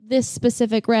this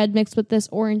specific red mixed with this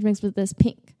orange mixed with this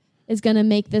pink is going to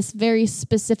make this very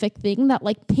specific thing that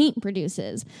like paint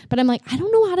produces. But I'm like, I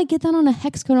don't know how to get that on a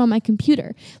hex code on my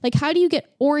computer. Like, how do you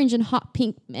get orange and hot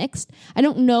pink mixed? I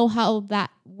don't know how that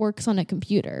works on a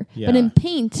computer. Yeah. But in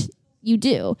paint, you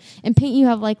do. In paint, you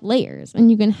have like layers, and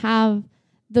you can have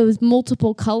those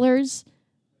multiple colors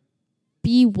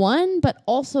be one, but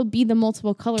also be the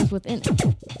multiple colors within it.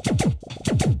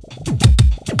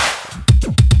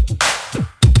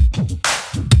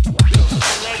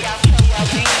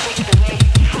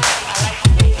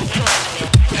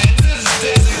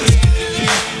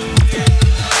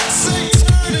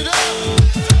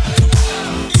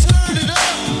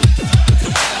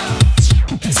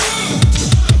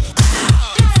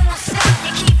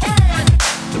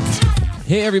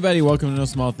 Hey everybody, welcome to No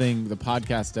Small Thing, the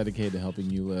podcast dedicated to helping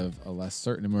you live a less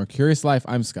certain and more curious life.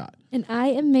 I'm Scott. And I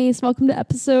am Mace. Welcome to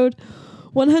episode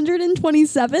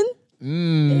 127.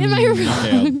 Am I wrong?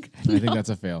 Failed. I think that's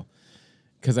a fail.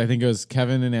 Because I think it was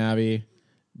Kevin and Abby,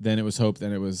 then it was Hope,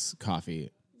 then it was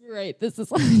Coffee. Right, this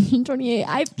is 128.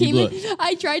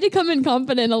 I tried to come in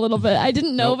confident a little bit. I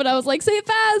didn't know, but I was like, say it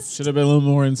fast. Should have been a little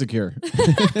more insecure.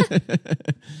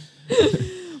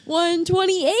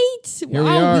 128. Here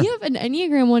Wow, we have an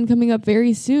Enneagram one coming up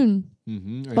very soon.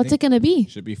 Mm-hmm. What's it going to be?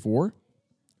 Should be 4.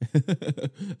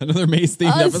 Another Mace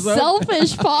themed A episode.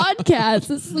 selfish podcast.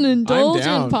 This is an indulgent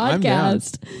I'm down.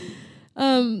 podcast.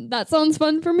 That sounds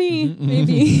fun for me.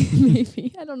 Maybe.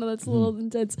 Maybe. I don't know. That's a little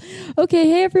intense. Okay.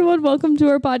 Hey, everyone. Welcome to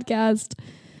our podcast.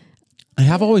 I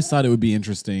have always thought it would be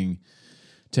interesting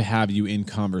to have you in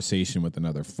conversation with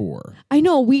another 4. I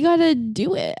know. We got to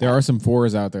do it. There are some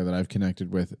 4s out there that I've connected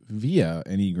with via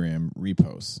Enneagram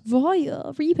reposts.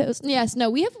 Via repost. Yes. No,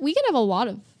 we can have a lot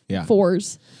of Yeah.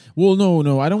 4s. Well,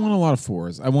 no, I don't want a lot of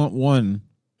 4s. I want one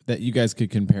that you guys could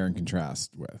compare and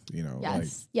contrast with, you know.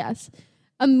 Yes. Yes.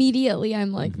 Immediately,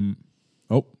 I'm like,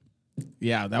 Oh,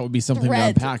 yeah, that would be something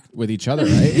Thread. to unpack with each other,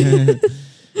 right?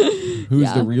 Who's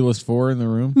Yeah. the realest 4 in the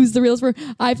room? who's the realest 4?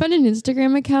 I found an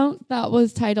Instagram account that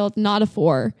was titled Not a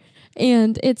 4.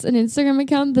 And it's an Instagram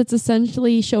account that's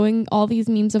essentially showing all these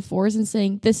memes of 4s and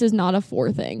saying, this is not a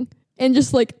 4 thing. And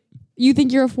just like, you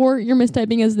think you're a 4, you're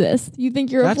mistyping as this. You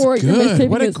think you're That's a 4, you're good. mistyping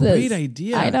What a as this. great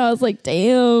idea. I know. I was like,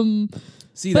 damn.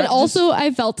 See, But that also,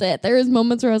 I felt it. There was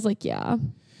moments where I was like, yeah.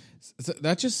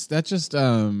 that just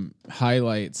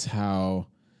highlights how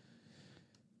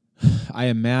I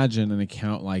imagine an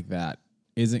account like that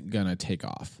isn't gonna take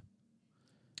off.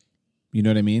 You know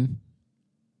what I mean?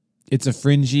 It's a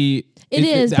fringy. It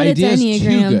is, The but it's idea is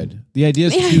Enneagram. too good. The idea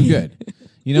is too good.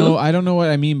 You know, I don't know what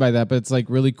I mean by that, but it's like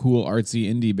really cool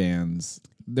artsy indie bands.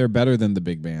 They're better than the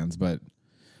big bands, but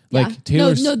like Yeah.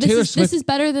 Taylor this Swift. is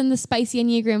better than the spicy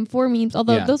Enneagram 4 memes,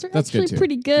 although Yeah, those are that's good actually too.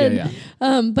 pretty good.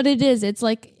 Yeah, But it's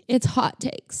like, it's hot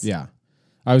takes. Yeah.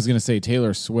 I was going to say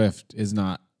Taylor Swift is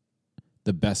not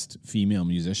the best female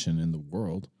musician in the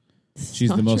world. She's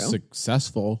not the most true.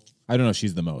 successful. I don't know if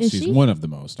she's the most. Is She's she? one of the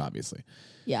most, obviously.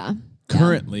 Yeah.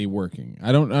 Currently working.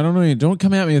 I don't know. Don't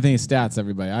come at me with any stats,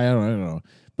 everybody. I don't know.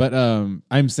 But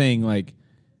I'm saying like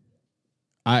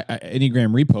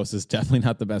Enneagram Repost is definitely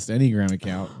not the best Enneagram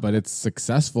account, but it's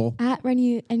successful. At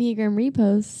Enneagram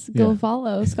Reposts, go Yeah.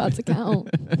 follow Scott's account.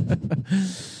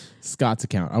 Scott's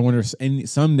account. I wonder if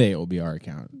someday it will be our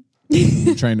account.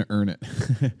 I'm trying to earn it.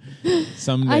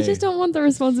 Someday. I just don't want the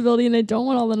responsibility, and I don't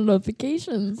want all the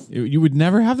notifications. You would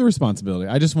never have the responsibility.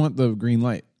 I just want the green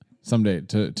light someday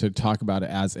to talk about it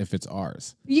as if it's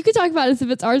ours. You could talk about it as if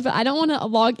it's ours, but I don't want to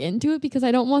log into it because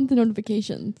I don't want the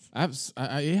notifications. I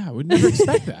would never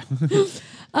expect that.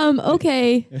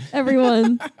 Okay,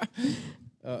 everyone.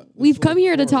 We've come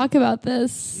here to talk about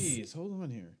this. Jeez, hold on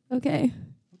here. Okay.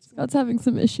 Scott's having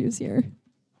some issues here.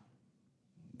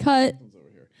 Cut.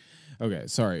 Okay,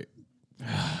 sorry.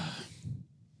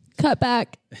 Cut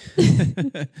back.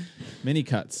 Mini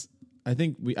cuts. I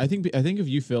think if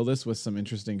you fill this with some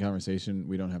interesting conversation,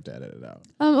 we don't have to edit it out.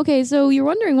 Okay, so you're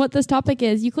wondering what this topic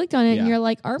is. You clicked on it and Yeah. you're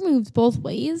like, art moves both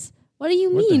ways? What do you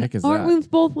What the mean? heck is Art that? moves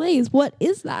both ways. What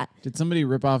is that? Did somebody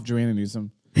rip off Joanna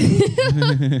Newsom?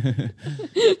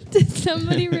 Did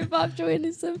somebody rip off Joanna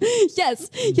Newsom? Yes,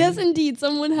 indeed.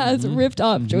 Someone has ripped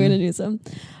off Joanna Newsom.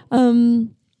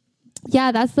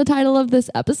 Yeah, that's the title of this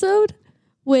episode,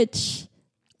 which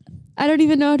I don't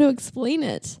even know how to explain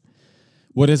it.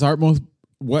 What is art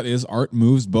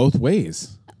moves both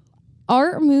ways?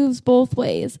 Art moves both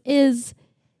ways. It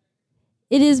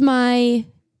is my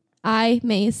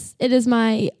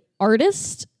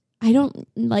artist. I don't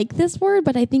like this word,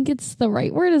 but I think it's the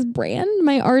right word, is brand.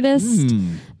 My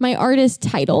artist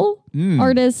title,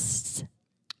 artist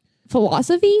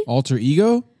philosophy, Alter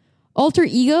ego? Alter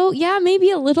ego? Yeah,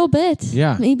 maybe a little bit.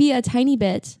 Yeah. Maybe a tiny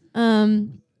bit. So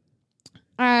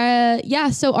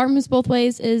Art Moves Both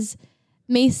Ways is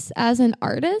Mace as an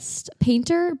artist,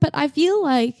 painter, but I feel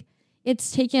like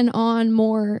it's taken on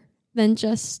more than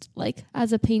just like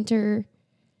as a painter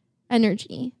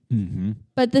energy. Mm-hmm.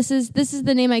 But this is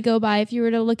the name I go by. If you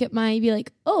were to look at be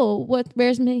like, oh,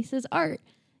 where's Mace's art?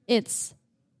 It's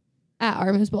at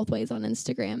Art Moves Both Ways on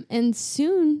Instagram. And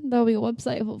soon there'll be a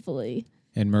website, hopefully.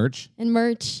 And merch. And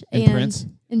merch. And prints.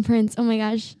 And prints. Oh my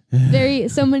gosh.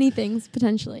 So many things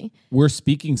potentially. We're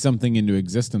speaking something into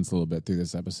existence a little bit through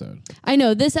this episode. I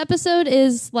know. This episode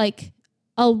is like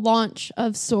a launch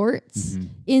of sorts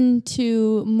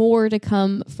into more to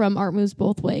come from Art Moves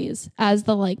Both Ways as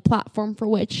the like platform for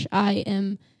which I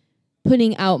am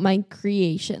putting out my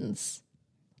creations.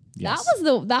 Yes.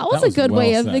 That was a good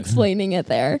way of explaining it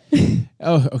there.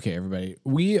 Oh, okay, everybody.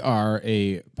 We are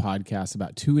a podcast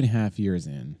about 2.5 years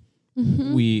in.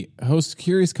 Mm-hmm. We host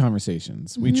curious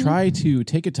conversations. Mm-hmm. We try to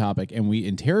take a topic and we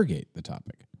interrogate the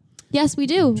topic. Yes, we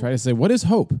do. We try to say, what is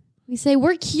hope? We say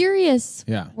we're curious.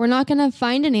 Yeah. We're not going to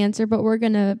find an answer, but we're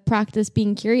going to practice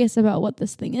being curious about what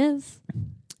this thing is.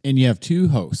 And you have two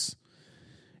hosts.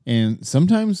 And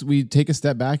sometimes we take a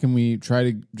step back and we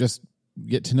try to just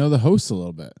get to know the hosts a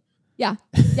little bit. Yeah.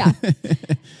 Yeah.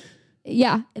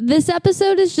 Yeah. This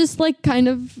episode is just like kind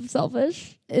of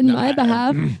selfish in my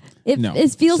behalf.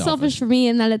 It feels selfish for me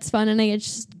in that it's fun and I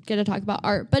just get to talk about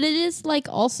art. But it is like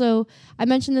also, I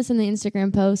mentioned this in the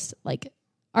Instagram post, like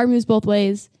Art Moves Both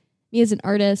Ways. Me as an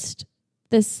artist,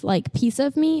 this like piece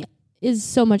of me is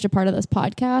so much a part of this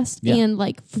podcast and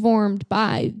like formed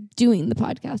by doing the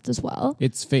podcast as well.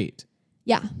 It's fate.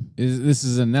 Yeah. This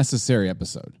is a necessary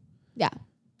episode. Yeah,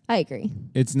 I agree.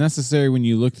 It's necessary when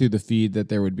you look through the feed that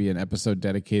there would be an episode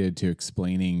dedicated to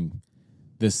explaining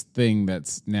this thing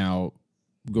that's now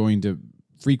going to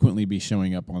frequently be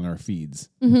showing up on our feeds.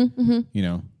 Mm-hmm, mm-hmm. You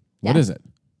know, what is it?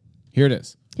 Here it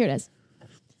is. Here it is.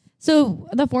 So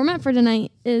the format for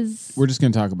tonight is... We're just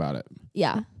going to talk about it.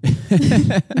 Yeah.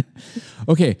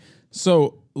 Okay,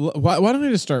 so why don't I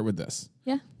just start with this?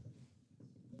 Yeah.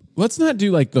 Let's not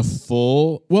do like the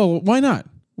full... Well, why not?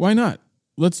 Why not?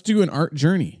 Let's do an art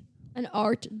journey. An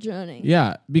art journey.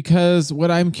 Yeah, because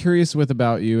what I'm curious with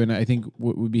about you, and I think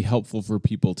what would be helpful for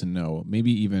people to know,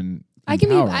 maybe even I can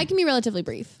be relatively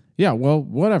brief. Yeah, well,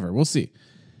 whatever. We'll see.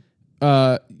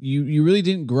 You really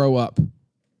didn't grow up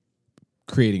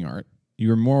creating art. You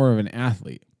were more of an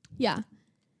athlete. Yeah.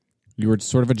 You were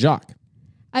sort of a jock.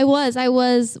 I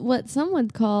was what some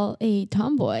would call a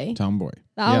tomboy. Tomboy.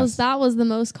 That was the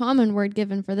most common word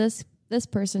given for this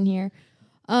person here.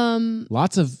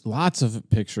 Lots of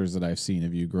pictures that I've seen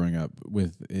of you growing up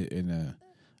with an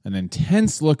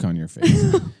intense look on your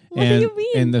face. What do you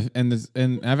mean?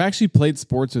 And I've actually played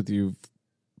sports with you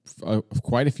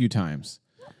quite a few times,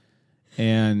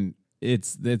 and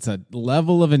it's a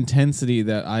level of intensity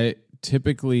that I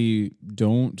typically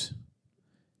don't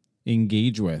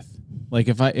engage with. Like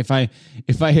if I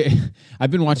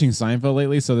I've been watching Seinfeld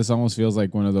lately, so this almost feels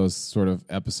like one of those sort of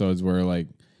episodes where like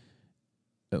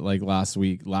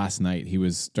last night he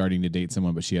was starting to date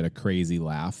someone, but she had a crazy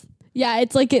laugh. Yeah,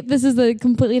 it's like this is a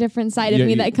completely different side of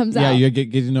me that comes out. Yeah, you get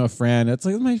to know a friend. It's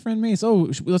like, my friend Mace. Oh,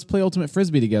 let's play Ultimate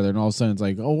Frisbee together. And all of a sudden it's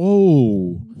like,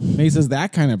 oh, Mace is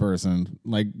that kind of person.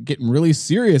 Like getting really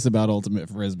serious about Ultimate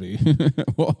Frisbee.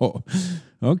 Whoa,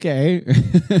 okay.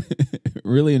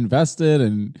 Really invested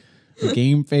and a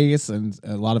game face and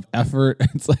a lot of effort.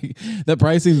 It's like that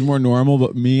probably seems more normal,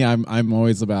 but me, I'm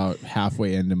always about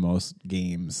halfway into most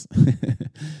games.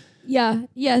 Yeah.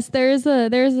 Yes, there is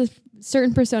a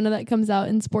certain persona that comes out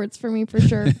in sports for me for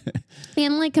sure.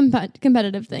 And like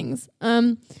competitive things.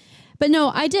 But no,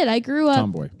 I did. I grew up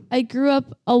Tomboy. I grew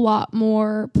up a lot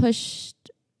more pushed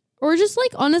or just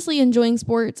like honestly enjoying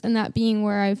sports and that being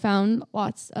where I found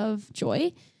lots of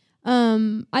joy.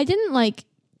 I didn't like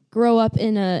grow up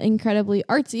in an incredibly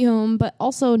artsy home, but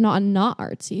also not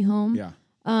artsy home. Yeah.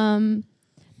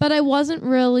 But I wasn't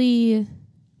really,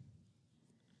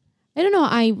 I don't know.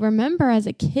 I remember as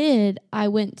a kid, I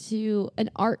went to an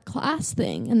art class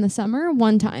thing in the summer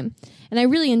one time, and I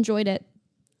really enjoyed it.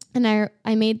 And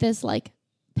I made this like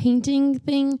painting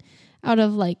thing out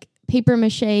of like paper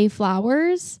mache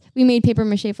flowers. We made paper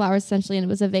mache flowers essentially, and it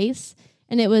was a vase.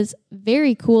 And it was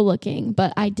very cool looking,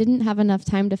 but I didn't have enough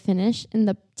time to finish. And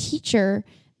the teacher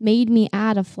made me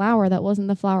add a flower that wasn't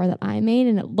the flower that I made,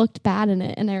 and it looked bad in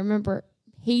it. And I remember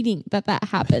hating that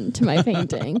happened to my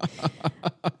painting.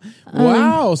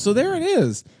 Wow. So there it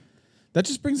is. That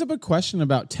just brings up a question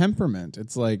about temperament.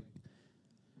 It's like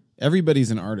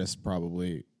everybody's an artist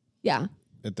probably. Yeah.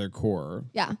 At their core.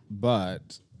 Yeah.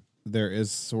 But there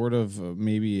is sort of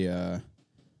maybe a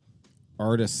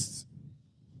artist's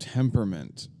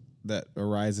temperament that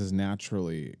arises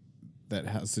naturally that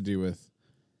has to do with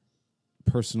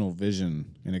personal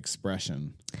vision and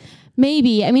expression.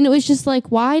 Maybe. I mean, it was just like,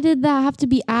 why did that have to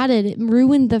be added? It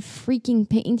ruined the freaking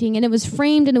painting, and it was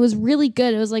framed and it was really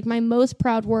good. It was like my most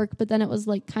proud work, but then it was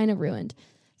like kind of ruined.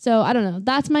 So I don't know.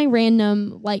 That's my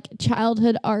random like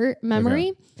childhood art memory.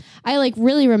 Okay. I like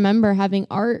really remember having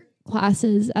art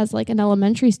classes as like an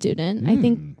elementary student. I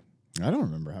think. I don't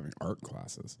remember having art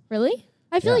classes. Really?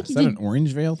 I feel like you did. Is that an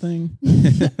Orangevale thing?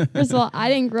 First of all, I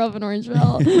didn't grow up in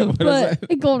Orangevale,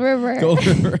 but Gold River. Gold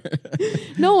River.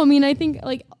 No, I mean, I think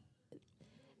like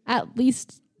at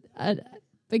least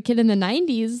the kid in the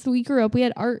 90s, we grew up, we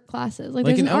had art classes. Like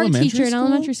there's an art teacher in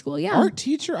elementary school. Yeah. Art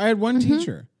teacher? I had one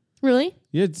teacher. Really?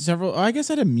 You had several. I guess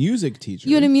I had a music teacher.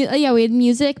 You had yeah, we had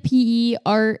music, PE,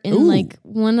 art, and like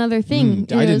one other thing.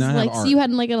 I did not have art. So you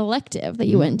had like an elective that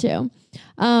you went to.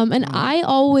 And I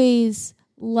always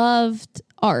loved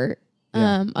art.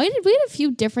 Yeah. We had a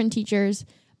few different teachers,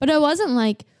 but I wasn't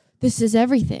like, this is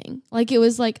everything. Like it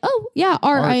was like, oh yeah,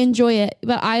 art. I enjoy it.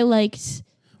 But I liked.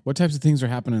 What types of things are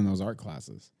happening in those art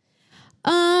classes?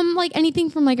 Like anything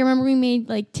from like, I remember we made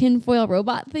like tinfoil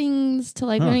robot things to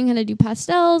like learning how to do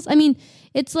pastels. I mean,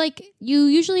 it's like you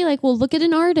usually like will look at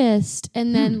an artist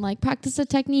and then like practice a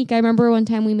technique. I remember one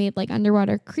time we made like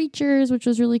underwater creatures, which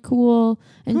was really cool.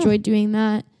 Enjoyed doing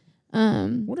that.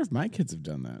 Wonder if my kids have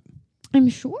done that. I'm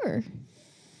sure.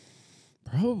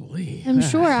 Probably. I'm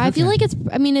sure. I feel like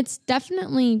it's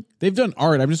definitely. They've done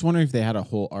art. I'm just wondering if they had a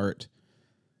whole art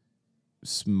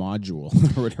module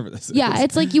or whatever this is. Yeah,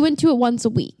 it's like you went to it once a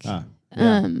week.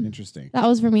 Interesting. That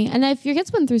was for me. And if your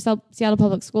kids went through Seattle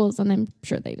Public Schools, then I'm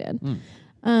sure they did.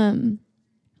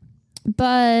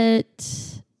 But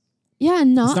yeah,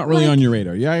 it's not really on your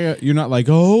radar. Yeah, you're not like,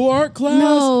 oh, art class.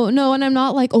 No, and I'm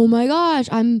not like, oh my gosh,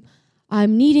 I'm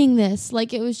needing this.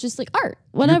 Like it was just like art,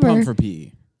 whatever. You're pumped for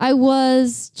PE. I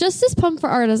was just as pumped for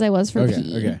art as I was for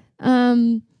PE. Okay.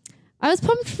 I was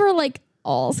pumped for like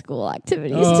all school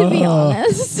activities, to be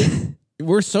honest.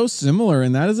 We're so similar,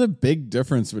 and that is a big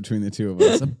difference between the two of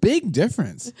us. A big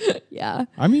difference. Yeah.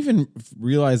 I'm even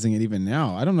realizing it even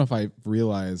now. I don't know if I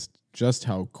realized just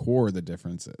how core the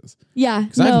difference is. Yeah.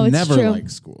 Because I've never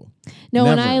liked school. No,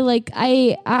 never.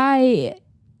 And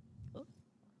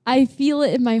I feel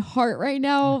it in my heart right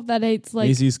now that it's like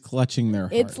Maisie's clutching their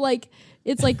heart.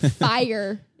 It's like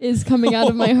fire is coming out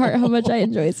of my heart how much I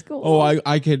enjoy school. Oh,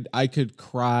 I could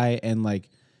cry and like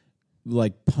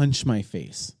punch my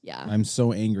face. Yeah. I'm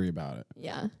so angry about it.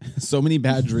 Yeah. So many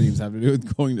bad dreams have to do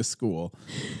with going to school.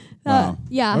 Wow.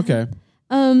 Yeah. Okay.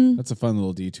 That's a fun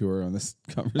little detour on this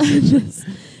conversation.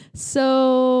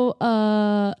 So,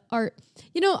 art.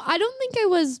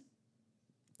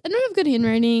 I don't have good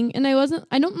handwriting, and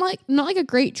I'm not like a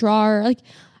great drawer. Like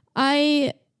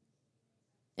I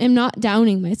am not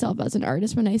downing myself as an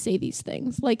artist when I say these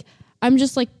things. Like I'm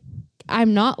just like,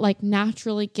 I'm not like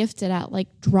naturally gifted at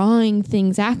like drawing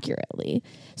things accurately.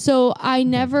 So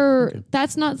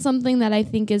that's not something that I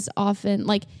think is often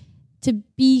like to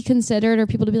be considered or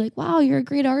people to be like, wow, you're a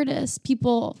great artist.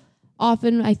 People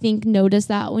often, I think, notice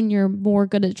that when you're more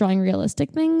good at drawing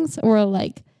realistic things or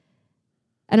like,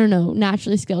 I don't know,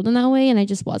 naturally skilled in that way. And I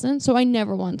just wasn't. So I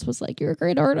never once was like, you're a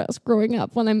great artist growing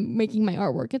up when I'm making my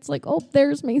artwork. It's like, oh,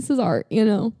 there's Mace's art,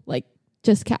 like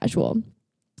just casual.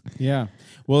 Yeah.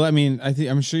 Well, I mean,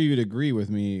 I'm sure you'd agree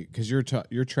with me because you're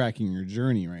tracking your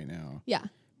journey right now. Yeah.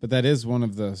 But that is one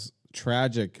of the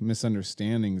tragic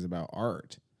misunderstandings about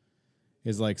art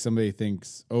is like somebody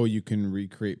thinks, oh, you can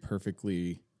recreate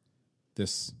perfectly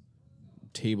this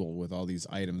table with all these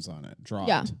items on it. Draw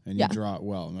it. And you draw it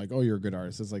well. And like, oh, you're a good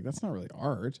artist. It's like, that's not really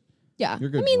art. Yeah. You're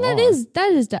a good drawer.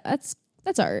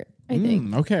 That's art, I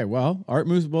think. Okay, well, art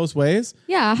moves both ways.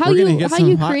 Yeah, We're going to get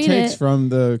some hot takes from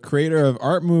the creator of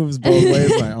Art Moves Both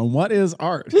Ways on what is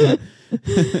art.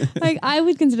 Like I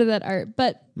would consider that art,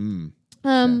 but You're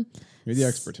the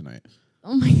expert tonight.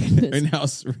 Oh my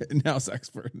goodness. In-house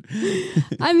expert.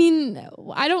 I mean,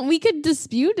 we could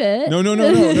dispute it.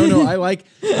 No.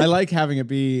 I like having it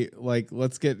be like,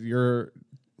 let's get your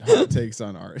hot takes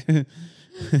on art.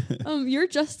 You're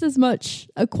just as much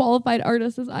a qualified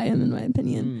artist as I am, in my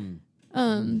opinion.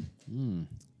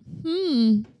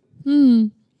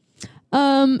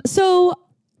 So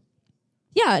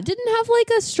yeah, didn't have like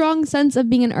a strong sense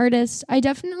of being an artist. I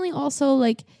definitely also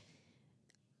like,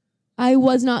 I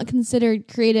was not considered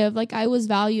creative. Like I was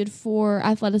valued for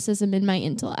athleticism and my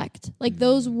intellect. Like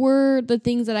those were the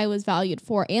things that I was valued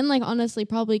for. And like, honestly,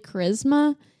 probably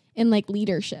charisma and like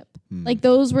leadership. Like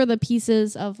those were the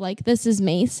pieces of like, this is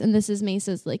Mace and this is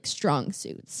Mace's like strong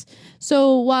suits.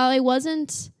 So while I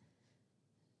wasn't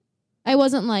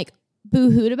like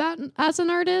boo-hooed about as an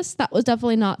artist, that was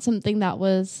definitely not something that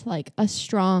was like a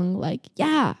strong, like,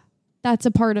 yeah, that's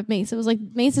a part of Mace. It was like,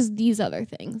 Mace is these other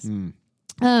things. And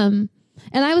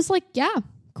I was like, yeah,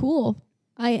 cool.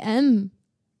 I am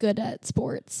good at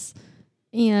sports.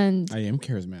 And I am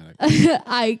charismatic.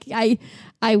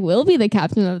 I will be the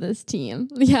captain of this team.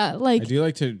 Yeah, like I do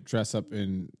like to dress up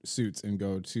in suits and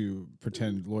go to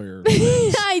pretend lawyer.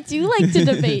 I do like to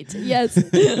debate. Yes,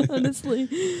 honestly.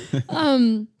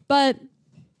 But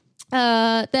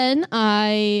then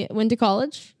I went to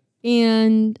college,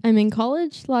 and I'm in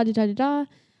college, la da da da da,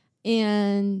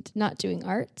 and not doing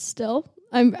art still.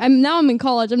 I'm in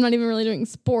college. I'm not even really doing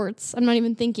sports. I'm not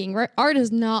even thinking. Art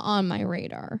is not on my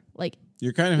radar. Like,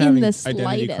 you're kind of in having the identity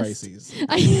slightest. crises.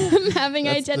 I am having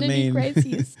That's the identity main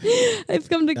crises. I've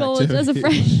come to college as a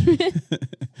activity.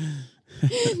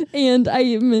 freshman. And I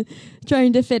am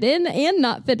trying to fit in and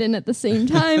not fit in at the same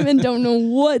time and don't know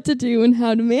what to do and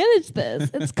how to manage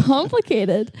this. It's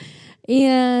complicated.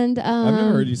 And I've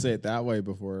never heard you say it that way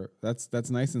before. That's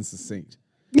nice and succinct.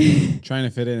 Trying to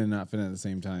fit in and not fit in at the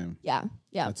same time. Yeah.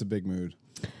 That's a big mood.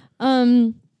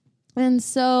 And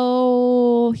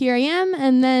so here I am,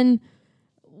 and then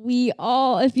we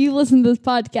all, if you listen to this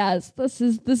podcast, this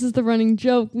is the running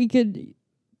joke. We could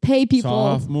pay people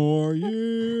Sophomore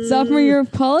year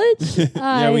of college.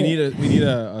 Yeah, we need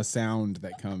a sound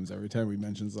that comes every time we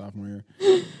mention sophomore year.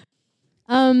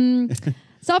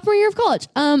 Sophomore year of college.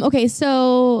 Okay,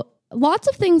 so lots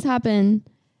of things happen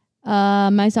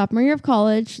my sophomore year of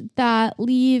college that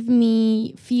leave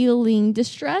me feeling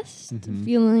distressed,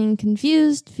 feeling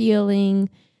confused,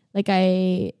 feeling like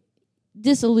I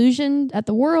disillusioned at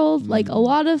the world. Like a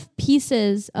lot of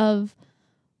pieces of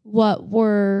what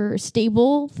were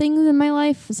stable things in my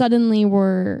life suddenly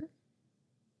were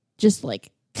just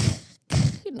like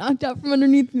knocked out from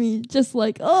underneath me, just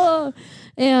like, oh.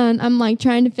 And I'm like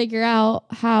trying to figure out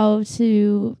how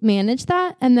to manage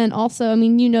that. And then also, I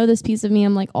mean, you know, this piece of me,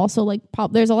 I'm like also like,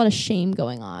 there's a lot of shame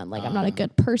going on. Like I'm not a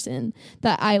good person,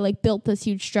 that I like built this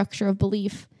huge structure of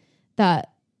belief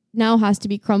that now has to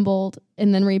be crumbled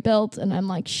and then rebuilt. And I'm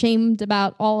like shamed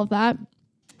about all of that.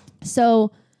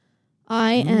 So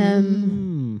I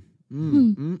am.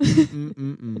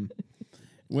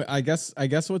 Well, I guess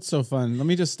what's so fun. Let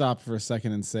me just stop for a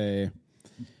second and say,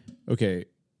 okay,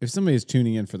 if somebody is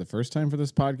tuning in for the first time for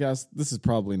this podcast, this is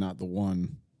probably not the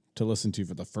one to listen to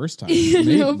for the first time.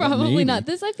 No, probably not.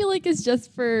 This I feel like is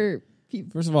just for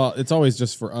people. First of all, it's always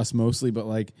just for us mostly, but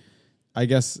like, I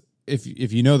guess if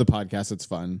you know the podcast, it's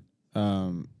fun.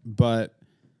 But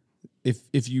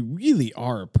if you really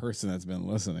are a person that's been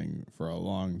listening for a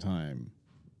long time,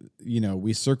 you know,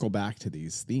 we circle back to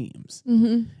these themes.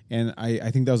 And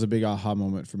I think that was a big aha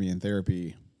moment for me in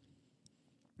therapy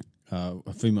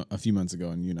a few months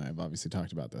ago, and you and I have obviously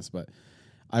talked about this, but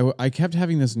I kept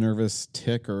having this nervous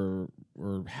tick or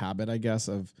habit, I guess,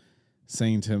 of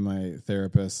saying to my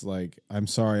therapist, like, I'm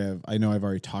sorry, I know I've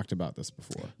already talked about this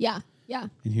before. Yeah.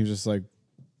 And he was just like,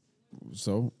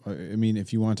 so, I mean,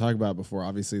 if you want to talk about it before,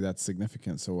 obviously that's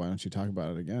significant, so why don't you talk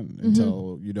about it again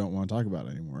until you don't want to talk about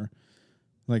it anymore?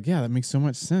 Like, yeah, that makes so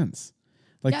much sense.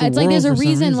 Like, yeah, it's like there's a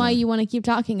reason why you want to keep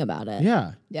talking about it.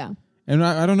 Yeah. And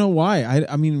I don't know why.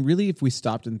 I mean, really, if we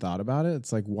stopped and thought about it,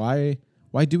 it's like, why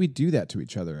do we do that to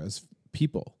each other as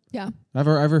people? Yeah. I've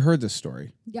ever heard this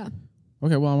story. Yeah.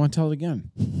 Okay, well, I want to tell it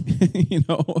again. You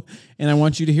know, and I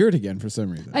want you to hear it again for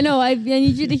some reason. I know. I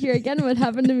need you to hear again what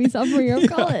happened to me sophomore year of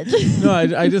college. No,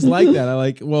 I just like that. I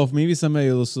like, well, maybe somebody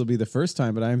this will be the first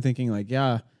time, but I'm thinking like,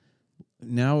 yeah,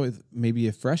 now with maybe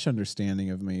a fresh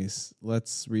understanding of Mace,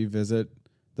 let's revisit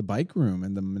the bike room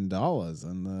and the mandalas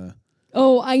and the...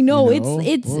 Oh, I know.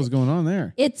 It's what was going on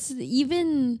there? It's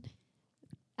even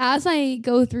as I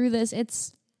go through this,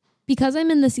 it's because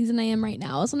I'm in the season I am right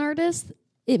now as an artist.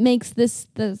 It makes the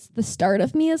start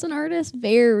of me as an artist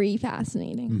very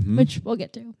fascinating, which we'll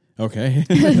get to. Okay.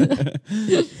 So,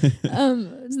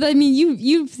 I mean,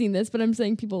 you've seen this, but I'm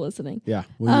saying people listening. Yeah,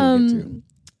 we'll get to.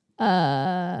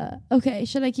 Okay,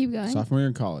 should I keep going? Sophomore year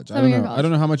in college. I don't know. I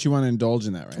don't know how much you want to indulge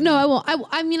in that right now. No, I won't.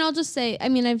 I mean, I'll just say, I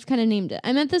mean, I've kind of named it.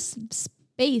 I'm at this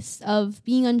space of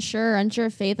being unsure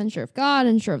of faith, unsure of God,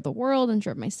 unsure of the world,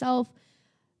 unsure of myself,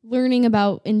 learning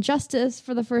about injustice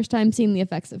for the first time, seeing the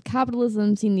effects of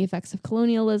capitalism, seeing the effects of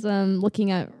colonialism,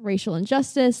 looking at racial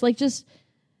injustice, like just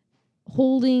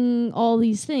holding all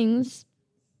these things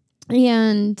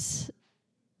and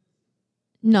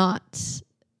not...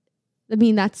 I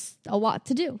mean, that's a lot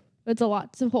to do. It's a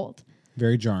lot to hold.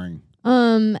 Very jarring.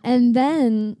 And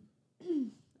then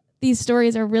these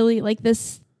stories are really like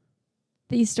this.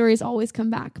 These stories always come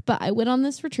back. But I went on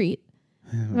this retreat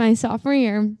my sophomore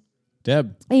year.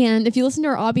 Deb. And if you listen to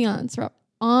our ambiance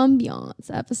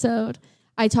episode,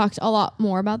 I talked a lot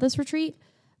more about this retreat.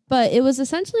 But it was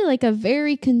essentially like a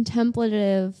very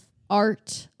contemplative,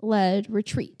 art-led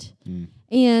retreat.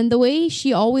 And the way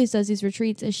she always does these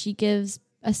retreats is she gives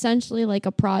essentially like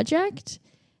a project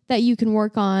that you can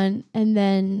work on, and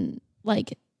then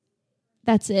like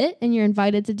that's it, and you're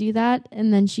invited to do that.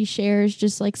 And then she shares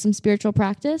just like some spiritual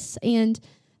practice. And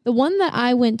the one that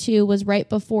I went to was right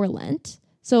before Lent.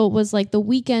 So it was like the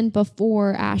weekend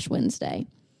before Ash Wednesday.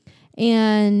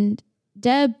 And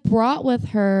Deb brought with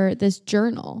her this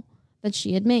journal that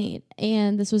she had made.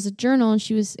 And this was a journal, and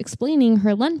she was explaining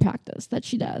her Lent practice that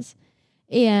she does.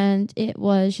 And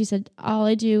she said, all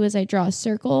I do is I draw a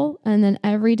circle, and then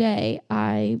every day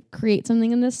I create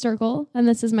something in this circle, and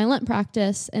this is my Lent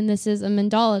practice, and this is a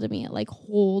mandala to me. It like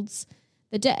holds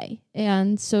the day.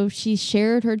 And so she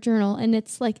shared her journal, and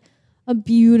it's like a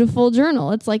beautiful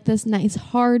journal. It's like this nice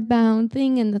hardbound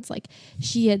thing, and it's like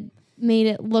she had made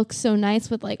it look so nice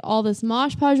with like all this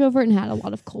Mosh Podge over it, and had a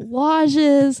lot of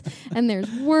collages, and there's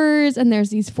words, and there's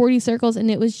these 40 circles, and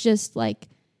it was just like,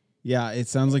 yeah, it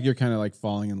sounds like you're kind of like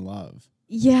falling in love.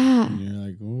 Yeah. And you're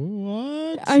like,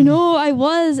 what? I know, I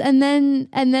was. And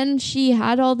then she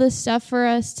had all this stuff for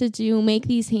us to do, make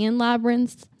these hand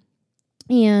labyrinths.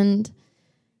 And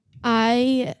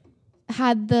I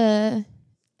had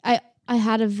I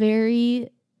had a very,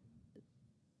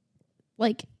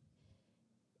 like,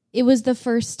 it was the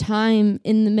first time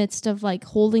in the midst of like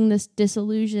holding this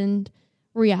disillusioned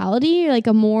reality, like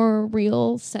a more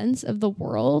real sense of the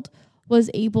world, was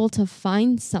able to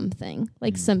find something,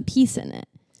 like some peace in it.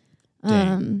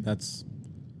 Dang, that's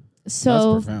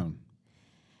profound.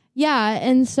 Yeah,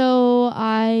 and so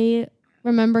I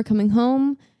remember coming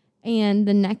home, and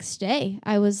the next day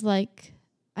I was like,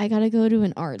 I gotta go to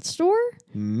an art store.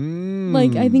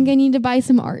 Like, I think I need to buy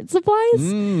some art supplies.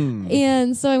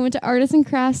 And so I went to Artists and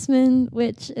Craftsmen,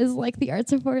 which is like the art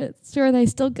support store that I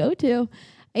still go to.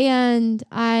 And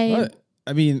I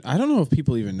mean, I don't know if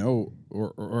people even know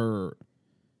or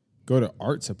go to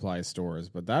art supply stores,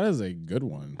 but that is a good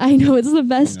one. I know, it's the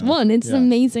best one. It's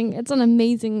amazing. It's an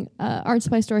amazing art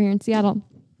supply store here in Seattle.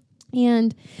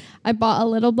 And I bought a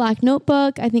little black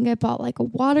notebook. I think I bought like a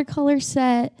watercolor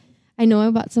set. I know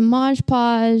I bought some Mod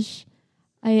Podge.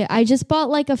 I just bought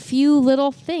like a few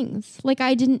little things. Like,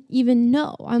 I didn't even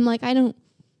know. I'm like, I don't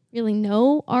really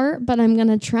know art, but I'm going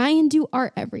to try and do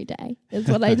art every day. Is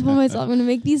what I told myself. I'm going to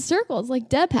make these circles like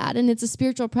Deb had, and it's a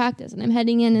spiritual practice. And I'm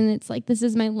heading in, and it's like, this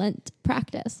is my Lent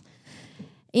practice.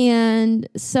 And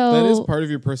so that is part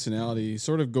of your personality. You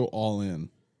sort of go all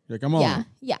in. You're like, I'm all in.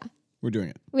 Yeah. We're doing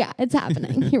it. Yeah, it's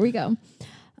happening. Here we go.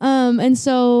 And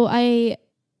so I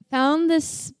found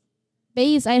this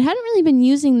base. I hadn't really been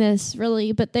using this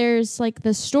really, but there's like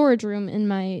the storage room in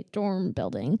my dorm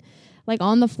building, like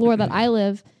on the floor that I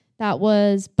live, that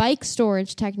was bike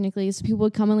storage technically. So people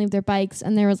would come and leave their bikes,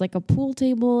 and there was like a pool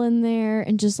table in there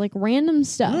and just like random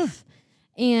stuff.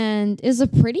 And it's a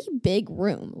pretty big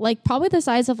room, like probably the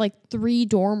size of like 3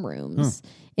 dorm rooms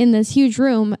in this huge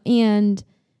room. And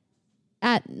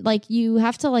you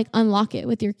have to like unlock it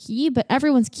with your key, but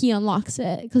everyone's key unlocks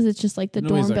it because it's just like the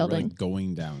dorm building. Really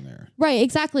going down there. Right,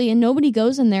 exactly. And nobody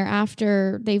goes in there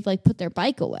after they've like put their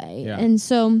bike away. Yeah. And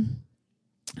so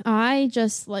I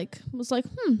just like was like,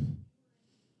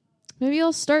 maybe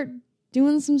I'll start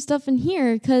doing some stuff in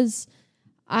here, because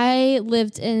I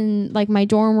lived in like my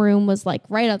dorm room was like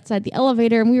right outside the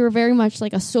elevator, and we were very much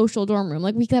like a social dorm room.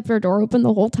 Like, we kept our door open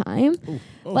the whole time.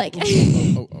 What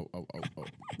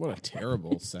a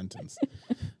terrible sentence.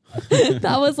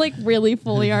 That was like really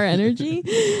fully our energy.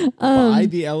 By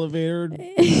the elevator,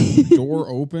 door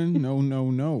open?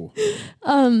 No.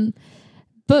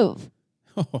 Both.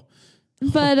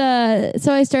 But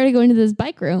so I started going to this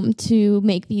bike room to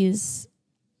make these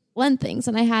Lent things,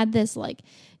 and I had this like,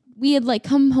 we had like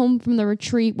come home from the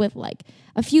retreat with like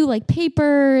a few like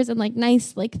papers and like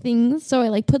nice like things. So I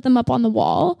like put them up on the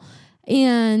wall,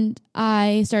 and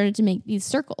I started to make these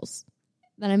circles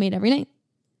that I made every night.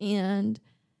 And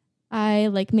I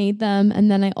like made them, and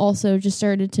then I also just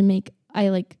started to make, I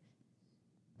like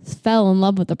fell in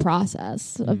love with the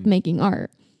process of making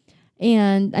art.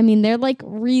 And I mean, they're like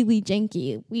really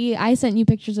janky. I sent you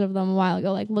pictures of them a while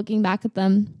ago, like looking back at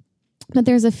them. But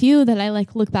there's a few that I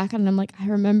like look back at, and I'm like, I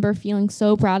remember feeling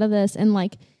so proud of this. And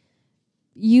like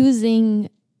using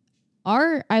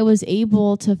art, I was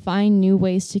able to find new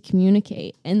ways to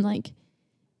communicate. And like,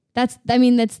 that's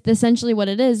essentially what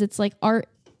it is. It's like art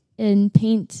and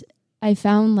paint. I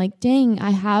found like, dang, I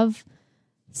have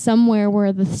somewhere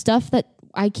where the stuff that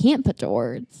I can't put to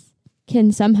words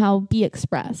can somehow be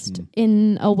expressed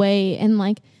in a way. And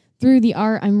like through the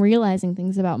art, I'm realizing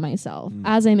things about myself.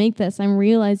 As I make this, I'm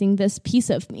realizing this piece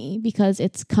of me because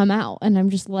it's come out and I'm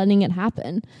just letting it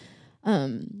happen.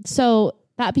 So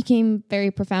that became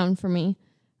very profound for me.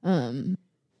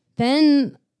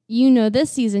 Then,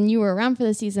 this season, you were around for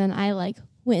the season, I like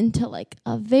went into like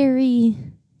a very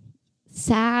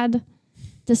sad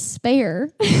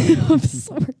despair of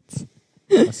sorts.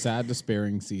 A sad,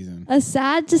 despairing season. A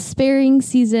sad, despairing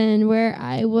season where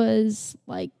I was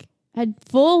like, I'd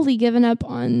fully given up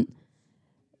on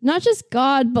not just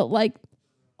God, but like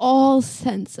all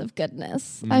sense of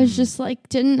goodness. I was just like,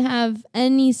 didn't have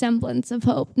any semblance of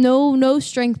hope. No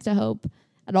strength to hope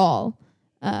at all.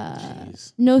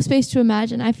 No space to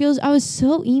imagine. I was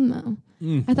so emo.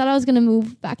 I thought I was going to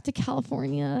move back to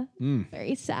California.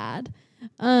 Very sad.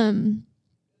 And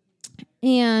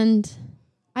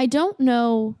I don't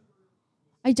know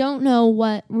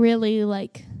what really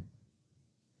like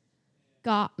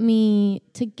got me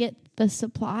to get the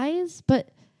supplies, but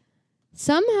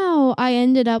somehow I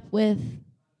ended up with,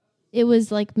 it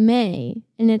was like May,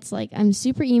 and it's like, I'm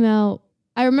super emo.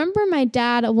 I remember my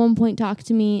dad at one point talked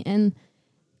to me, and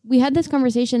we had this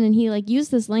conversation, and he like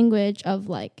used this language of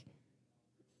like,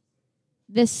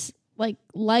 this like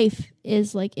life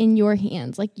is like in your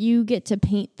hands. Like you get to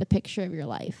paint the picture of your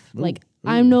life.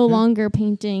 I'm no longer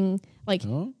painting, like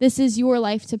this is your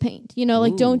life to paint,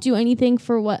 like don't do anything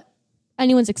for what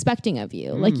anyone's expecting of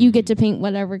you. Like you get to paint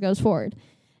whatever goes forward.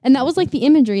 And that was like the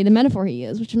imagery, the metaphor he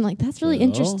used, which I'm like, that's really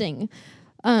interesting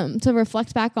to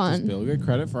reflect back on. Does Bill get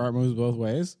credit for art moves both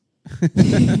ways?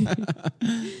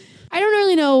 I don't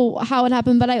really know how it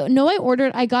happened, but I know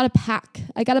I got a pack.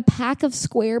 I got a pack of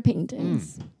square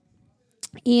paintings.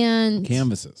 And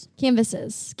canvases,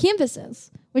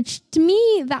 which to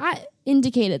me, that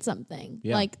indicated something.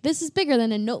 Yeah. Like this is bigger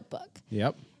than a notebook.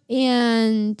 Yep.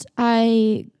 And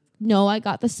I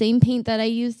got the same paint that I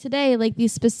use today, like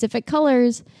these specific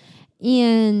colors.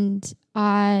 And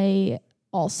I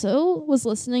also was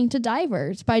listening to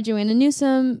Divers by Joanna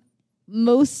Newsom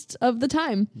most of the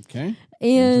time. Okay.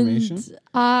 And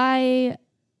I,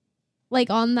 like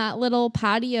on that little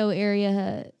patio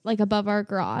area, like above our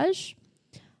garage,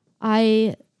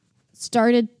 I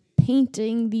started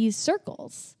painting these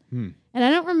circles. And I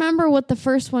don't remember what the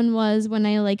first one was when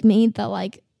I like made the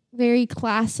like very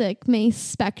classic Mace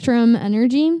Spectrum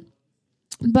energy,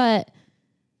 but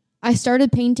I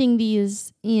started painting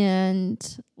these, and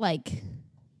like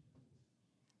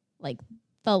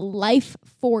the life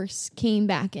force came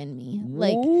back in me.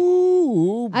 Like,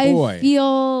 ooh, boy. I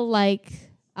feel like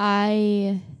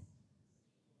I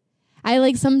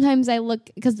like sometimes I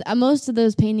look, because most of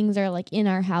those paintings are like in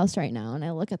our house right now, and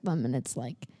I look at them and it's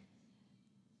like,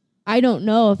 I don't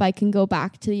know if I can go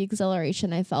back to the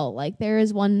exhilaration I felt. Like there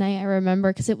is one night I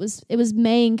remember, because it was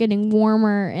May and getting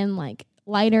warmer and like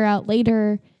lighter out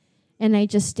later, and I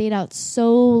just stayed out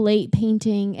so late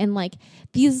painting, and like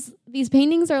these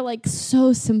paintings are like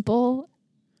so simple,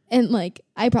 and like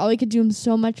I probably could do them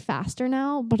so much faster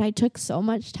now, but I took so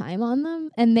much time on them,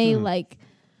 and they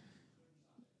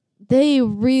they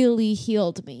really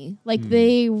healed me. Like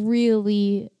they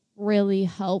really, really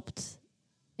helped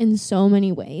in so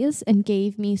many ways and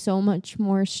gave me so much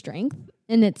more strength.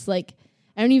 And it's like,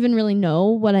 I don't even really know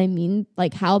what I mean,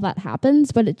 like how that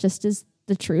happens, but it just is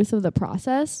the truth of the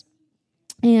process.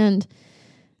 And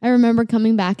I remember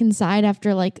coming back inside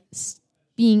after like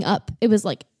being up. It was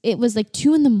like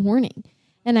 2 a.m,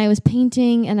 and I was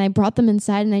painting, and I brought them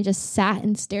inside, and I just sat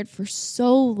and stared for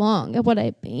so long at what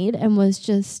I made, and was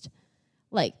just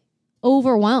like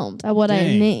overwhelmed at what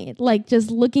I made. Like just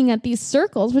looking at these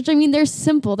circles, which I mean, they're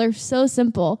simple. They're so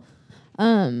simple.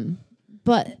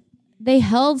 But they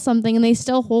held something, and they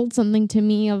still hold something to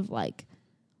me of like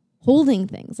holding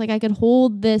things. Like I could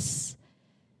hold this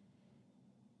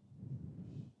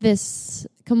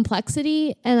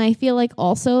complexity. And I feel like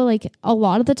also like a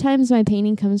lot of the times my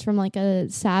painting comes from like a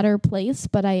sadder place,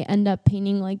 but I end up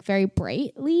painting like very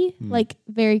brightly, like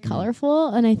very colorful.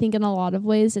 And I think in a lot of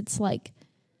ways it's like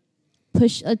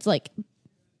it's like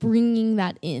bringing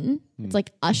that in. It's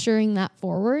like ushering that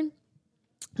forward.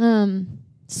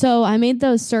 So I made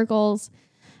those circles,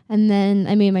 and then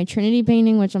I made my Trinity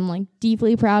painting, which I'm like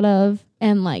deeply proud of.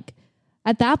 And like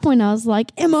at that point I was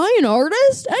like, am I an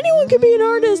artist? Anyone can be an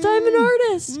artist. I'm an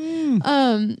artist.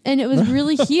 And it was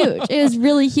really huge. It was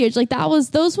really huge. Like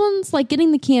those ones, like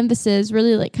getting the canvases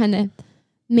really like kind of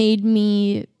made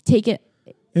me take it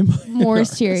more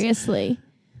seriously.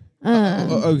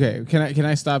 Okay, can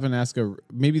I stop and ask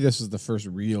maybe this is the first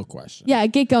real question? Yeah,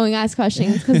 get going, ask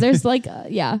questions, because there's like,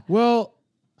 yeah. Well,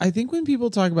 I think when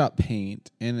people talk about paint,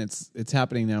 and it's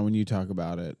happening now when you talk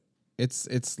about it,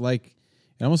 it's like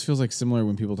it almost feels like similar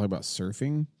when people talk about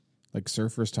surfing, like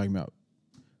surfers talking about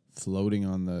floating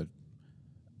on the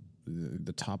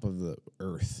top of the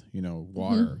earth.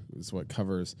 Water is what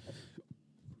covers.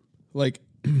 Like,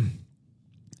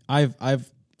 I've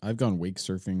gone wake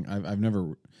surfing.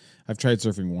 I've tried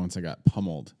surfing once. I got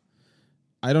pummeled.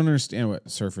 I don't understand what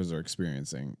surfers are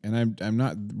experiencing, and I'm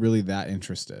not really that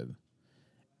interested.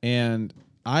 And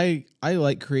I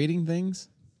like creating things.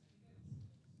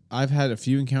 I've had a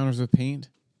few encounters with paint.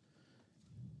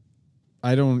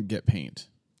 I don't get paint.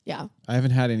 Yeah. I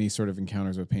haven't had any sort of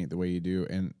encounters with paint the way you do,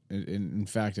 and in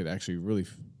fact, it actually really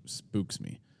spooks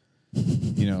me.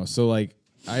 So like,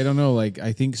 I don't know. Like,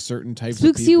 I think certain types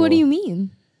spooks of people, you. What do you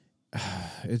mean?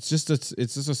 It's just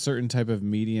a certain type of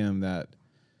medium that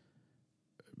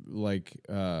like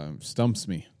stumps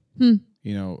me. I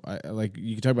like,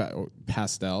 you can talk about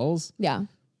pastels. Yeah.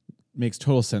 Makes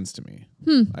total sense to me.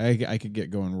 I could get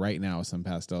going right now with some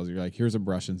pastels. You're like, here's a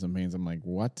brush and some paints. I'm like,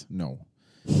 what? No.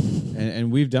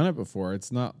 And we've done it before.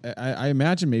 It's not, I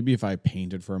imagine maybe if I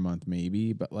painted for a month,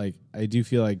 maybe, but like, I do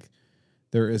feel like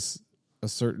there is a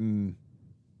certain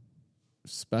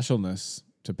specialness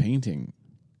to painting.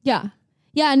 Yeah.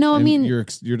 Yeah. No, And I mean,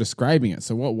 you're describing it.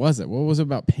 So what was it? What was it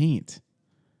about paint?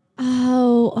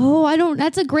 I don't,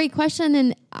 that's a great question.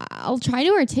 And I'll try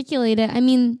to articulate it. I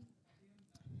mean,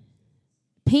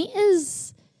 paint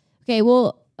is, okay,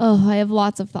 well, I have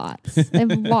lots of thoughts. The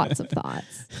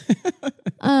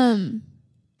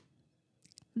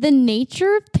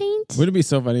nature of paint. Would it be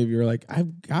so funny if you were like,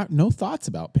 I've got no thoughts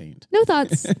about paint? No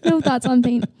thoughts on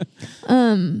paint.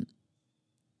 I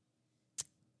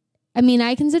mean,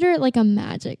 I consider it like a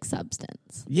magic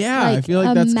substance. Yeah, I feel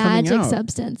like that's coming out. A magic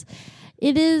substance.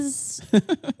 It is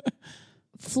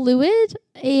fluid,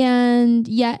 and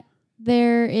yet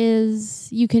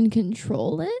you can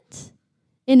control it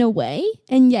in a way,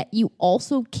 and yet you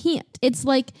also can't. It's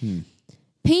like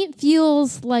paint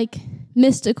feels like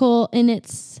mystical in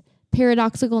its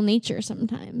paradoxical nature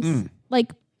sometimes.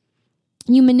 Like,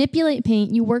 you manipulate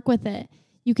paint, you work with it.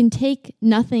 You can take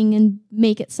nothing and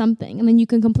make it something, and then you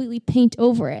can completely paint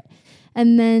over it.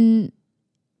 And then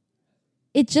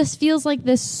it just feels like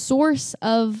this source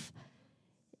of,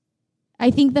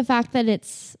 I think the fact that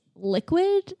it's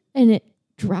liquid and it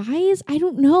dries, I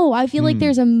don't know. I feel like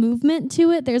there's a movement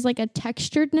to it. There's like a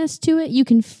texturedness to it. You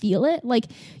can feel it. Like,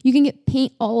 you can get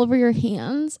paint all over your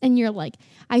hands and you're like,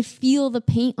 I feel the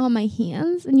paint on my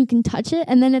hands, and you can touch it.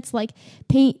 And then it's like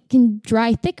paint can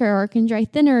dry thicker or can dry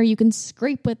thinner, or you can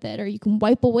scrape with it or you can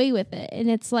wipe away with it. And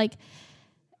it's like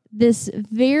this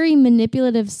very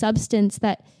manipulative substance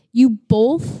that you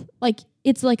both, like,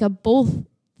 it's like a both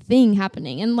thing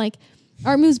happening. And like,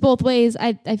 art moves both ways.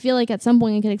 I feel like at some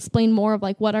point I could explain more of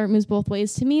like what art moves both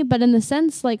ways to me. But in the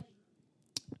sense, like,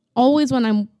 always when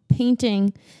I'm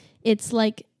painting, it's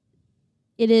like,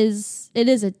 it is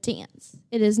a dance.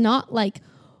 It is not like,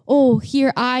 oh,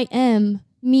 here I am,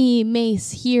 me,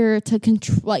 Mace, here to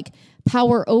control, like,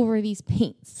 power over these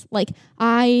paints. Like,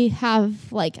 I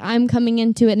have, like, I'm coming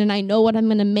into it and I know what I'm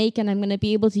going to make, and I'm going to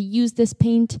be able to use this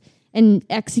paint and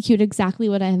execute exactly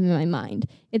what I have in my mind.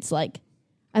 It's like,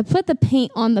 I put the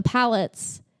paint on the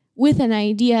palettes with an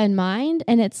idea in mind,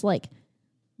 and it's like,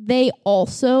 they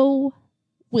also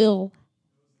will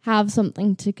have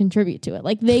something to contribute to it.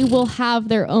 Like, they will have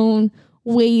their own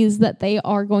ways that they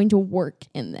are going to work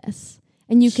in this.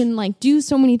 And you can like do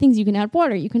so many things. You can add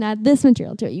water, you can add this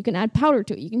material to it, you can add powder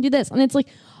to it, you can do this. And it's like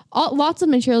lots of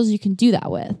materials you can do that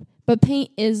with. But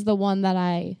paint is the one that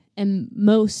I am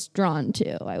most drawn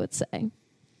to, I would say.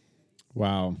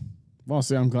 Wow. Well,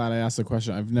 see, I'm glad I asked the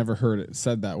question. I've never heard it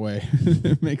said that way.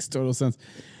 It makes total sense.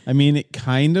 I mean, it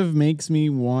kind of makes me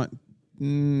want,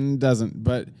 doesn't,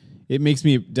 but it makes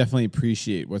me definitely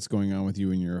appreciate what's going on with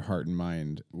you in your heart and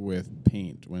mind with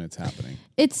paint when it's happening.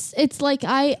 It's like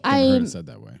I've heard it said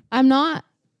that way.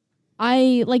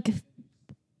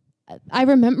 I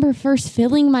remember first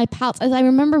filling my palettes. I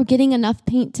remember getting enough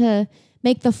paint to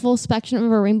make the full spectrum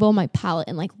of a rainbow on my palette,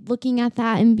 and like looking at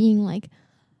that and being like,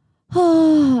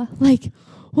 oh, like,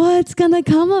 what's gonna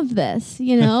come of this,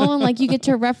 and like you get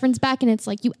to reference back, and it's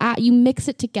like you mix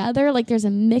it together. Like, there's a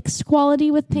mixed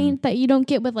quality with paint that you don't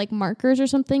get with like markers or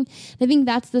something. I think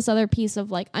that's this other piece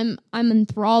of like, I'm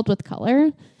enthralled with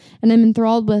color, and I'm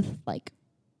enthralled with like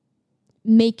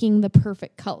making the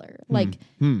perfect color. Like,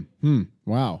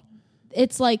 Wow.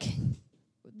 It's like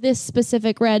this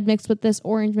specific red mixed with this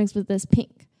orange mixed with this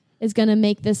pink is going to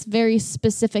make this very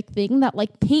specific thing that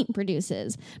like paint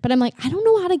produces. But I'm like, I don't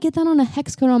know how to get that on a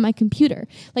hex code on my computer.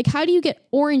 Like, how do you get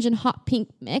orange and hot pink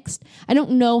mixed? I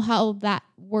don't know how that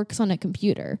works on a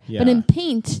computer. Yeah. But in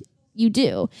Paint, you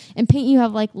do. In Paint, you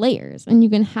have like layers, and you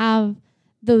can have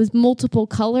those multiple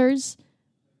colors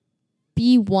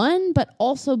be one, but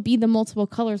also be the multiple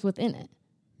colors within it.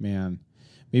 Man,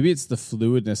 maybe it's the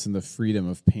fluidness and the freedom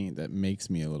of Paint that makes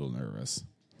me a little nervous.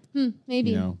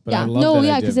 Maybe. You know, but yeah. I love No, that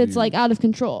yeah, idea because of it's you- like out of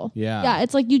control. Yeah. Yeah,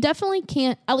 it's like you definitely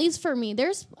can't, at least for me,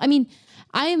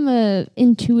 I am a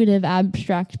intuitive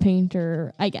abstract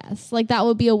painter, I guess. Like that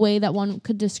would be a way that one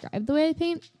could describe the way I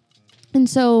paint. And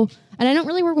so, and I don't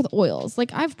really work with oils.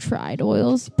 Like I've tried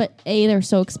oils, but A, they're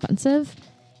so expensive.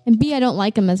 And B, I don't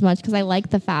like them as much because I like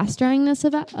the fast dryingness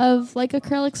of like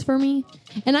acrylics for me.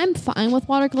 And I'm fine with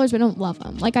watercolors, but I don't love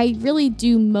them. Like I really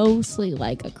do mostly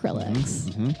like acrylics.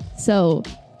 Mm-hmm. So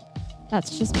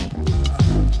that's just my preference.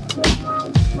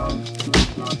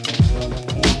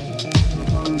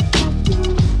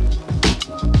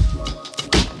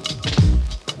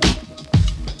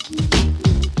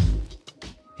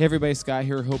 Hey everybody, Scott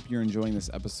here. Hope you're enjoying this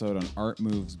episode on Art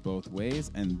Moves Both Ways.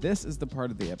 And this is the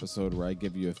part of the episode where I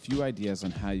give you a few ideas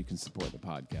on how you can support the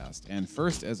podcast. And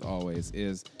first, as always,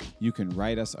 is you can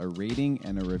write us a rating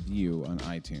and a review on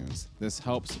iTunes. This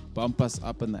helps bump us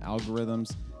up in the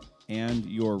algorithms, and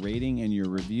your rating and your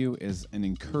review is an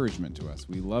encouragement to us.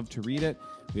 We love to read it.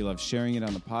 We love sharing it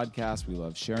on the podcast. We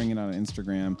love sharing it on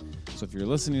Instagram. So if you're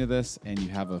listening to this and you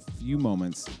have a few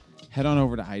moments, head on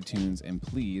over to iTunes and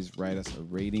please write us a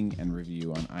rating and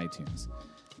review on iTunes.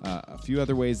 A few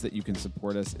other ways that you can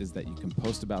support us is that you can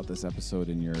post about this episode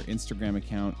in your Instagram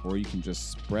account, or you can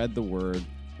just spread the word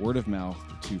of mouth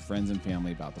to friends and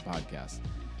family about the podcast.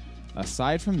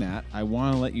 Aside from that, I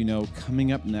want to let you know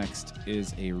coming up next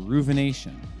is a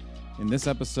Ruvenation. In this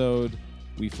episode,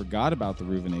 we forgot about the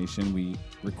Ruvenation. We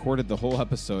recorded the whole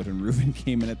episode and Reuven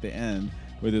came in at the end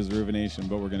with his Ruvenation,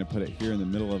 but we're going to put it here in the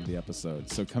middle of the episode.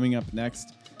 So coming up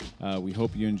next, we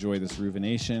hope you enjoy this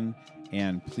Ruvenation,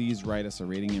 and please write us a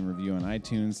rating and review on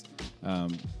iTunes.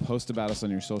 Post about us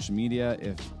on your social media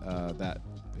if that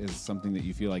is something that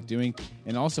you feel like doing,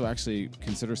 and also actually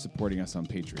consider supporting us on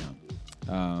Patreon.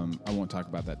 I won't talk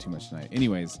about that too much tonight.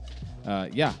 Anyways,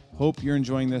 hope you're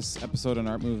enjoying this episode on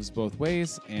Art Moves Both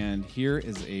Ways, and here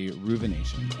is a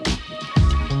Ruvenation.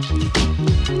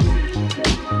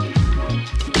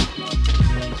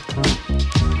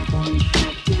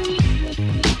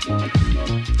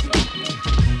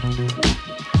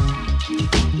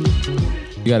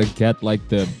 You gotta get like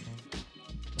the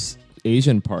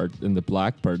Asian part and the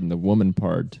black part and the woman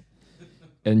part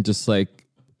and just like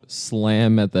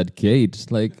slam at that gate.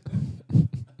 Like,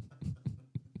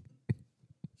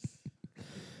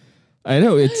 I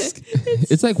know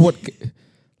it's like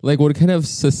what kind of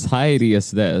society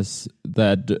is this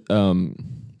that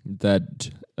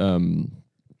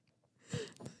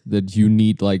you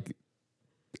need like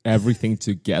everything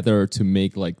together to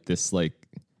make like this like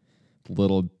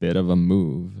little bit of a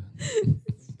move.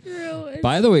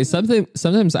 By the way,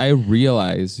 sometimes I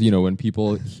realize, when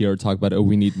people here talk about,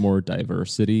 we need more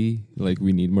diversity,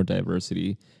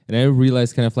 and I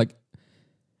realize kind of like,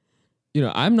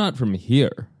 I'm not from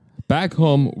here. Back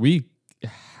home, we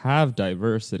have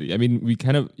diversity. I mean, we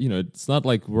kind of, it's not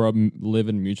like we live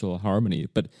in mutual harmony,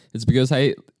 but it's because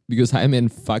I'm in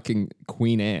fucking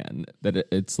Queen Anne that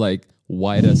it's like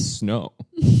white as snow.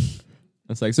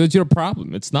 It's like, so it's your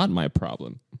problem. It's not my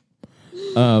problem.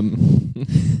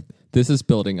 This is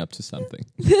building up to something.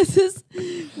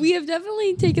 We have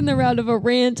definitely taken the route of a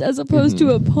rant as opposed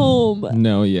to a poem.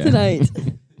 No, yeah. Tonight.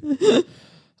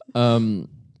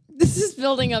 This is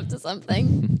building up to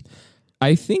something.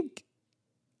 I think,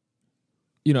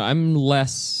 I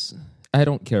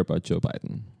don't care about Joe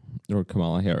Biden or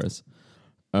Kamala Harris.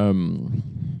 I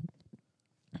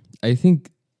think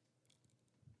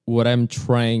what I'm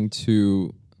trying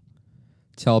to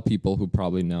tell people who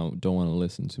probably now don't want to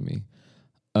listen to me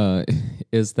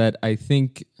is that I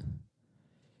think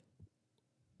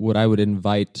what I would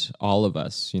invite all of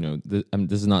us,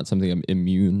 this is not something I'm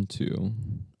immune to,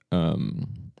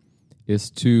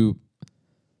 is to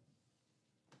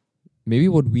maybe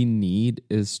what we need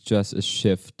is just a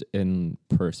shift in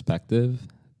perspective,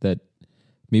 that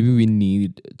maybe we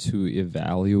need to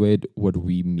evaluate what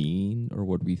we mean or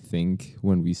what we think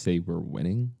when we say we're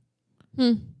winning.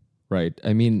 Right.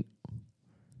 I mean,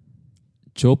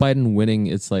 Joe Biden winning,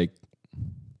 it's like,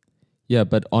 yeah,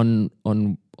 but on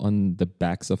the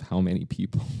backs of how many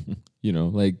people,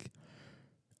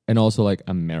 and also like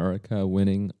America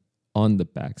winning on the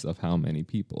backs of how many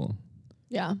people.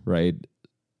 Yeah. Right.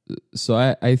 So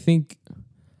I think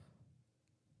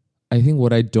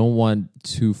what I don't want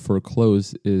to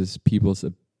foreclose is people's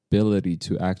ability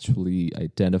to actually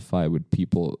identify with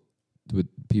people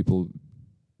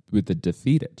with the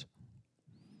defeated.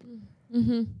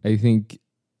 Mm-hmm. I think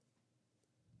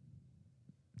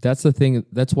that's the thing.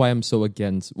 That's why I'm so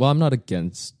against. Well, I'm not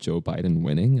against Joe Biden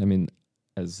winning. I mean,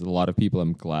 as a lot of people,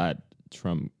 I'm glad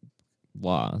Trump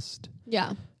lost.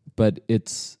 Yeah. But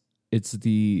it's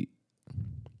the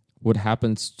what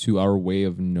happens to our way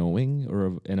of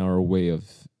knowing in our way of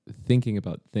thinking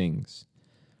about things,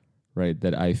 right?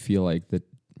 That I feel like that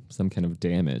some kind of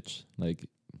damage. Like,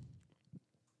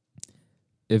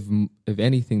 if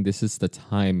anything, this is the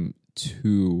time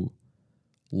to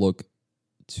look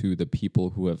to the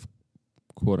people who have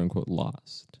quote unquote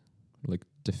lost, like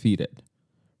defeated,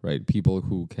 right? People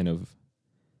who kind of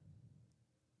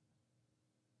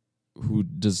who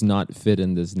does not fit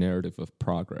in this narrative of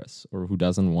progress, or who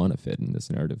doesn't want to fit in this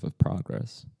narrative of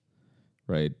progress,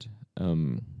 right?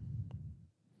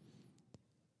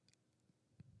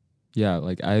 Yeah,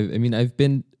 like I've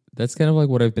been. That's kind of like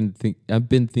what I've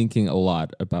been thinking a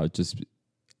lot about. Just,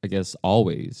 I guess,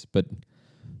 always, but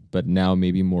now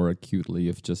maybe more acutely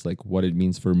of just like what it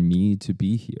means for me to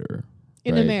be here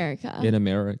in America. In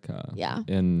America, yeah,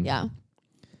 and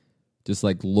just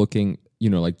like looking,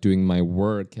 like doing my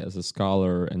work as a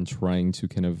scholar and trying to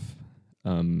kind of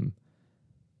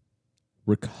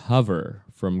recover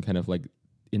from kind of like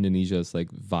Indonesia's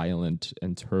like violent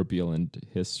and turbulent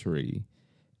history,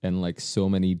 and like so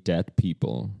many dead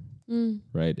people,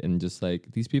 right? And just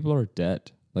like these people are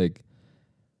dead, like,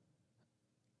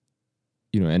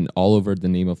 and all over the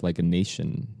name of like a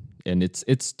nation. And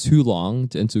it's too long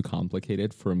and too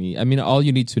complicated for me. I mean, all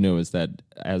you need to know is that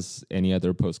as any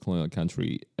other post-colonial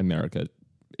country, America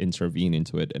intervened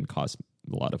into it and caused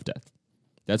a lot of death.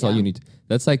 That's all you need.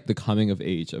 That's like the coming of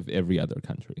age of every other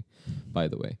country, by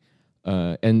the way.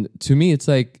 And to me, it's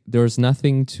like there's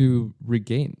nothing to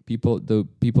regain. The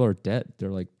people are dead. They're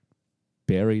like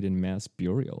buried in mass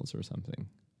burials or something.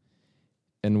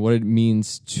 And what it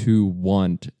means to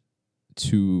want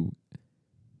to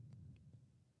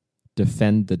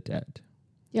defend the dead.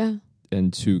 Yeah.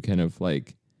 And to kind of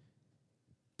like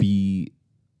be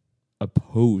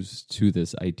opposed to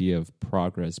this idea of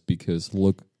progress, because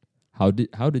look, how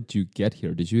did you get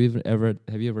here? Have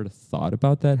you ever thought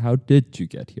about that? How did you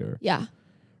get here? Yeah.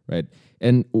 Right.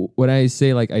 And when I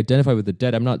say like identify with the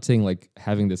dead, I'm not saying like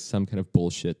having this some kind of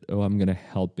bullshit, oh, I'm gonna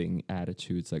helping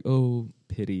attitudes, like, oh,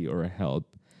 pity or help.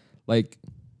 Like,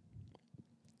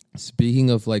 speaking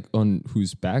of like on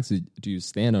whose backs do you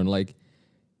stand on, like,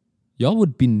 y'all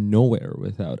would be nowhere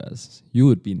without us. You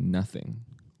would be nothing.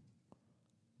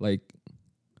 Like,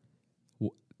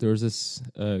 there's this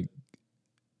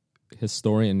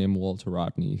historian named Walter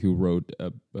Rodney who wrote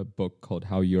a book called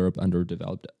How Europe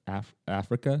Underdeveloped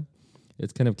Africa.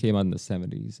 It kind of came out in the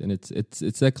 70s, and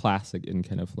it's a classic in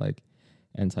kind of like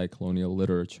anti-colonial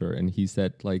literature. And he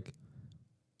said like,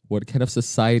 what kind of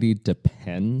society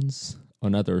depends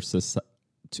on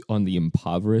on the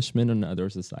impoverishment in other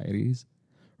societies,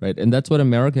 right? And that's what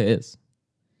America is.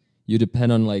 You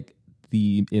depend on like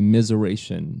the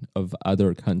immiseration of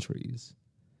other countries,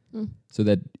 so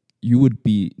that you would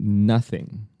be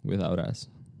nothing without us.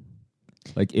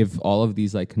 Like, if all of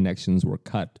these like connections were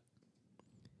cut,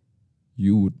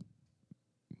 you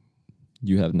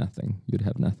have nothing. You'd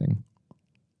have nothing.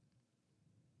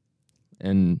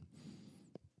 And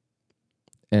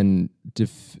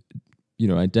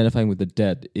identifying with the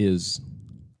dead is,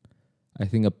 I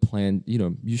think, a plan.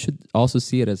 You should also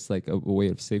see it as like a way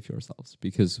of save yourselves,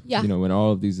 because when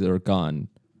all of these are gone,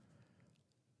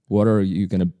 what are you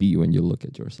going to be when you look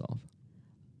at yourself?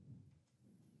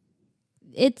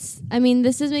 This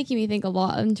is making me think a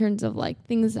lot in terms of like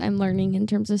things I'm learning in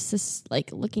terms of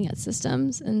like looking at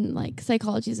systems and like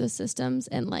psychologies of systems,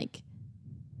 and like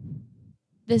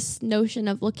this notion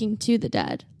of looking to the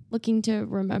dead, looking to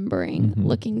remembering,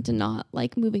 looking to not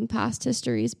like moving past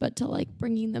histories, but to like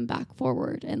bringing them back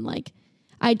forward, and like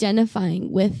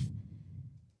identifying with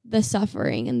the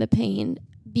suffering and the pain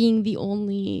being the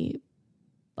only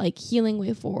like healing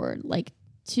way forward. Like,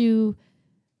 to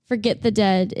forget the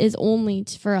dead is only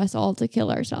for us all to kill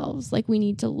ourselves. Like, we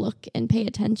need to look and pay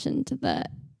attention to the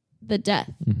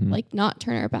death, like not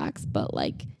turn our backs, but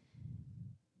like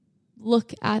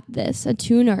look at this,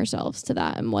 attune ourselves to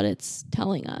that and what it's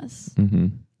telling us.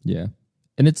 Yeah.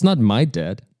 And it's not my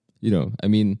dead, you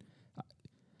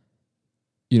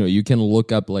can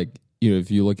look up like,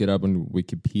 if you look it up on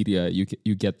Wikipedia,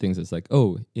 you get things that's like,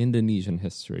 oh, Indonesian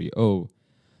history, oh,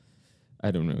 I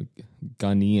don't know,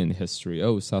 Ghanaian history,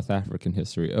 oh, South African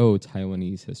history, oh,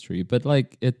 Taiwanese history. But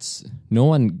like, it's, no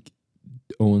one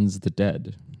owns the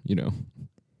dead,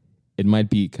 It might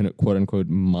be kind of quote unquote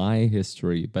my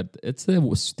history, but it's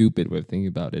a stupid way of thinking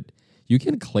about it. You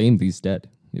can claim these dead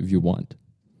if you want.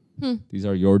 These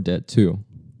are your dead too.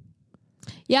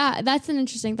 Yeah, that's an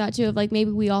interesting thought too. Of like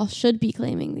maybe we all should be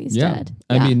claiming these dead.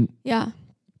 I mean, yeah.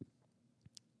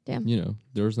 Damn. You know,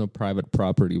 there's no private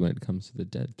property when it comes to the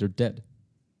dead. They're dead.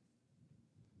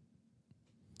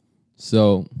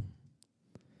 So,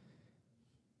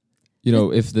 you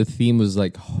know, if the theme was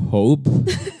like hope,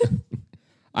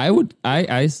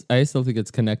 I still think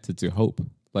it's connected to hope.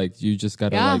 Like you just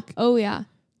gotta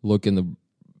look in the.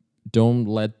 Don't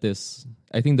let this.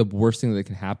 I think the worst thing that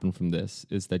can happen from this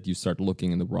is that you start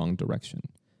looking in the wrong direction.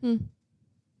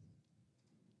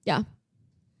 Yeah.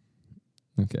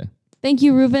 Okay. Thank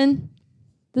you, Reuben.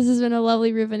 This has been a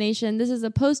lovely Reubenation. This is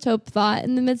a post-hope thought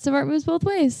in the midst of Art Moves Both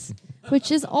Ways,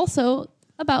 which is also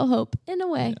about hope in a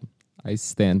way. Yeah. I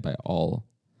stand by all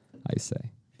I say.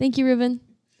 Thank you, Reuben.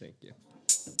 Thank you.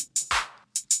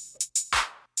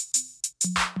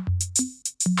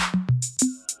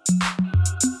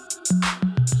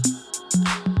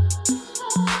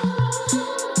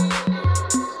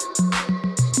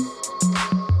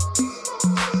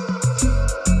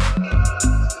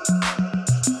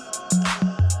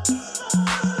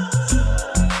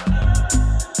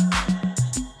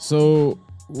 So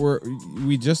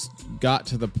we just got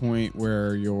to the point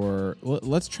where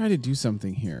let's try to do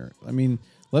something here. I mean,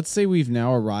 let's say we've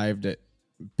now arrived at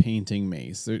painting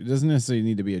Mace. It doesn't necessarily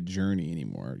need to be a journey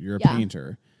anymore. You're a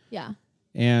painter. Yeah.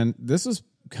 And this is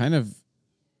kind of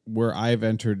where I've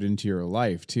entered into your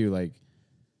life too. Like,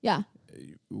 yeah.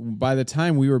 By the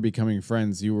time we were becoming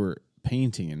friends, you were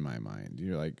painting in my mind.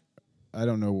 You're like, I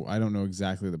don't know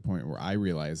exactly the point where I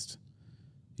realized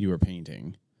you were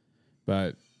painting,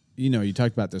 but you know, you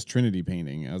talked about this Trinity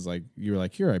painting. I was like, you were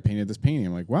like, here, I painted this painting.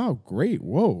 I'm like, wow, great.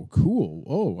 Whoa, cool.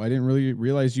 Oh, I didn't really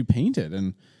realize you painted.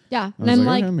 And yeah. And I'm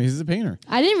like, okay, he's a painter.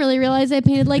 I didn't really realize I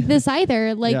painted like this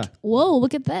either. Like, whoa,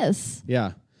 look at this.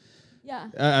 Yeah. Yeah.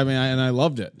 I mean, and I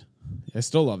loved it. I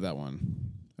still love that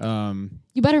one.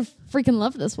 You better freaking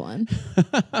love this one.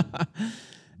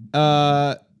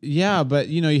 Yeah, but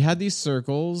you know, you had these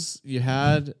circles, you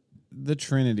had the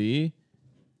Trinity,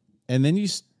 and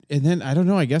then I don't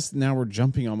know. I guess now we're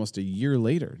jumping almost a year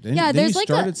later. Then you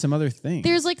started some other things.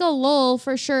 There's like a lull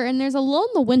for sure, and there's a lull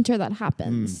in the winter that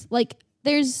happens. Like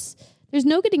there's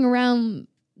no getting around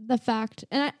the fact,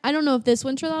 and I don't know if this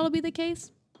winter that'll be the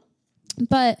case,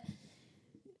 but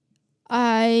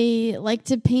I like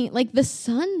to paint. Like the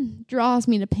sun draws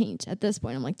me to paint. At this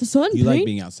point, I'm like the sun. You like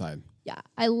being outside. Yeah,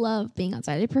 I love being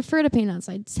outside. I prefer to paint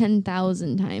outside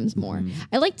 10,000 times more.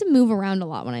 I like to move around a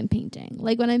lot when I'm painting.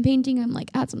 Like when I'm painting, I'm like,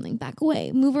 add something, back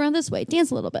away, move around this way, dance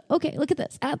a little bit. Okay, look at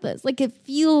this, add this. Like it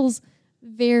feels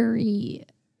very,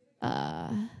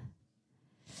 it's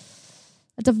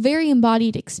a very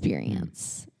embodied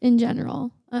experience in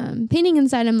general. Painting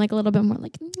inside, I'm like a little bit more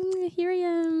like, here I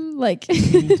am. Like,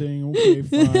 painting, okay,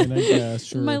 fine, I guess,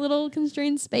 sure. My little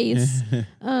constrained space.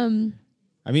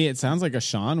 I mean, it sounds like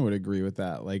Ashan would agree with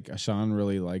that. Like Ashan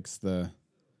really likes the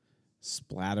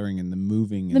splattering and the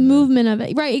moving. The movement of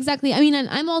it. Right, exactly. I mean, and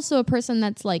I'm also a person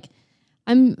that's like,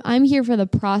 I'm here for the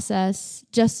process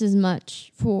just as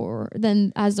much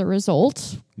than as a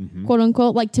result, quote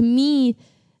unquote. Like to me,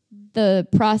 the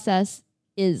process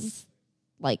is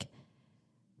like,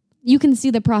 you can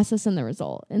see the process and the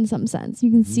result in some sense.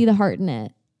 You can see the heart in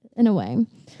it in a way.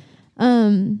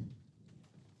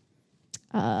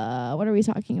 What are we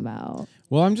talking about?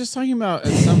 Well, I'm just talking about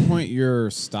at some point your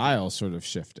style sort of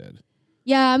shifted.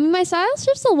 Yeah, I mean, my style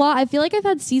shifts a lot. I feel like I've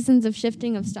had seasons of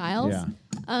shifting of styles. Yeah.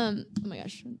 Oh my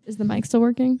gosh, is the mic still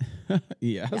working?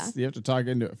 Yes, yeah. You have to talk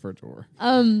into it for it to work.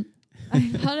 I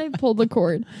thought I pulled the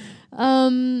cord.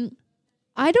 I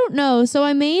don't know. So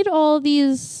I made all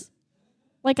these,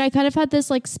 like I kind of had this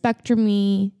like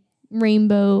spectrum-y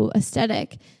rainbow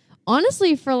aesthetic.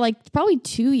 Honestly, for like probably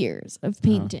 2 years of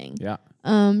painting. Yeah.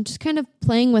 Just kind of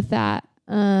playing with that.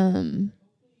 I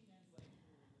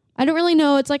don't really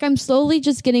know. It's like I'm slowly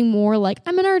just getting more like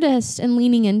I'm an artist and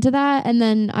leaning into that. And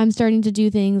then I'm starting to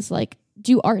do things like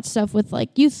do art stuff with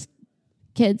like youth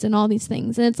kids and all these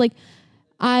things. And it's like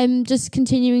I'm just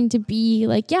continuing to be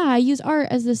like, yeah, I use art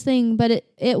as this thing. But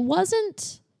it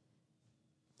wasn't,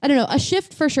 I don't know, a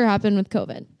shift for sure happened with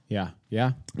COVID. Yeah.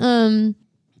 Yeah.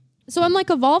 So I'm like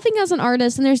evolving as an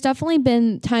artist, and there's definitely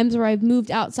been times where I've moved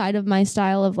outside of my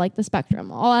style of like the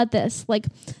spectrum. I'll add this, like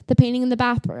the painting in the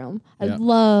bathroom. I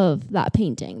love that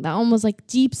painting. That one was like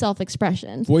deep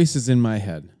self-expression. Voices in my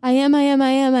head. I am.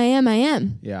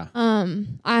 Yeah.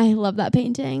 I love that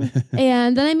painting.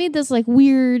 And then I made this like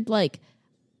weird, like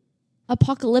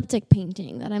apocalyptic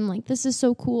painting that I'm like, this is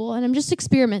so cool. And I'm just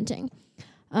experimenting.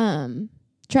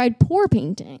 Tried pour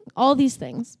painting, all these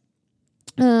things.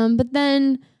 But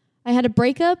then I had a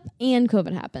breakup and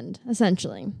COVID happened,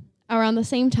 essentially, around the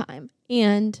same time.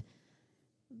 And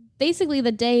basically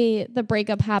the day the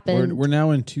breakup happened... We're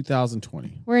now in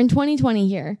 2020. We're in 2020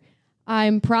 here.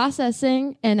 I'm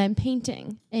processing and I'm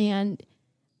painting. And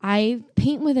I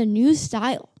paint with a new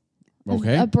style.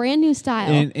 Okay. A brand new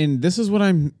style. And this is what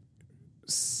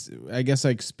I guess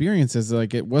I experienced is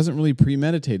like it wasn't really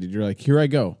premeditated. You're like, here I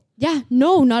go. Yeah,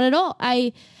 no, not at all.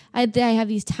 I have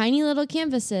these tiny little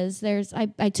canvases.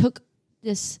 I took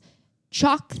this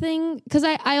chalk thing because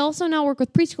I also now work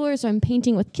with preschoolers, so I'm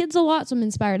painting with kids a lot, so I'm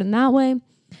inspired in that way.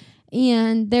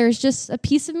 And there's just a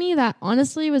piece of me that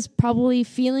honestly was probably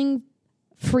feeling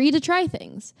free to try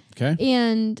things. Okay.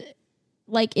 And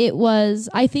like it was,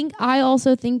 I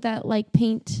also think that like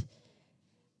paint,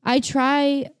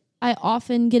 I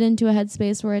often get into a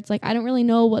headspace where it's like, I don't really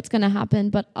know what's going to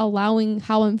happen, but allowing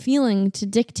how I'm feeling to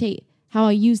dictate how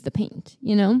I use the paint,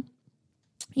 you know?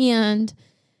 And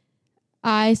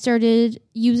I started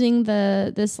using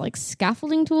this like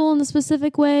scaffolding tool in a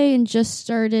specific way and just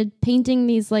started painting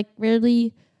these like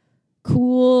really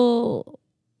cool,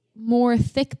 more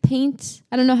thick paint.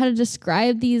 I don't know how to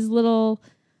describe these little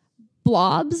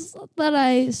blobs that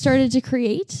I started to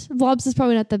create. Blobs is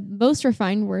probably not the most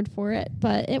refined word for it,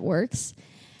 but it works.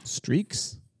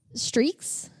 Streaks?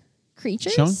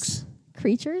 Creatures? Chunks?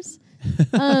 Creatures.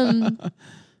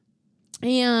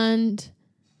 And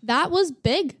that was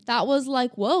big. That was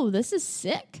like, whoa, this is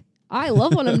sick. I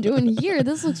love what I'm doing here.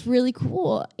 This looks really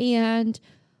cool. And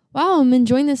wow, I'm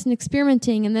enjoying this and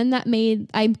experimenting. And then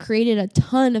I created a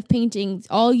ton of paintings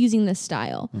all using this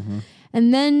style. Mm-hmm.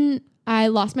 And then I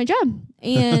lost my job.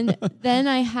 And then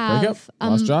I have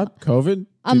lost job, COVID,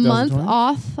 a month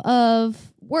off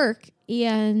of work.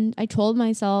 And I told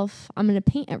myself I'm going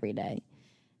to paint every day.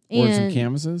 Ordered some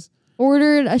canvases?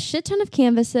 Ordered a shit ton of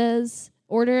canvases.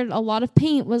 Ordered a lot of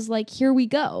paint. Was like, here we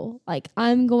go. Like,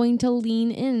 I'm going to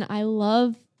lean in. I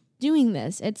love doing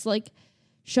this. It's like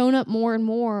shown up more and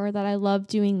more that I love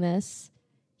doing this.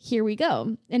 Here we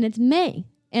go. And it's May.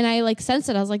 And I like sensed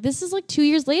it. I was like, this is like 2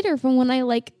 years later from when I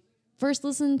like first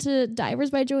listened to Divers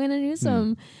by Joanna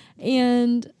Newsom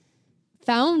and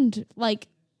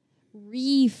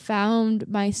refound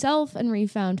myself and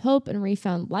refound hope and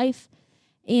refound life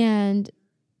and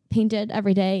painted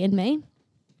every day in May.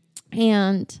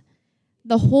 And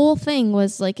the whole thing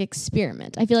was like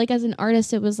experiment. I feel like as an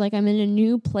artist, it was like I'm in a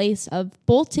new place of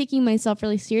both taking myself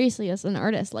really seriously as an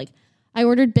artist. Like I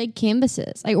ordered big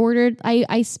canvases. I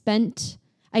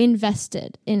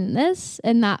invested in this,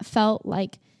 and that felt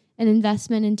like an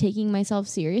investment in taking myself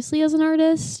seriously as an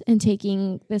artist and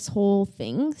taking this whole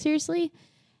thing seriously.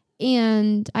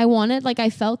 And I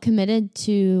felt committed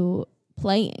to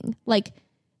playing. Like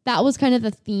that was kind of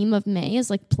the theme of May, is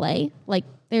like play. Like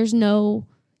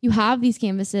you have these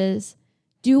canvases,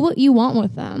 do what you want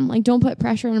with them. Like don't put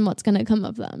pressure on what's going to come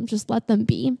of them. Just let them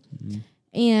be. Mm-hmm.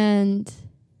 And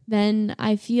then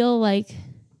I feel like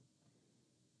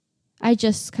I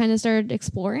just kind of started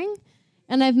exploring,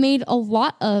 and I've made a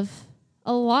lot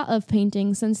of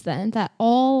paintings since then that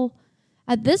all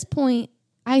at this point,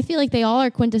 I feel like they all are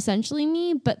quintessentially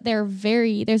me, but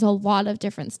there's a lot of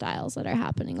different styles that are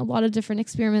happening, a lot of different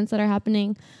experiments that are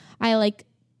happening. I like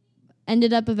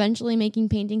ended up eventually making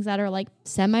paintings that are like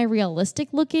semi-realistic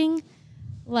looking.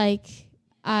 Like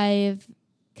I've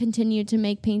continued to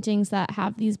make paintings that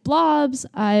have these blobs.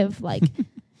 I've like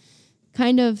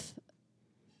kind of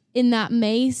in that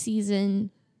May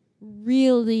season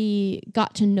really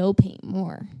got to know paint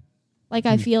more. Like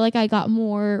I feel like I got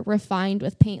more refined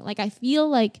with paint. Like I feel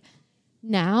like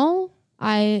now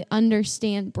I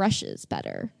understand brushes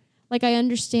better. Like I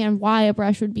understand why a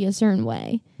brush would be a certain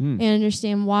way. I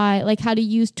understand why, like how to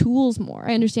use tools more.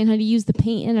 I understand how to use the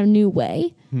paint in a new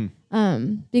way.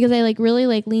 Because I like really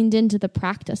like leaned into the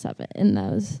practice of it in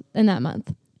that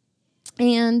month.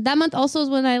 And that month also is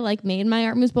when I like made my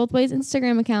Art Moves Both Ways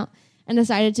Instagram account and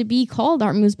decided to be called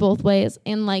Art Moves Both Ways,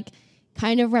 and like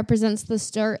kind of represents the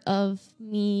start of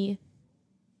me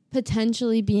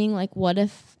potentially being like, what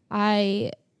if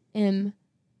I am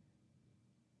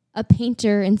a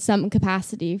painter in some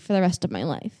capacity for the rest of my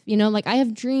life? You know, like I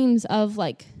have dreams of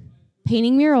like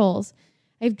painting murals.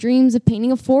 I have dreams of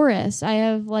painting a forest. I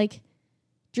have like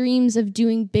dreams of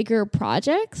doing bigger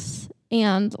projects,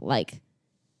 and like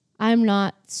I'm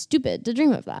not stupid to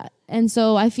dream of that. And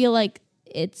so I feel like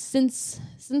it's since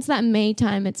that May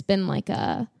time, it's been like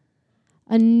a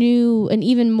new and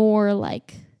even more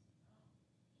like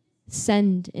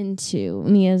send into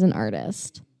me as an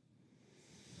artist.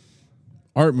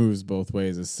 Art Moves Both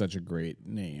Ways is such a great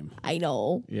name. I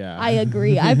know. Yeah. I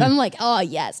agree. I'm like, oh,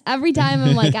 yes. Every time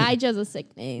I'm like, I chose a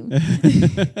sick name.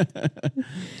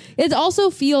 It also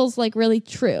feels like really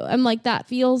true. I'm like, that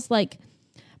feels like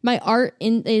my art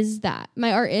is that.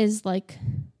 My art is like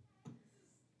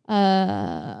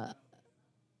a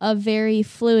very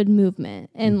fluid movement.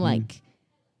 And like,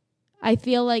 I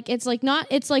feel like it's like not,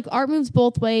 it's like art moves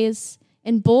both ways,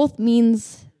 and both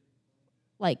means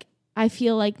like, I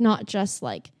feel like not just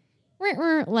like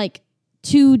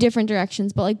two different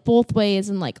directions, but like both ways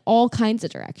and like all kinds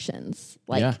of directions.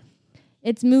 Like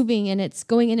it's moving and it's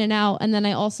going in and out. And then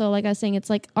I also, like I was saying, it's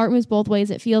like art moves both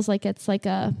ways. It feels like it's like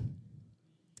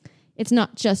it's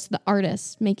not just the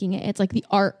artist making it. It's like the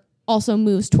art also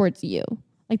moves towards you.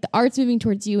 Like the art's moving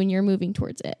towards you and you're moving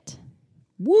towards it.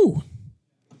 Woo.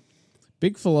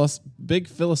 Big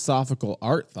philosophical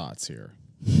art thoughts here.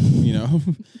 You know,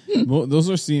 well, those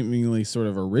are seemingly sort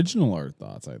of original art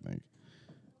thoughts, I think.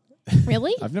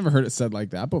 Really? I've never heard it said like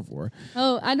that before.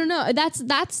 Oh, I don't know.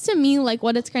 That's to me like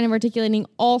what it's kind of articulating.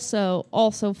 Also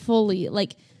fully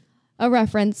like a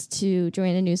reference to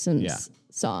Joanna Newsom's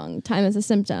song "Time is a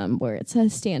Symptom," where it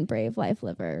says, "Stand brave, life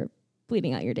liver,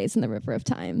 bleeding out your days in the river of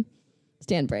time.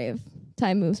 Stand brave,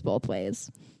 time moves both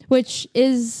ways," which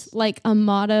is like a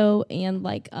motto and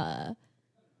like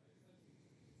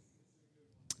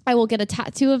I will get a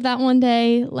tattoo of that one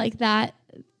day. Like that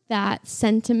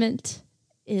sentiment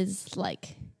is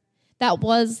like, that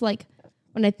was like,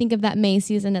 when I think of that May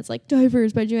season, it's like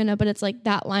Divers by Joanna, but it's like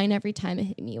that line every time it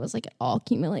hit me was like, it all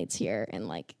accumulates here. And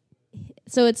like,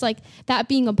 so it's like that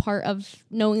being a part of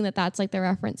knowing that that's like the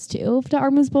reference to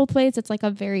Art Moves Both Ways. It's like a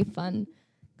very fun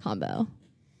combo.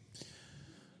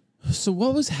 So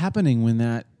what was happening when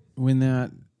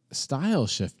that style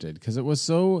shifted? Because it was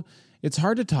so, it's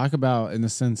hard to talk about in the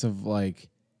sense of like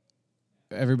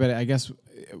everybody. I guess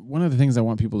one of the things I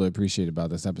want people to appreciate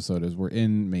about this episode is we're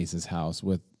in Mace's house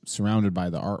surrounded by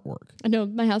the artwork. I know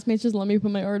my housemates just let me put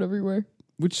my art everywhere,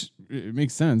 which it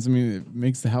makes sense. I mean, it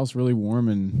makes the house really warm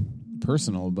and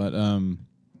personal, but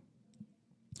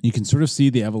you can sort of see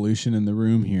the evolution in the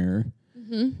room here.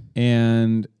 Mm-hmm.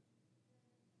 And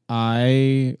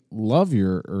I love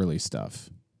your early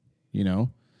stuff, you know?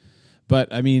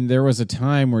 But, I mean, there was a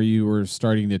time where you were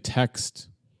starting to text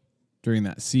during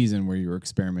that season where you were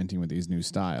experimenting with these new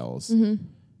styles. Mm-hmm.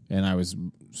 And I was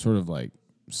sort of, like,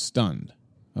 stunned.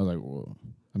 I was like, whoa.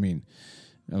 I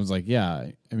was like, yeah.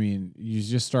 I mean, you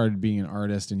just started being an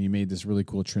artist and you made this really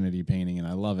cool Trinity painting, and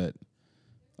I love it.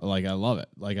 Like, I love it.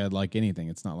 Like, I'd like anything.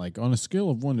 It's not like, on a scale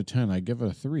of 1 to 10, I give it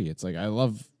a 3. It's like,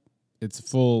 it's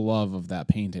full love of that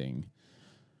painting.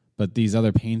 But these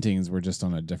other paintings were just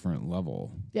on a different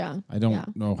level. Yeah. I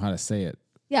don't know how to say it.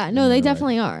 Yeah, no, they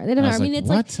definitely are. They definitely are. I mean, it's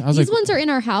like these ones are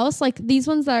in our house. Like these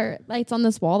ones that are like it's on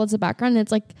this wall that's a background. And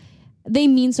it's like they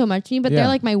mean so much to me, but they're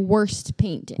like my worst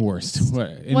paintings. Worst.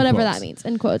 Whatever that means.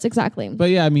 In quotes, exactly. But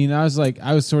yeah, I mean, I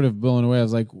was sort of blown away. I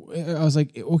was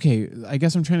like, okay, I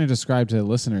guess I'm trying to describe to the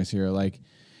listeners here. Like,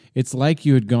 it's like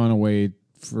you had gone away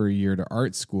for a year to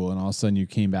art school and all of a sudden you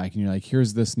came back and you're like,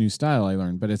 here's this new style I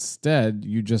learned. But instead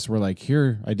you just were like,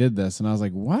 here, I did this. And I was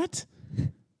like, what?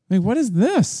 Like, what is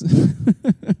this?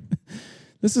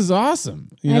 This is awesome.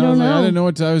 You know, I don't know. I didn't know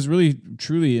I was really,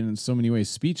 truly in so many ways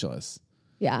speechless.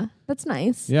 Yeah. That's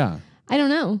nice. Yeah. I don't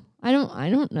know. I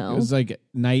don't know. It was like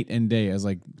night and day. I was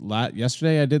like,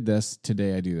 yesterday I did this.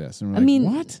 Today I do this. And we're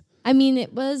what? I mean,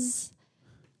 it was,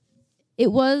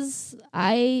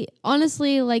 I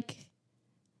honestly like,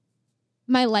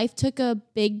 my life took a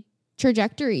big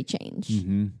trajectory change.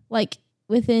 Mm-hmm. Like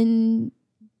within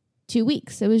 2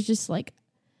 weeks, it was just like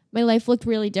my life looked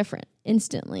really different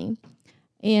instantly.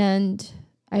 And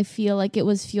I feel like it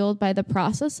was fueled by the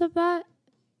process of that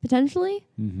potentially.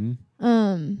 Mm-hmm.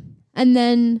 And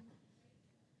then,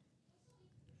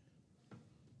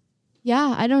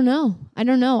 yeah, I don't know.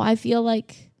 I feel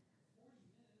like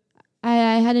I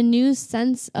had a new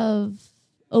sense of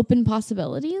open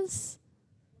possibilities.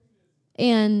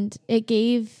 And it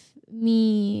gave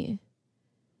me,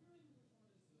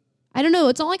 I don't know,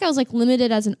 it's not like I was like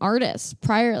limited as an artist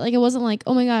prior. Like it wasn't like,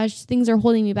 oh my gosh, things are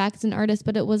holding me back as an artist,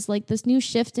 but it was like this new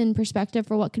shift in perspective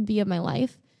for what could be of my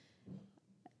life.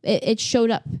 It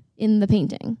showed up in the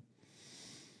painting.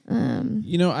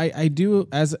 You know, I do,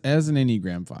 as an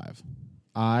Enneagram 5,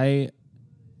 I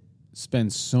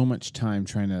spend so much time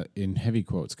trying to, in heavy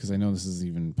quotes, because I know this is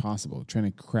even possible, trying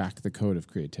to crack the code of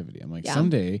creativity. I'm like,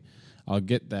 someday I'll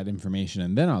get that information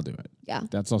and then I'll do it. Yeah.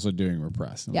 That's also doing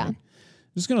repress. I'm like, I'm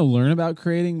just going to learn about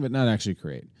creating, but not actually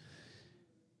create.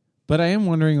 But I am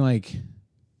wondering, like,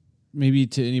 maybe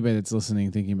to anybody that's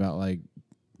listening, thinking about like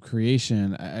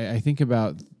creation, I think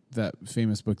about that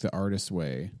famous book, The Artist's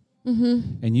Way.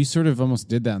 Mm-hmm. And you sort of almost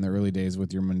did that in the early days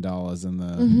with your mandalas and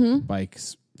the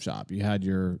bikes shop. You had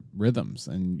your rhythms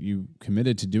and you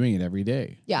committed to doing it every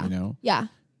day. Yeah. You know? Yeah.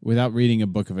 Without reading a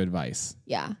book of advice.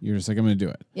 Yeah. You're just like, I'm going to do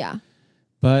it. Yeah.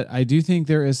 But I do think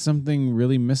there is something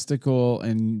really mystical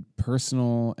and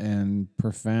personal and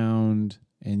profound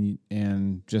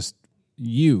and just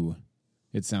you,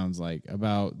 it sounds like,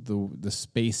 about the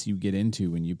space you get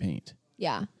into when you paint.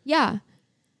 Yeah. Yeah.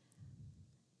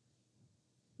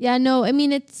 Yeah, no, I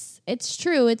mean, it's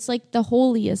true. It's like the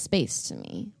holiest space to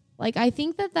me. Like, I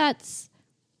think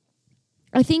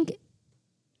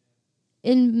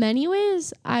in many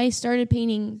ways, I started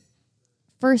painting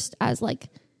first as like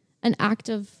an act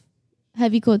of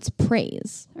heavy quotes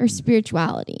praise or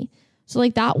spirituality. So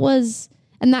like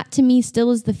that to me still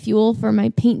is the fuel for my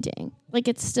painting. Like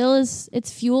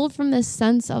it's fueled from this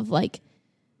sense of like,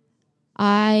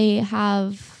 I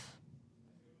have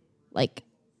like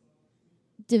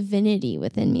divinity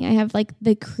within me. I have like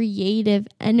the creative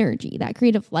energy, that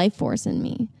creative life force in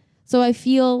me. So I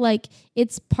feel like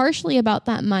it's partially about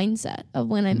that mindset of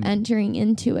when I'm entering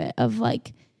into it, of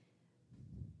like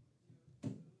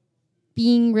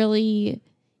being really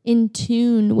in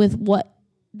tune with what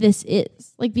this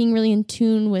is, like being really in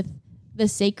tune with the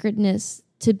sacredness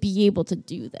to be able to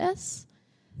do this.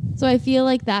 So I feel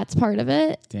like that's part of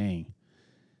it. Dang.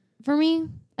 For me.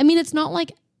 I mean, it's not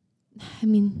like, I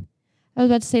was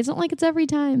about to say, it's not like it's every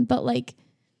time, but like,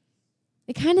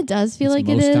 it kind of does feel like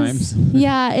it is. Most times.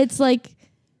 Yeah, it's like,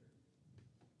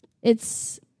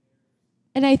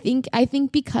 and I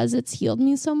think because it's healed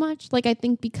me so much, like I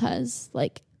think because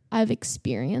like I've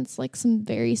experienced like some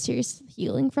very serious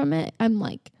healing from it, I'm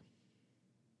like,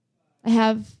 I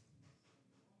have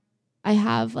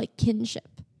like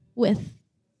kinship with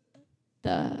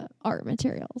the art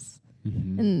materials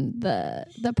and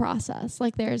the process.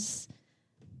 Like there's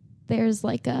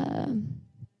like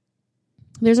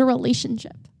there's a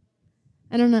relationship.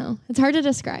 I don't know. It's hard to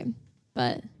describe,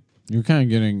 but you're kind of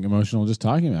getting emotional just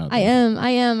talking about it. I am.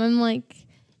 I'm like,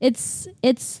 it's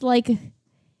like,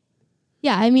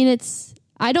 yeah, I mean,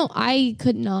 I don't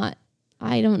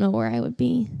know where I would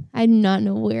be. I do not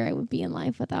know where I would be in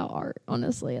life without art,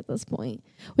 honestly, at this point,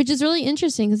 which is really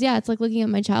interesting. Cause yeah, it's like looking at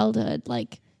my childhood.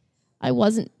 Like I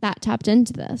wasn't that tapped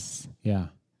into this. Yeah.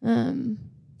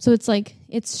 So it's like,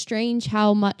 it's strange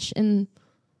how much in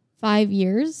 5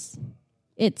 years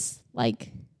it's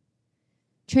like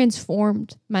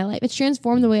transformed my life. It's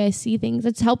transformed the way I see things.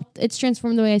 It's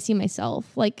transformed the way I see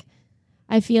myself. Like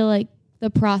I feel like the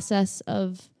process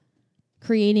of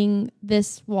creating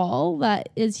this wall that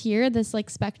is here, this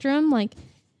like spectrum, like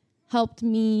helped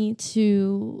me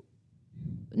to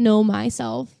know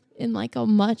myself in like a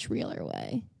much realer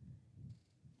way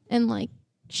and like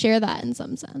share that in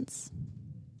some sense.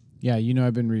 Yeah,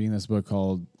 I've been reading this book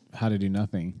called How to Do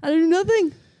Nothing. How to Do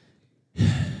Nothing.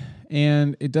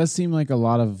 And it does seem like a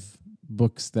lot of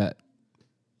books that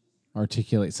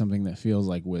articulate something that feels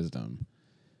like wisdom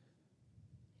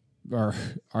are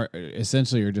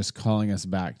essentially are just calling us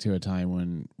back to a time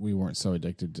when we weren't so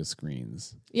addicted to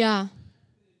screens. Yeah.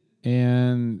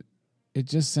 And it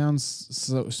just sounds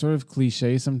so sort of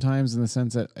cliche sometimes in the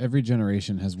sense that every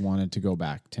generation has wanted to go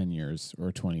back 10 years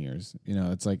or 20 years.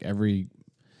 It's like every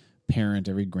parent,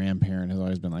 every grandparent has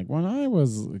always been like, when I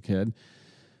was a kid.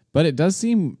 But it does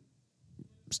seem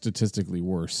statistically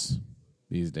worse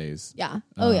these days. Yeah.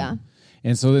 Oh, yeah.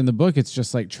 And so in the book, it's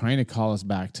just like trying to call us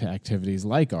back to activities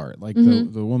like art. Like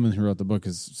the woman who wrote the book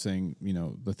is saying,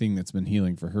 the thing that's been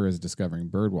healing for her is discovering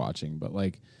bird watching. But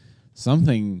like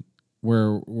something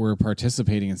where we're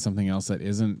participating in something else that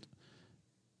isn't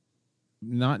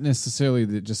not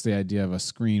necessarily just the idea of a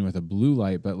screen with a blue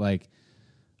light, but like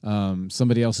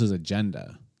somebody else's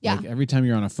agenda. Yeah. Like every time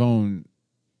you're on a phone,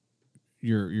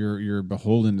 you're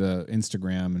beholden to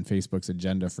Instagram and Facebook's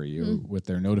agenda for you with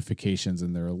their notifications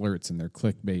and their alerts and their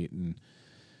clickbait, and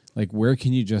like where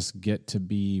can you just get to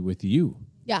be with you?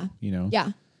 Yeah.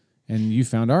 Yeah. And you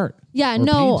found art. Yeah,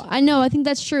 no, paint. I know. I think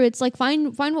that's true. It's like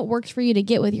find what works for you to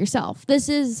get with yourself. This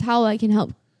is how I can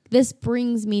help. This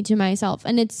brings me to myself,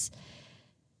 and it's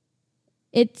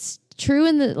true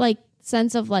in the like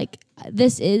sense of like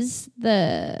this is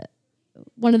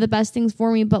one of the best things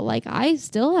for me, but like I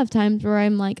still have times where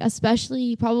I'm like,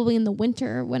 especially probably in the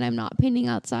winter when I'm not painting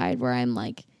outside, where I'm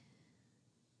like,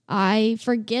 I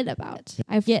forget about it.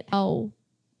 I forget how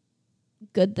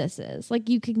good this is. Like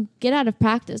you can get out of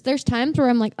practice. There's times where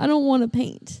I'm like, I don't want to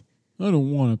paint.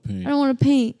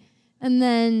 And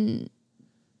then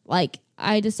like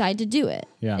I decide to do it.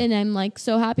 Yeah. And I'm like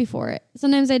so happy for it.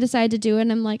 Sometimes I decide to do it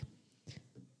and I'm like,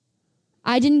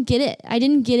 I didn't get it. I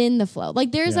didn't get in the flow.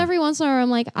 Like there's every once in a while where I'm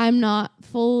like, I'm not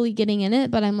fully getting in it,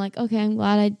 but I'm like, okay, I'm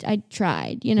glad I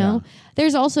tried, you know?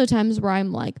 There's also times where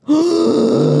I'm like,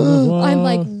 I'm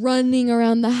like running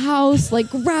around the house, like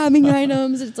grabbing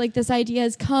items. It's like this idea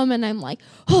has come and I'm like,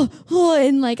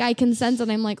 and like I can sense it.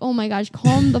 I'm like, oh my gosh,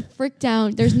 calm the frick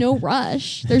down. There's no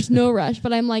rush. There's no rush,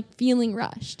 but I'm like feeling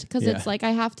rushed because it's like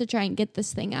I have to try and get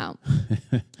this thing out.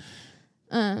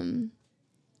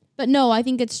 But no, I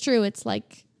think it's true. It's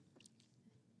like,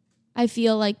 I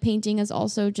feel like painting has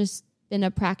also just been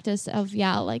a practice of,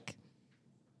 like,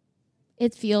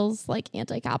 it feels like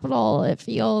anti-capital. It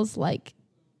feels like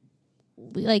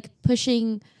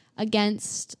pushing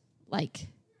against like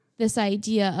this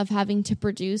idea of having to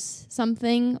produce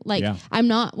something. Like I'm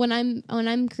not, when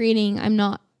I'm creating, I'm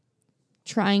not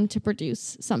trying to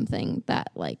produce something that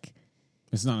like.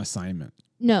 It's not an assignment.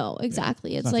 No,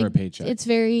 exactly. It's like, for a paycheck. It's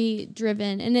very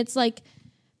driven. And it's like,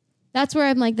 that's where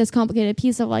I'm like this complicated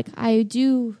piece of like, I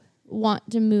do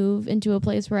want to move into a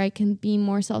place where I can be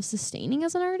more self-sustaining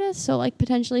as an artist. So like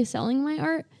potentially selling my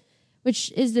art,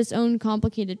 which is this own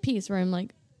complicated piece where I'm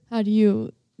like, how do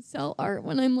you sell art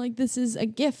when I'm like, this is a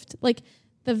gift? Like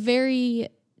the very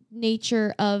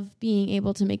nature of being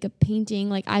able to make a painting,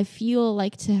 like I feel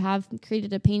like to have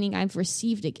created a painting, I've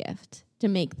received a gift to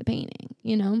make the painting,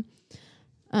 you know?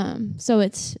 So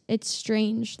it's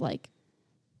strange, like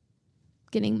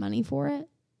getting money for it.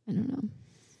 I don't know.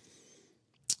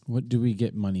 What do we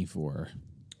get money for?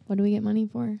 What do we get money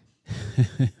for?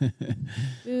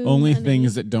 Only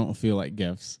things that don't feel like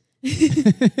gifts.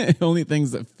 Only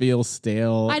things that feel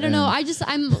stale. I don't know.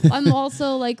 I'm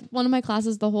also like one of my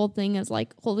classes, the whole thing is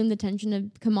like holding the tension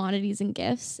of commodities and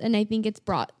gifts. And I think it's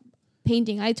brought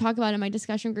painting. I talk about it in my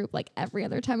discussion group like every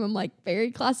other time. I'm like, very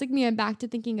classic me. I'm back to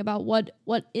thinking about what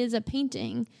is a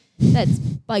painting that's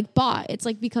like bought. It's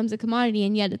like becomes a commodity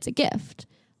and yet it's a gift.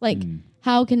 Like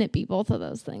how can it be both of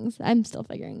those things? I'm still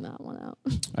figuring that one out.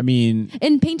 I mean,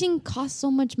 and painting costs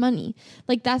so much money.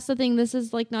 Like that's the thing. This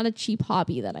is like not a cheap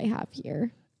hobby that I have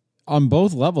here. On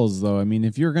both levels though. I mean,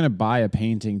 if you're going to buy a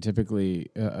painting,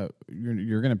 typically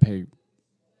you're going to pay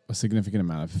a significant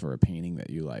amount for a painting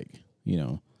that you like, you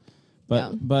know.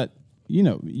 But you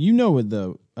know with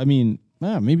the, I mean,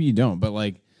 maybe you don't, but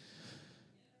like,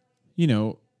 you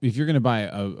know, if you're going to buy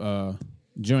a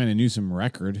Joanna Newsom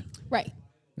record, right?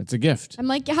 It's a gift. I'm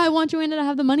like, I want Joanna to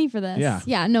have the money for this.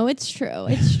 Yeah. No, it's true.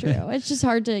 It's true. It's just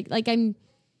hard to like.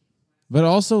 But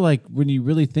also, like when you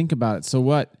really think about it, so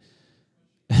what?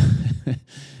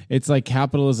 It's like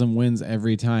capitalism wins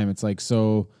every time. It's like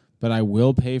so. But I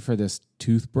will pay for this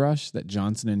toothbrush that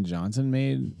Johnson & Johnson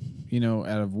made, you know,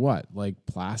 out of what? Like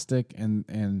plastic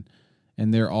and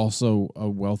they're also a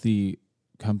wealthy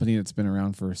company that's been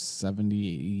around for 70,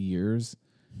 80 years.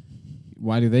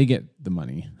 Why do they get the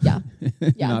money? Yeah.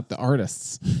 Not the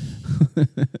artists.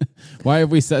 Why have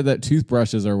we said that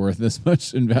toothbrushes are worth this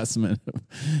much investment?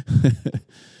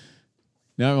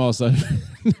 Now I'm all of a sudden.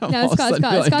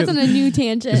 Scott's on a new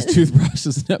tangent. This toothbrush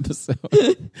is an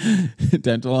episode.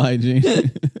 Dental hygiene.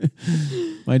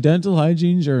 My dental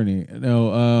hygiene journey.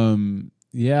 No,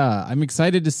 yeah, I'm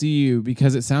excited to see you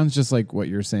because it sounds just like what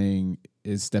you're saying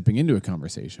is stepping into a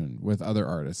conversation with other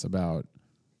artists about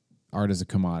art as a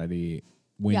commodity.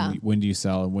 When do you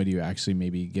sell and when do you actually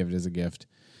maybe give it as a gift?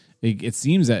 It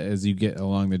seems that as you get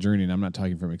along the journey, and I'm not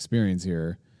talking from experience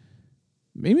here,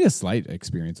 maybe a slight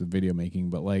experience with video making,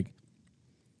 but like,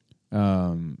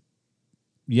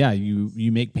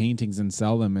 you make paintings and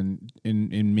sell them,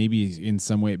 and maybe in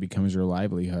some way it becomes your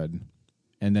livelihood,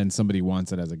 and then somebody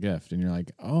wants it as a gift, and you're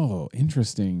like, oh,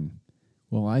 interesting.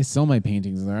 Well, I sell my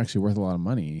paintings and they're actually worth a lot of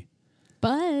money.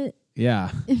 But yeah,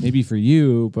 maybe for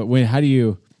you, but how do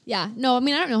you? Yeah, no, I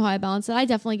mean, I don't know how I balance it. I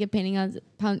definitely give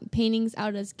paintings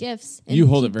out as gifts. You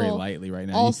hold it very lightly right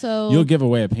now. Also, you'll give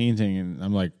away a painting, and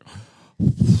I'm like,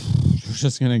 you're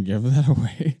just gonna give that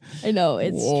away? I know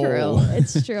it's true.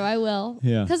 It's true. I will.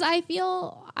 Yeah, because I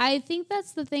think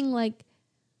that's the thing. Like,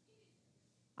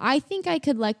 I think I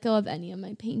could let go of any of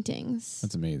my paintings.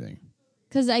 That's amazing.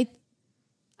 Because I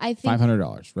think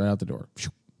 $500 right out the door.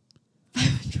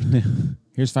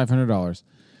 Here's $500.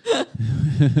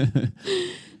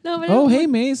 No, but hey,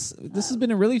 Mace, this has been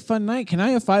a really fun night. Can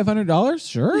I have $500?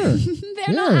 Sure.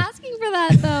 They're not asking for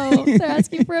that, though. They're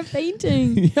asking for a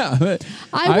painting. Yeah, but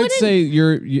I would say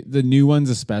the new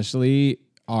ones especially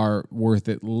are worth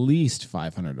at least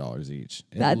 $500 each.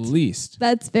 At least.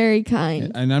 That's very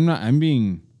kind. And I'm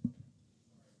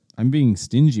being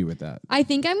stingy with that. I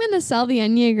think I'm going to sell the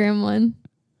Enneagram one.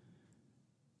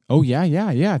 Oh,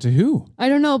 yeah. To who? I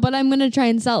don't know, but I'm going to try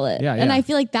and sell it. Yeah, And yeah. I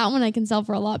feel like that one I can sell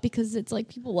for a lot because it's like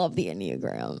people love the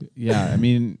Enneagram. Yeah, I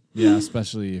mean, yeah,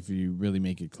 especially if you really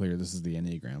make it clear this is the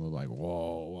Enneagram. We're like,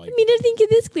 whoa. Like, I mean, I think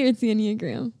it is clear it's the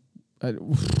Enneagram.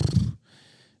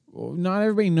 well, not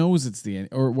everybody knows it's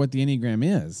or what the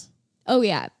Enneagram is. Oh,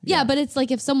 yeah. Yeah, but it's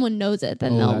like if someone knows it,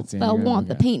 then that's the they'll Enneagram, want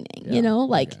the okay. painting, Yeah, you know?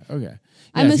 Like, okay.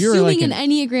 I'm if you're assuming like an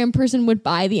Enneagram person would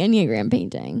buy the Enneagram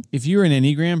painting. If you were an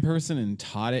Enneagram person and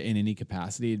taught it in any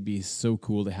capacity, it'd be so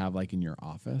cool to have like in your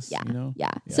office. Yeah. You know?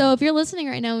 Yeah. So if you're listening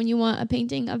right now and you want a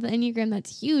painting of the Enneagram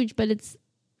that's huge, but it's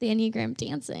the Enneagram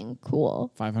dancing,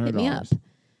 cool. $500. Hit me up.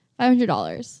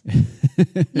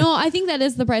 $500. No, I think that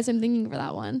is the price I'm thinking for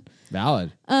that one.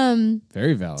 Valid.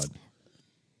 Very valid.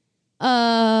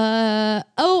 I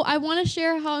want to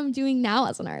share how I'm doing now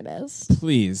as an artist.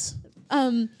 Please.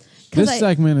 'Cause This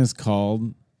segment is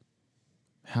called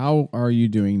How Are You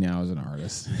Doing Now as an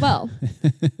Artist? Well,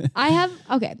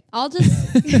 I'll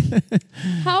just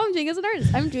how I'm doing as an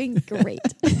artist. I'm doing great.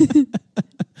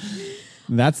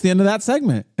 That's the end of that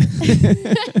segment.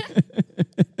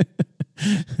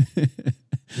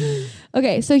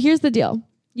 Okay, so here's the deal.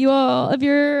 You all, if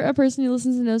you're a person who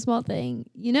listens to No Small Thing,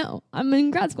 you know I'm in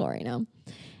grad school right now.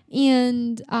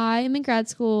 And I am in grad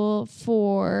school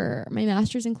for my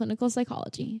master's in clinical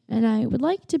psychology. And I would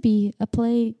like to be a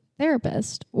play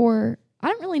therapist, or I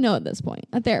don't really know at this point,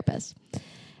 a therapist.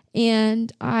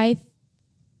 And I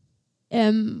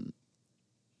am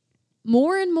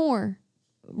more and more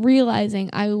realizing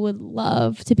I would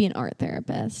love to be an art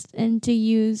therapist and to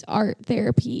use art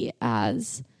therapy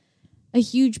as a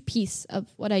huge piece of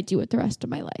what I do with the rest of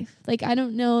my life. Like, I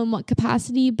don't know in what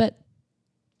capacity, but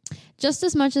just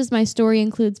as much as my story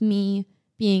includes me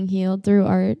being healed through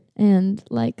art and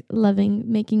like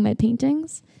loving making my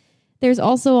paintings, there's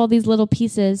also all these little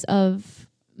pieces of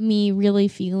me really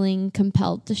feeling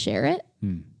compelled to share it.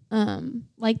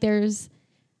 Like there's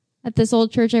at this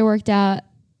old church I worked at,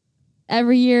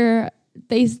 every year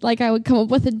I would come up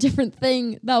with a different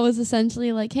thing that was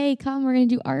essentially like, hey, come, we're going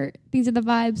to do art. These are the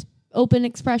vibes, open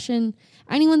expression.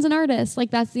 Anyone's an artist.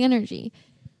 Like that's the energy.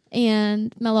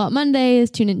 And Mellow Out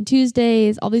Mondays, Tune In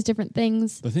Tuesdays, all these different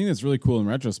things. The thing that's really cool in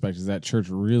retrospect is that church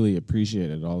really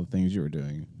appreciated all the things you were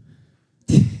doing.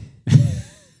 Is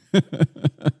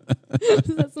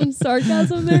that some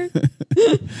sarcasm there?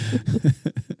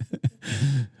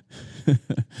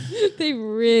 They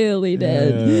really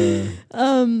did.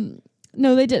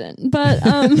 No, they didn't. But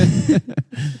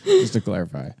just to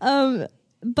clarify.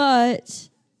 But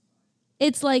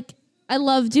it's like I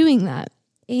love doing that.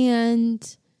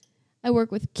 And I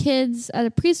work with kids at a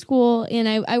preschool, and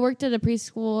I worked at a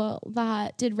preschool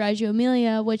that did Reggio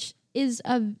Emilia, which is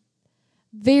a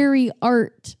very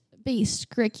art-based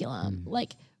curriculum.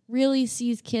 Like, really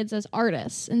sees kids as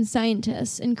artists and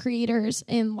scientists and creators.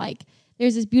 And, like,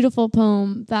 there's this beautiful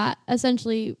poem that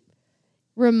essentially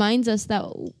reminds us that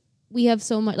we have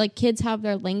so much, like, kids have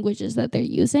their languages that they're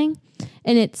using,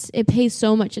 and it pays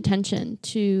so much attention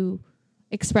to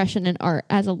expression and art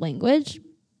as a language,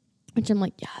 which I'm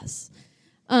like, yes.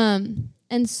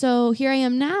 And so here I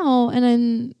am now, and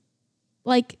I'm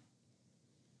like,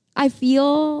 I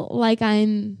feel like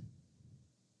I'm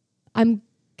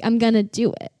gonna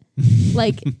do it.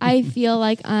 Like, I feel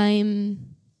like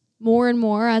I'm more and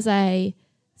more as I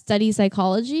study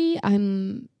psychology,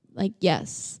 I'm like,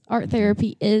 yes, art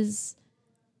therapy is,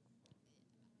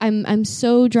 I'm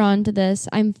so drawn to this.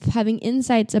 I'm having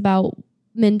insights about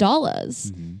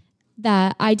mandalas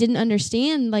that I didn't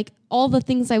understand. Like, all the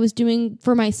things I was doing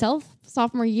for myself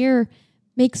sophomore year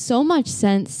make so much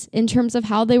sense in terms of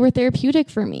how they were therapeutic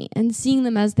for me, and seeing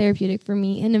them as therapeutic for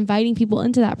me, and inviting people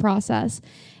into that process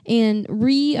and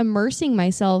re-immersing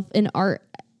myself in art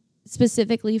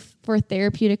specifically for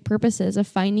therapeutic purposes of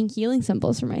finding healing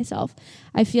symbols for myself.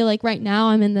 I feel like right now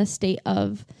I'm in this state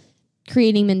of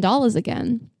creating mandalas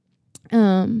again.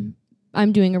 I'm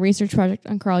doing a research project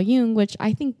on Carl Jung, which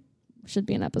I think should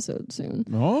be an episode soon.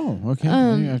 Oh, okay.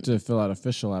 You have to fill out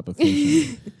official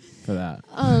application for that.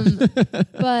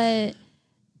 But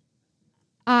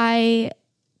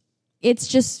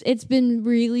it's been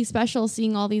really special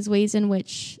seeing all these ways in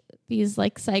which these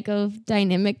like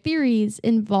psychodynamic theories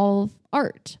involve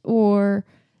art, or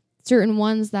certain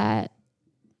ones that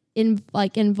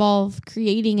involve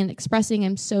creating and expressing.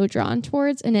 I'm so drawn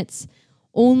towards, and it's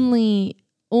only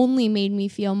made me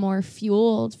feel more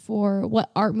fueled for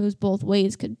what art moves both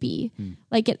ways could be.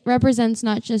 Like, it represents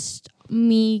not just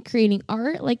me creating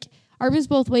art. Like, art moves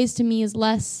both ways to me is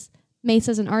less Mace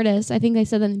as an artist. I think I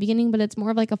said that in the beginning, but it's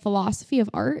more of like a philosophy of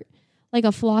art. like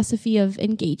a philosophy of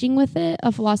engaging with it,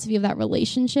 a philosophy of that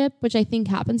relationship, which I think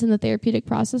happens in the therapeutic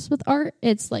process with art.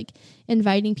 It's like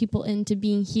inviting people into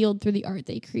being healed through the art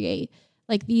they create.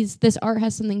 Like this art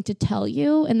has something to tell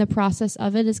you, and the process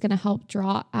of it is going to help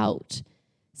draw out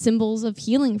symbols of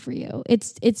healing for you.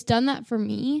 It's done that for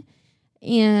me,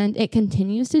 and it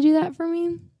continues to do that for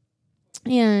me.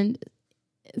 And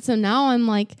so now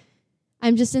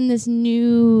I'm just in this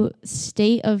new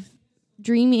state of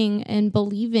dreaming and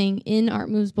believing in art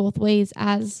moves both ways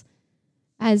as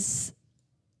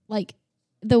like,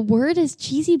 the word is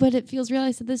cheesy, but it feels real.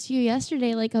 I said this to you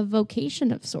yesterday, like a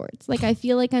vocation of sorts. Like I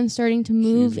feel like I'm starting to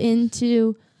move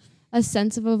into a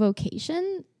sense of a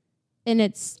vocation, and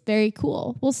it's very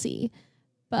cool. We'll see.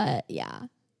 But yeah.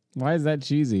 Why is that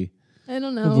cheesy? I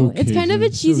don't know. It's kind of a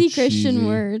cheesy Christian cheesy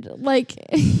word. Like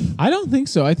I don't think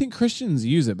so. I think Christians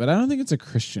use it, but I don't think it's a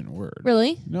Christian word.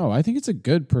 Really? No, I think it's a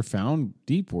good, profound,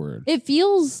 deep word. It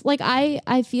feels like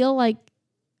I feel like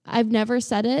I've never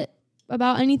said it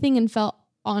about anything and felt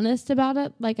honest about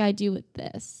it like I do with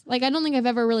this. Like I don't think I've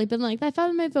ever really been like, I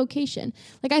found my vocation.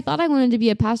 Like I thought I wanted to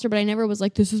be a pastor, but I never was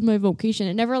like, this is my vocation.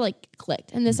 It never like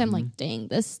clicked. And this I'm like, dang,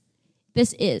 this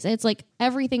is. It's like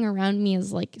everything around me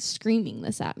is like screaming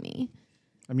this at me.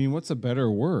 I mean, what's a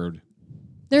better word?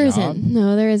 There Job? isn't.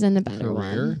 No, there isn't a better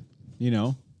Career? one. You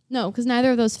know? No, because neither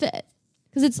of those fit.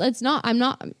 Because it's not. I'm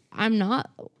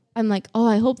like, oh,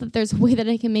 I hope that there's a way that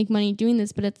I can make money doing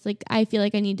this, but it's like I feel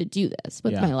like I need to do this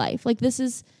with my life. Like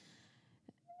this.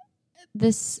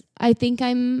 I think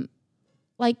I'm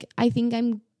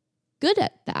good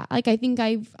at that. Like I think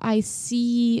I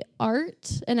see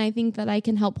art, and I think that I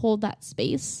can help hold that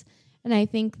space, and I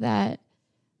think that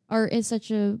art is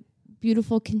such a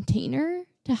beautiful container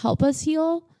to help us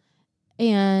heal,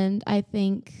 and I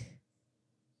think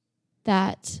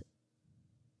that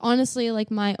honestly,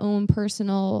 like my own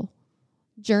personal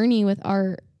journey with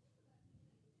art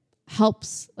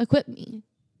helps equip me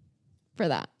for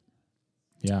that.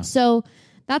 Yeah. So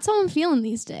that's how I'm feeling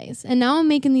these days. And now I'm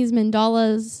making these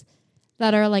mandalas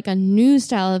that are like a new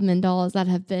style of mandalas that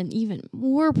have been even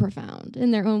more profound in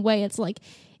their own way. It's like,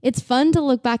 it's fun to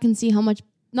look back and see how much,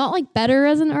 not like better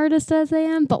as an artist as I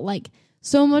am, but like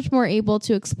so much more able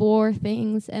to explore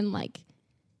things and like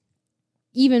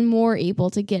even more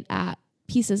able to get at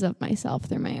pieces of myself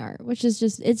through my art, which is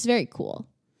just, it's very cool.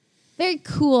 Very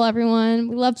cool, everyone.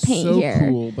 We love paint so here. So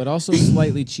cool, but also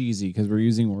slightly cheesy because we're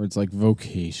using words like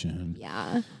vocation.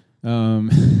 Yeah.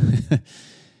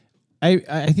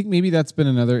 I think maybe that's been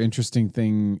another interesting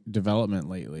thing development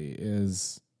lately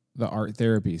is the art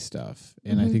therapy stuff.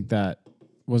 And I think that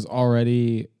was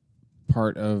already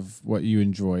part of what you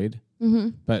enjoyed. Mm-hmm.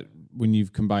 But when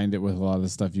you've combined it with a lot of the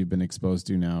stuff you've been exposed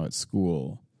to now at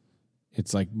school,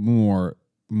 it's like more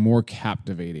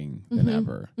captivating than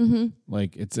ever. Mm-hmm.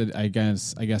 Like it's I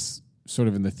guess sort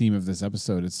of in the theme of this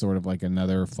episode, it's sort of like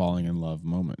another falling in love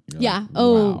moment. You're yeah. Like,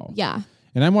 oh, wow. yeah.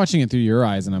 And I'm watching it through your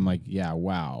eyes and I'm like, yeah,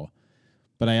 wow.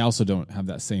 But I also don't have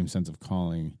that same sense of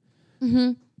calling.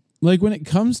 Mm-hmm. Like when it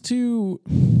comes to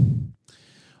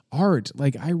art,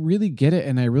 like I really get it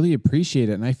and I really appreciate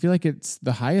it. And I feel like it's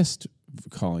the highest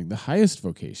calling, the highest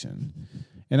vocation.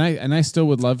 And I still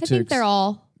would love to they're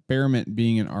all experiment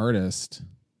being an artist.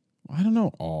 Well, I don't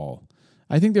know all.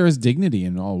 I think there is dignity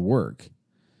in all work.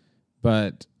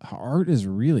 But art is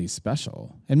really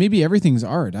special. And maybe everything's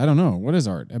art. I don't know. What is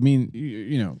art? I mean,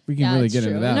 you know, we can really get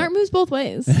into that. And art moves both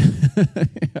ways.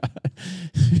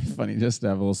 Funny just to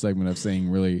have a little segment of saying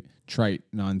really trite,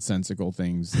 nonsensical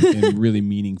things in really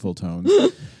meaningful tones.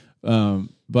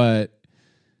 But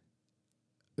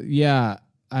yeah,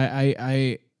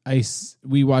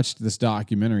 we watched this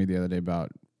documentary the other day about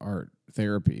art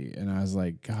therapy, and I was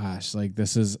like, gosh, like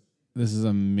this is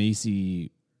a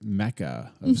Macy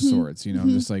mecca of sorts, you know. I'm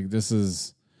just like, this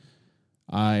is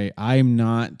I'm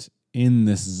not in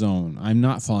this zone. I'm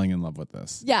not falling in love with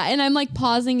this. Yeah, and I'm like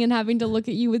pausing and having to look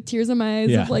at you with tears in my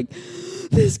eyes Yeah. of like,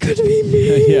 this could be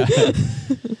me. Yeah.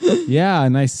 Yeah,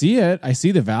 and I see it. I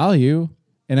see the value,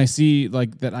 and I see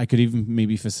like that I could even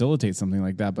maybe facilitate something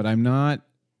like that, but I'm not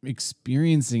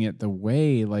experiencing it the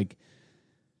way like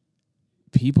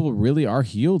people really are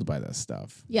healed by this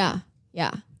stuff. Yeah.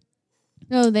 Yeah.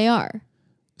 No, they are.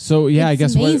 So yeah, I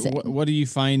guess amazing. what are you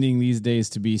finding these days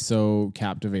to be so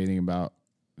captivating about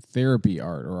therapy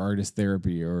art or artist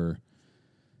therapy or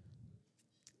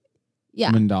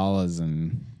mandalas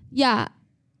and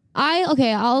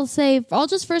I'll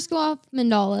just first go off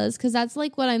mandalas because that's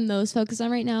like what I'm most focused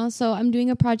on right now. So I'm doing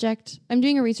a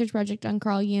research project on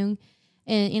Carl Jung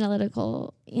and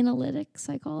analytic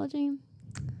psychology.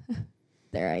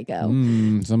 There I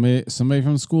go. Somebody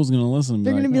from school's gonna listen.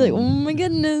 They're gonna be like, oh my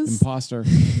goodness. Imposter.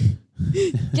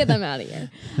 Get them out of here.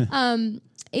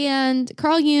 And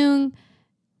Carl Jung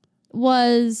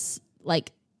was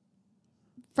like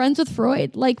friends with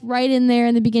Freud, like right in there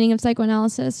in the beginning of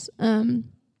psychoanalysis,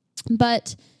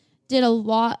 but did a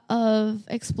lot of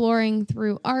exploring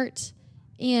through art.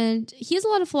 And he has a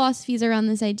lot of philosophies around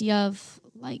this idea of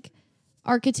like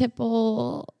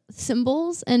archetypal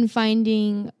symbols and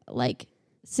finding like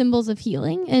symbols of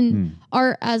healing and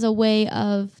art as a way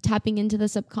of tapping into the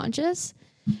subconscious.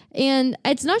 And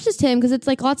it's not just him, because it's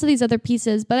like lots of these other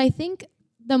pieces, but I think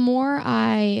the more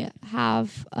I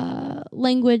have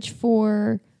language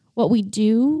for what we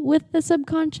do with the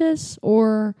subconscious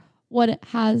or what it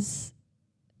has,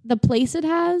 the place it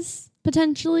has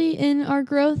potentially in our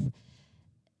growth,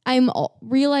 I'm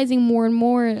realizing more and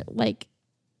more like,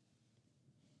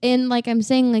 and like I'm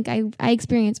saying, like I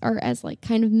experience art as like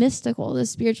kind of mystical, this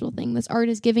spiritual thing this art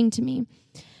is giving to me.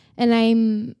 And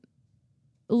I'm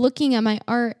looking at my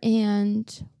art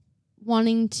and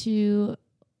wanting to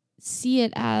see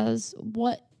it as,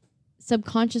 what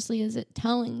subconsciously is it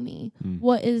telling me?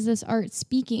 What is this art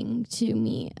speaking to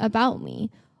me about me?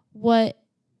 What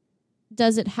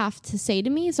does it have to say to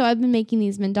me? So I've been making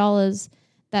these mandalas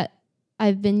that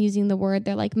I've been using the word,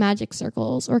 they're like magic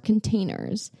circles or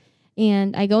containers.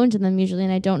 And I go into them usually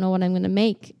and I don't know what I'm going to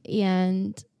make.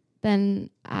 And then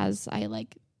as I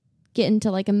like get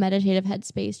into like a meditative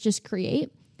headspace, just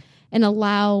create and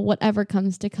allow whatever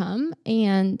comes to come.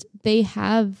 And they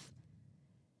have,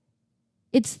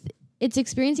 it's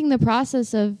experiencing the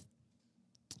process of,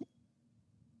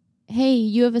 hey,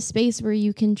 you have a space where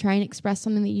you can try and express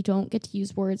something that you don't get to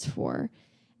use words for,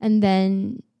 and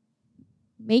then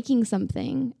making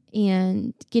something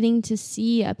and getting to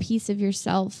see a piece of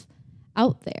yourself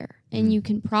out there, and you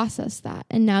can process that,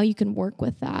 and now you can work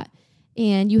with that,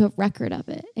 and you have record of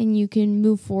it, and you can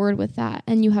move forward with that,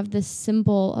 and you have this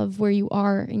symbol of where you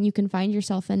are, and you can find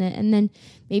yourself in it. And then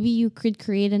maybe you could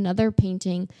create another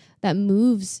painting that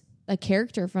moves a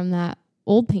character from that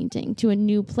old painting to a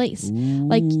new place. Ooh.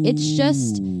 Like it's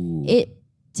just, it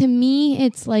to me,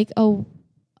 it's like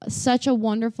such a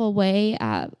wonderful way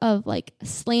of like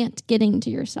slant getting to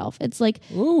yourself. It's like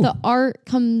the art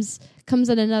comes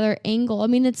at another angle. I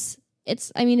mean,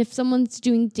 I mean, if someone's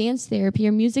doing dance therapy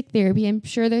or music therapy, I'm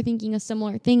sure they're thinking a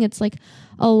similar thing. It's like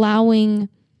allowing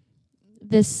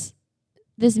this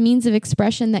means of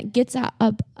expression that gets at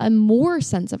a more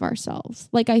sense of ourselves.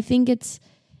 Like I think it's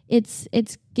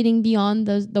getting beyond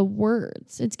the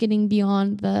words. It's getting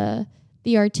beyond the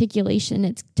articulation.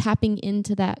 It's tapping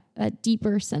into that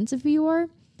deeper sense of who you are.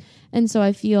 And so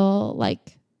I feel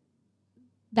like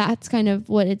that's kind of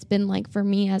what it's been like for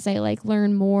me as I like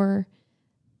learn more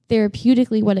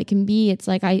therapeutically what it can be. It's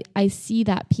like I see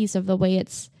that piece of the way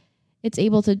it's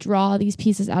able to draw these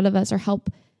pieces out of us or help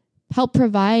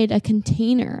provide a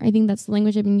container. I think that's the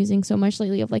language I've been using so much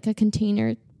lately, of like a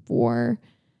container for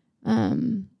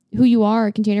who you are,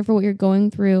 a container for what you're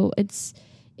going through. It's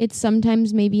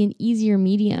sometimes maybe an easier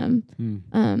medium.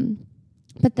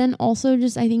 But then also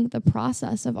just, I think the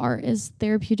process of art is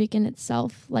therapeutic in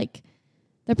itself. Like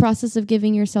the process of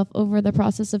giving yourself over, the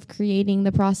process of creating,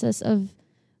 the process of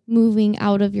moving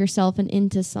out of yourself and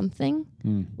into something,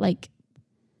 like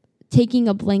taking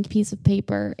a blank piece of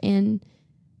paper and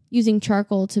using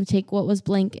charcoal to take what was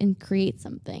blank and create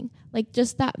something. Like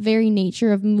just that very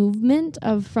nature of movement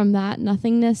from that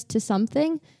nothingness to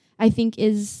something, I think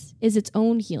is its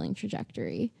own healing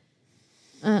trajectory.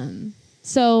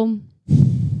 So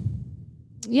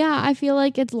yeah, I feel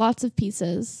like it's lots of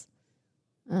pieces.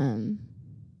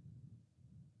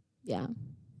 Yeah.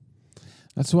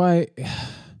 That's why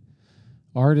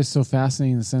art is so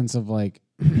fascinating in the sense of like,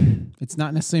 it's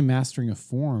not necessarily mastering a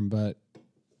form, but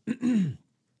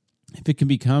if it can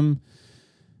become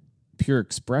pure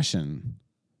expression,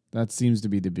 that seems to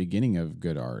be the beginning of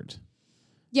good art.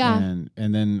 Yeah.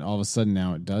 And then all of a sudden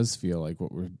now it does feel like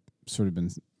what we've sort of been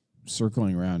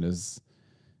circling around is,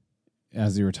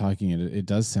 as you were talking, it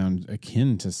does sound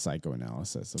akin to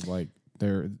psychoanalysis of like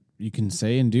you can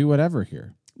say and do whatever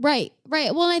here. Right.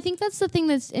 Well, and I think that's the thing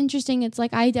that's interesting. It's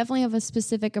like I definitely have a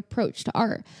specific approach to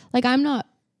art. Like I'm not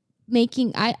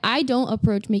making, I don't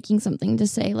approach making something to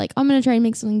say like, I'm going to try and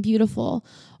make something beautiful,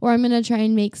 or I'm going to try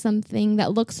and make something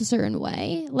that looks a certain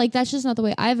way. Like that's just not the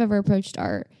way I've ever approached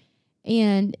art.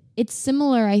 And it's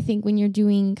similar, I think, when you're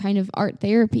doing kind of art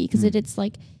therapy, because it's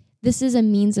like, this is a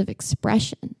means of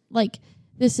expression. Like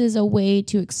this is a way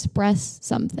to express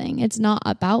something. It's not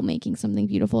about making something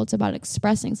beautiful. It's about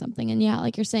expressing something. And yeah,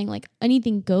 like you're saying, like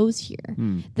anything goes here.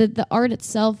 The art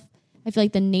itself, I feel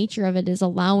like the nature of it is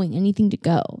allowing anything to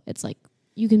go. It's like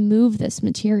you can move this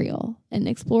material and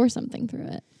explore something through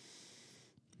it.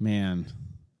 Man,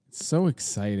 So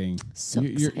exciting. So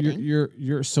You're,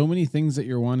 you're so many things that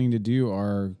you're wanting to do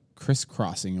are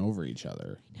crisscrossing over each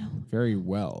other. I know. Very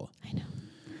well. I know.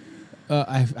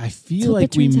 I feel Hope like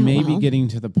it we turns out may be well. getting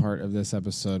to the part of this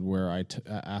episode where I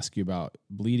ask you about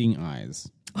bleeding eyes.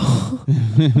 I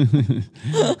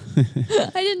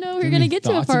didn't know we were going to get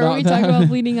to a thoughts part where we about talk that? about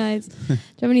bleeding eyes. Do you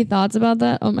have any thoughts about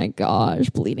that? Oh my gosh,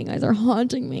 bleeding eyes are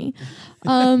haunting me.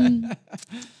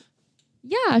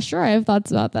 Yeah, sure. I have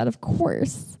thoughts about that, of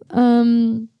course. I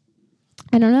don't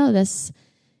know.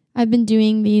 I've been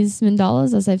doing these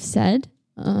mandalas, as I've said.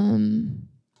 And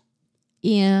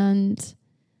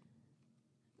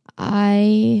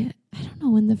I don't know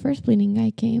when the first bleeding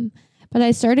guy came, but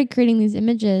I started creating these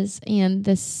images, and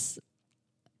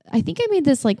I think I made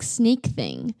this like snake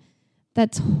thing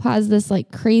that has this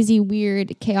like crazy,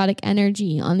 weird, chaotic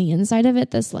energy on the inside of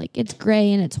it. This like, it's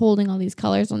gray and it's holding all these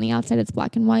colors. On the outside, it's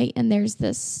black and white, and there's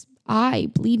this eye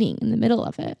bleeding in the middle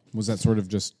of it. Was that sort of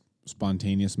just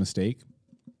spontaneous mistake?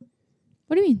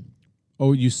 What do you mean?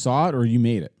 Oh, you saw it or you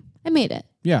made it? I made it.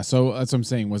 Yeah, so that's what I'm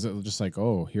saying. Was it just like,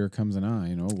 oh, here comes an eye,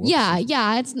 whoops.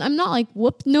 Yeah. I'm not like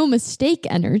no mistake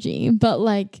energy, but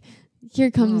like here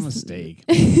Not comes a mistake.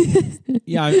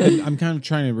 Yeah, I'm kind of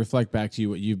trying to reflect back to you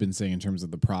what you've been saying in terms of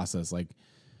the process. Like,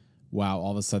 wow,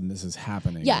 all of a sudden this is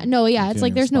happening. Yeah, no, yeah. I'm It's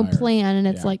like feeling there's no inspired. plan, and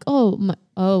it's Yeah. like,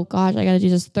 oh gosh, I got to do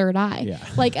this third eye. Yeah.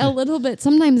 Like a little bit.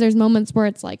 Sometimes there's moments where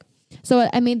it's like, so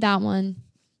I made that one,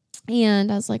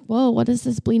 and I was like, whoa, what is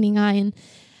this bleeding eye? And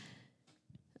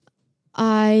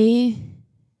I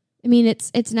mean,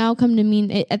 it's now come to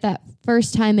mean at that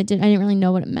first time I didn't really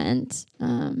know what it meant.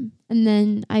 And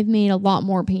then I've made a lot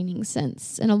more paintings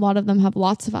since, and a lot of them have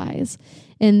lots of eyes,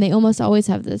 and they almost always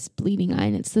have this bleeding eye,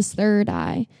 and it's this third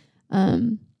eye.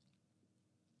 And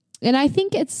I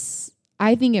think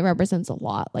it represents a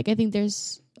lot. Like, I think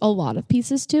there's a lot of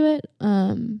pieces to it.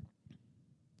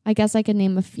 I guess I could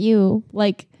name a few.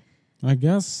 Like, I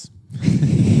guess.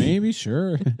 Maybe,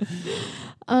 sure.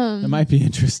 It might be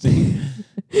interesting.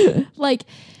 like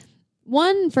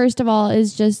one, first of all,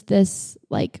 is just this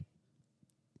like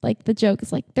the joke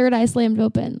is like third eye slammed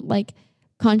open, like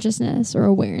consciousness or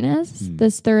awareness.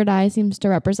 This third eye seems to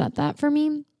represent that for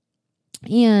me.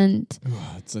 And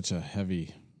It's such a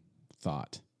heavy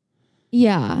thought.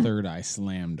 yeah, Third eye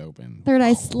slammed open. third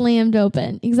eye slammed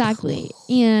open. Exactly.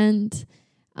 And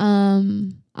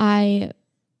I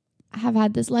have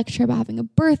had this lecture about having a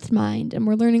birthed mind, and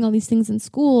we're learning all these things in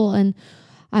school, and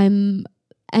I'm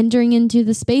entering into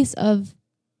the space of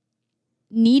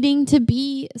needing to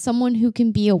be someone who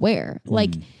can be aware.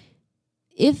 Like,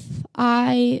 if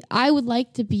I would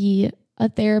like to be a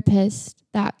therapist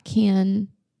that can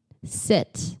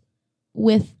sit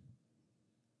with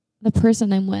the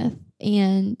person I'm with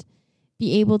and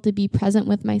be able to be present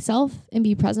with myself and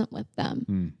be present with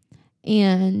them.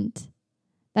 And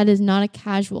that is not a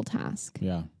casual task.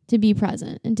 Yeah. To be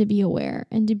present and to be aware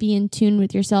and to be in tune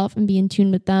with yourself and be in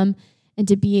tune with them, and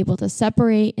to be able to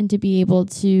separate and to be able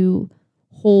to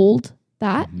hold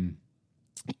that.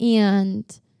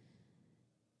 And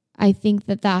I think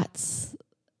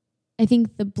I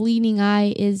think the bleeding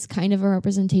eye is kind of a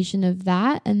representation of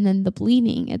that. And then the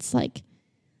bleeding, it's like,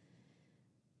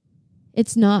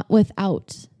 it's not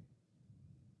without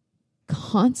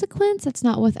consequence. It's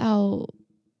not without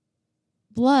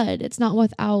blood. It's not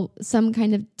without some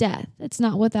kind of death. It's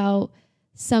not without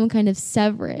some kind of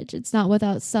severage. It's not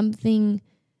without something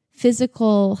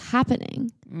physical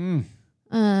happening.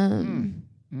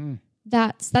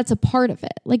 That's a part of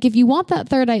it. Like, if you want that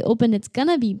third eye open, it's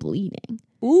gonna be bleeding.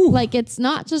 Ooh. Like, it's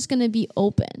not just gonna be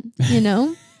open, you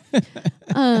know?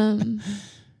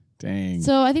 Dang.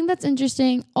 So I think that's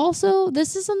interesting. Also,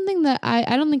 this is something that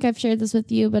I don't think I've shared this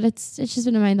with you, but it's just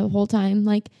been in mind the whole time.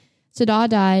 Like, Sada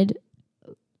died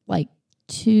like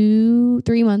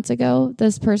 2-3 months ago.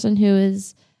 This person who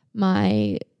was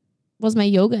my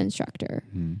yoga instructor.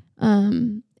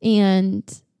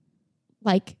 And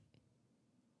like,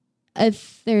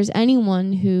 if there's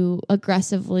anyone who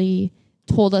aggressively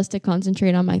told us to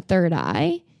concentrate on my third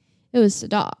eye, it was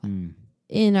Sada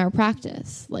in our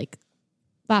practice. Like,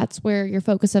 that's where your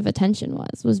focus of attention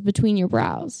was between your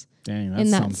brows. Dang, that's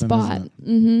in that something, spot.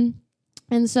 isn't it?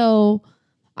 And so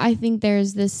I think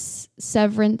there's this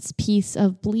severance piece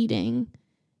of bleeding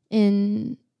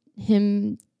in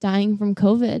him dying from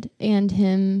COVID, and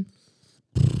him,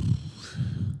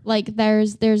 like,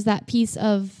 there's that piece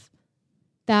of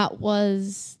that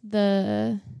was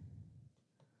the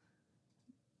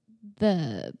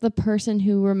person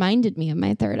who reminded me of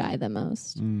my third eye the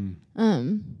most.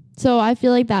 So I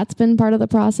feel like that's been part of the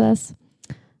process.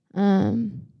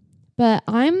 But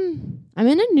I'm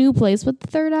in a new place with the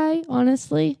third eye,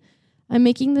 honestly. I'm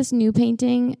making this new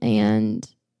painting, and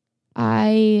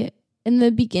in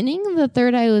the beginning, the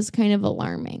third eye was kind of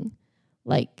alarming.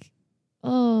 Like,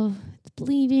 oh, it's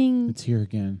bleeding. It's here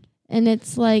again. And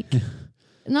it's like,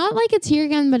 not like it's here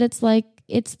again, but it's like,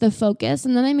 it's the focus.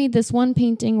 And then I made this one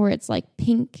painting where it's like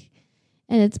pink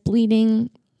and it's bleeding.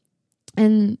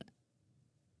 And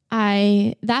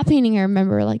that painting I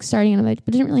remember like starting and I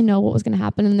didn't really know what was going to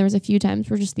happen. And there was a few times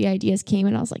where just the ideas came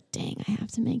and I was like, dang, I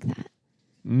have to make that.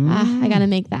 I got to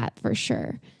make that for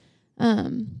sure.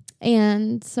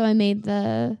 And so I made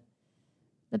the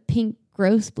pink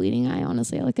gross bleeding eye.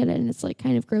 Honestly, I look at it and it's like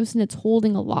kind of gross and it's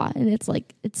holding a lot and it's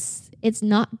like, it's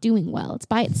not doing well. It's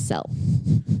by itself.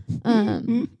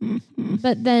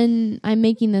 But then I'm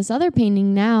making this other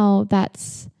painting now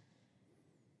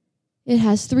it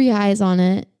has 3 eyes on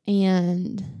it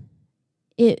and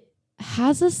it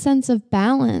has a sense of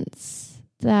balance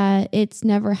that it's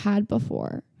never had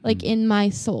before. Like in my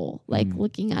soul, like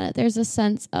looking at it, there's a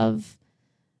sense of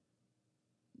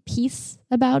peace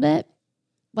about it.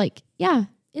 Like, yeah,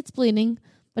 it's bleeding,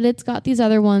 but it's got these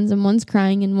other ones and one's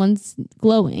crying and one's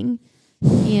glowing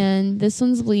and this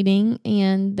one's bleeding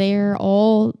and they're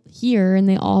all here and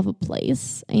they all have a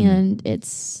place and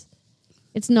it's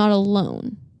not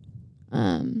alone.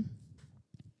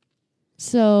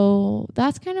 So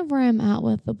that's kind of where I'm at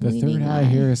with the bleeding. The third eye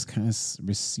here is kind of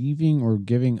receiving or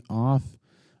giving off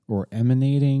or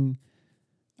emanating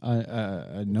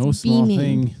small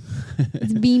thing.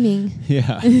 It's beaming.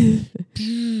 Yeah.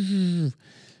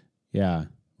 Yeah.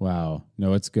 Wow.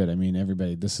 No, it's good. I mean,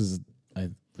 everybody, this is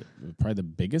probably the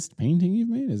biggest painting you've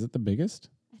made. Is it the biggest?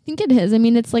 I think it is. I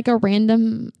mean, it's like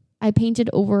I painted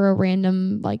over a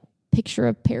random like picture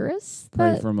of Paris.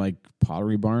 Probably from like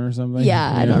Pottery Barn or something.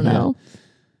 Yeah, I don't know.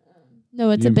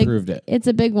 No, it's it's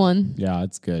a big one. Yeah,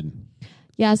 it's good.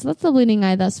 Yeah, so that's the bleeding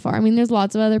eye thus far. I mean, there's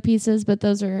lots of other pieces, but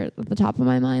those are at the top of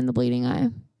my mind, the bleeding eye.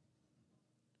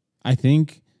 I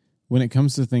think when it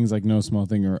comes to things like No Small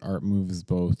Thing or Art Moves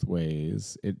Both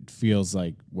Ways, it feels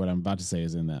like what I'm about to say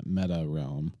is in that meta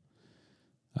realm.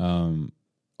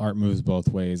 Art Moves Both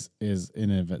Ways is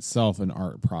in and of itself an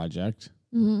art project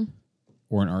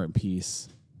or an art piece.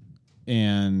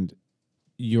 And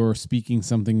you're speaking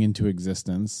something into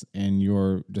existence and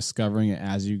you're discovering it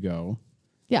as you go.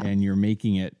 Yeah. And you're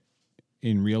making it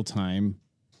in real time.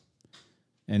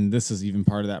 And this is even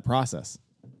part of that process.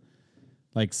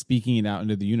 Like speaking it out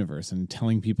into the universe and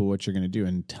telling people what you're going to do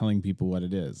and telling people what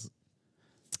it is.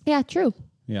 Yeah, true.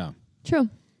 Yeah. True.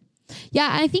 Yeah,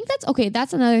 I think that's okay.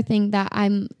 That's another thing that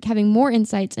I'm having more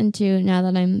insights into now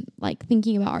that I'm like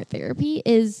thinking about art therapy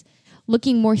is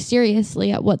looking more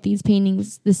seriously at what these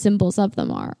paintings, the symbols of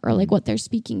them are, or like what they're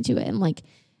speaking to it, and like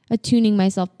attuning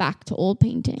myself back to old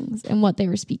paintings and what they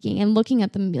were speaking and looking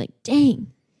at them and be like, dang,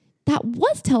 that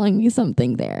was telling me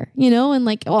something there, and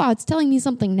like, oh, it's telling me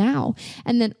something now.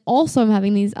 And then also I'm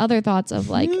having these other thoughts of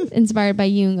like inspired by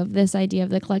Jung of this idea of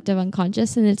the collective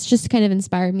unconscious. And it's just kind of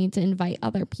inspired me to invite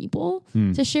other people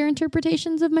to share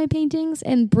interpretations of my paintings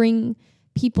and bring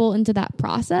people into that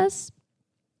process,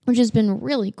 which has been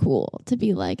really cool to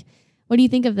be like, what do you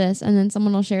think of this? And then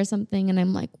someone will share something and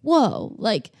I'm like, whoa,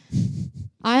 like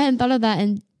I hadn't thought of that.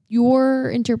 And your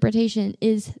interpretation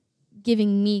is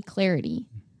giving me clarity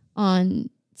on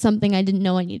something I didn't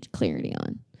know I needed clarity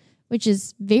on, which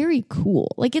is very cool.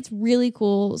 Like it's really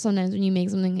cool sometimes when you make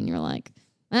something and you're like,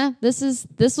 this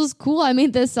was cool. I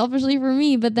made this selfishly for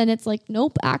me, but then it's like,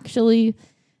 nope, actually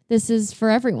this is for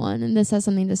everyone. And this has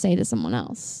something to say to someone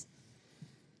else.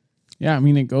 Yeah. I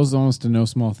mean, it goes almost to no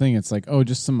small thing. It's like, oh,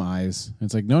 just some eyes.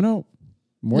 It's like, no,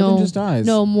 more than just eyes.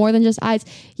 No, more than just eyes.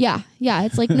 Yeah.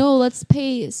 It's like, no, let's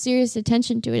pay serious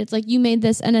attention to it. It's like you made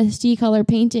this NSD color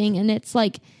painting and it's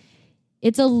like,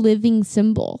 it's a living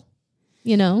symbol,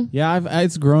 Yeah,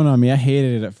 it's grown on me. I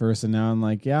hated it at first, and now I'm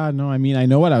like, yeah, no. I mean, I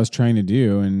know what I was trying to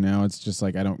do, and now it's just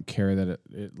like I don't care that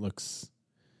it looks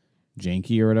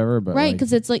janky or whatever. But right,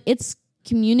 because it's like it's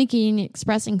communicating,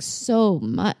 expressing so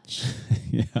much.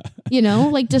 Yeah,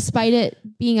 like despite it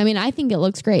being, I mean, I think it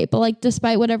looks great, but like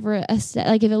despite whatever,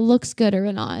 like if it looks good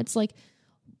or not, it's like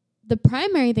the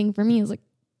primary thing for me is like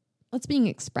what's being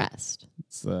expressed.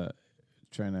 It's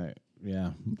trying to.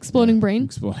 Yeah. Exploding brain.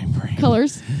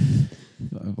 Colors.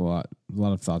 I have a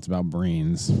lot of thoughts about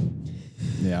brains.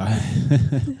 Yeah.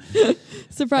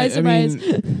 Surprise. I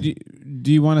mean,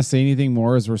 do you want to say anything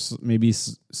more as we're maybe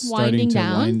starting to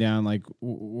wind down? Like,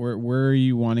 where are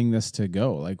you wanting this to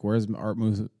go? Like, where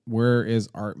is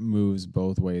Art Moves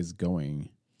Both Ways going?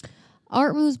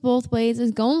 Art Moves Both Ways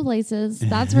is going places.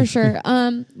 That's for sure.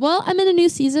 Well, I'm in a new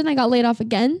season. I got laid off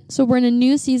again. So we're in a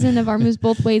new season of Art Moves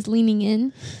Both Ways leaning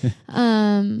in.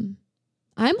 I'm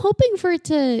hoping for it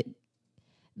to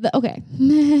Okay.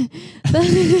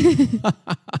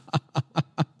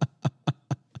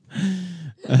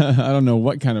 I don't know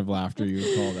what kind of laughter you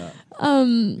would call that.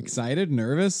 Excited,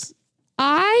 nervous?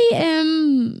 I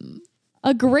am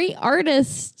a great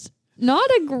artist, not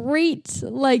a great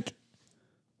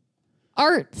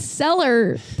art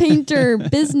seller, painter,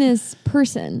 business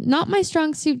person. Not my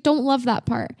strong suit. Don't love that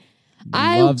part.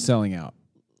 I love selling out.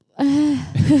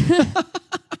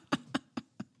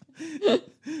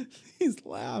 These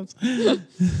laughs.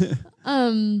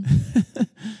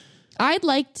 I'd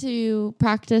like to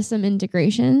practice some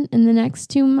integration in the next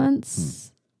 2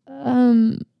 months.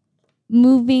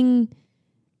 Moving,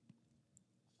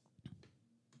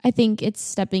 I think it's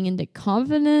stepping into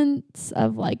confidence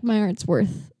of my art's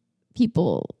worth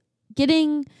people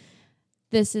getting.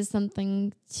 This is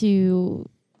something to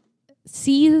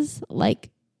seize.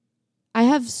 I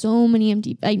have so many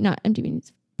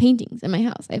paintings in my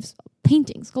house. I have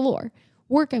paintings galore,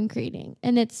 work I'm creating,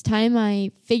 and it's time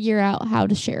I figure out how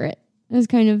to share it. Is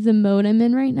kind of the mode I'm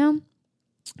in right now.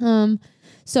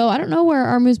 So I don't know where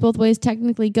Art Moves Both Ways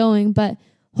technically going, but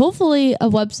hopefully a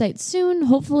website soon.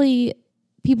 Hopefully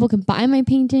people can buy my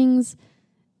paintings,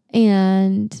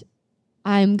 and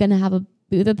I'm gonna have a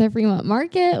booth at the Fremont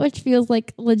Market, which feels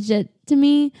legit to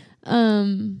me.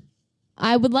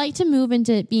 I would like to move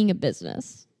into it being a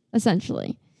business,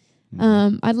 essentially.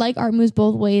 I'd like Art Moves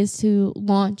Both Ways to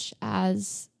launch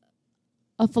as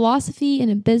a philosophy and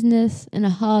a business and a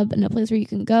hub and a place where you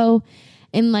can go.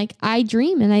 And I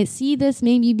dream and I see this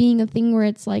maybe being a thing where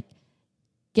it's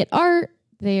get art.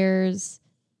 There's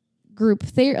group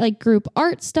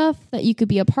art stuff that you could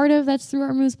be a part of. That's through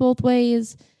Art Moves Both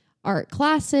Ways. Art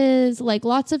classes,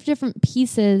 lots of different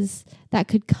pieces that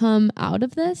could come out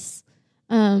of this.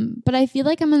 But I feel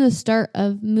I'm in the start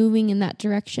of moving in that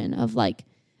direction of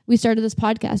we started this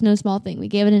podcast, No Small Thing. We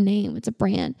gave it a name. It's a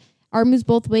brand. Art Moves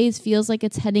Both Ways feels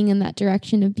it's heading in that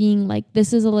direction of being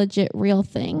this is a legit real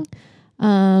thing.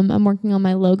 I'm working on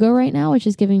my logo right now, which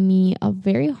is giving me a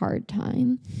very hard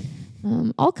time.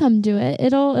 I'll come to it.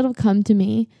 It'll come to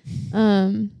me.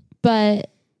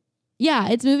 But yeah,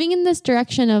 it's moving in this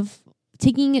direction of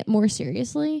taking it more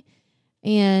seriously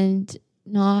and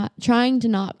not trying to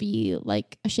not be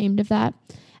ashamed of that.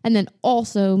 And then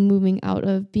also moving out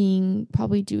of being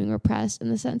probably doing repressed in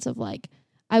the sense of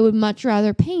I would much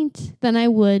rather paint than I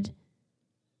would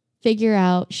figure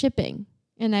out shipping.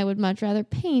 And I would much rather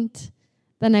paint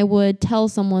than I would tell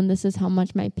someone this is how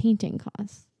much my painting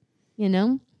costs. You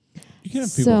know? You can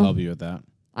have people help you with that.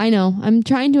 I know. I'm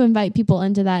trying to invite people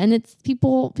into that. And it's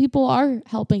people are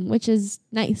helping, which is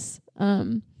nice.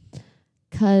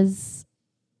 'Cause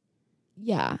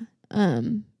yeah.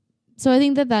 So I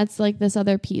think that's this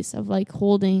other piece of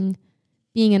holding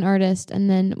being an artist, and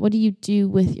then what do you do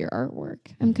with your artwork?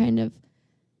 I'm kind of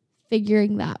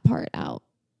figuring that part out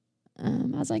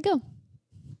as I go.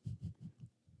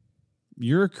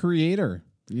 You're a creator.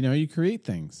 You create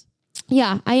things.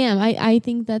 Yeah, I am. I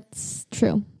think that's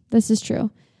true. This is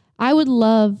true. I would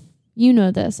love,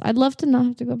 this. I'd love to not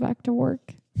have to go back to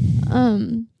work.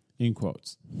 In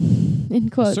quotes. In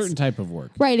quotes. A certain type of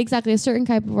work. Right, exactly. A certain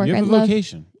type of work. You have a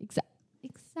vocation.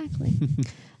 Exactly.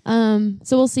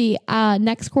 So we'll see.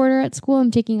 Next quarter at school,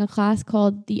 I'm taking a class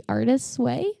called The Artist's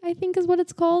Way, I think is what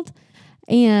it's called.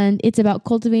 And it's about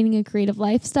cultivating a creative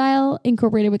lifestyle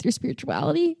incorporated with your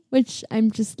spirituality, which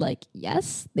I'm just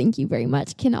yes, thank you very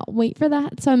much. Cannot wait for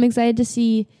that. So I'm excited to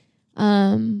see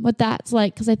what that's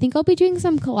like, because I think I'll be doing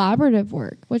some collaborative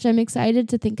work, which I'm excited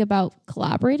to think about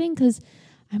collaborating, because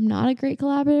I'm not a great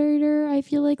collaborator. I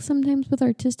feel sometimes with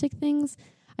artistic things.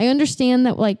 I understand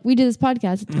that we do this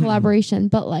podcast, it's collaboration,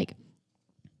 but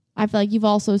I feel you've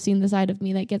also seen the side of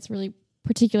me that gets really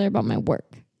particular about my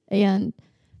work. And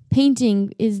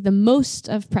painting is the most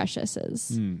of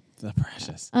Precious's. The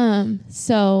Precious.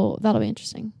 So that'll be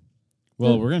interesting.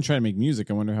 Well, we're going to try to make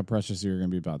music. I wonder how precious you're going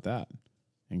to be about that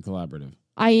and collaborative.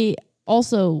 I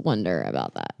also wonder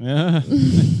about that. Yeah.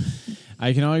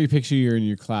 I can already picture you in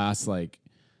your class,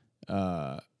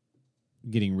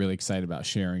 getting really excited about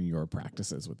sharing your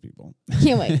practices with people.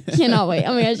 Can't wait. Cannot wait.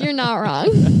 Oh my gosh, you're not wrong.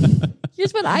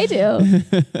 Here's what I do.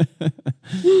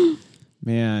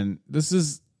 Man,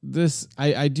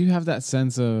 I do have that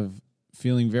sense of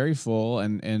feeling very full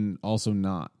and also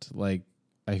not.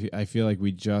 I feel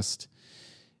we just,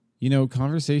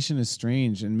 conversation is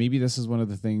strange, and maybe this is one of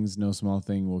the things No Small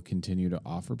Thing will continue to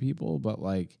offer people, but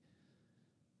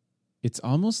it's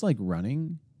almost like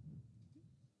running.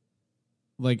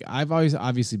 I've always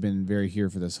obviously been very here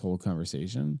for this whole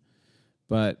conversation,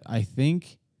 but I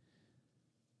think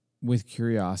with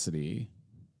curiosity,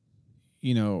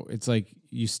 it's like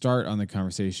you start on the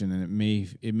conversation and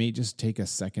it may just take a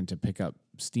second to pick up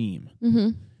steam. Mm-hmm.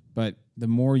 But the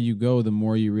more you go, the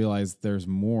more you realize there's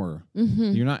more.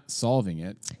 Mm-hmm. You're not solving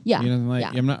it. Yeah.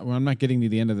 Like yeah. I'm not getting to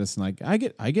the end of this and like I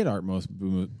get I get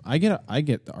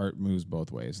the art moves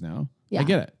both ways now. Yeah. I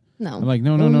get it. No. I'm like,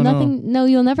 no. No,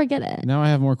 you'll never get it. Now I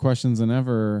have more questions than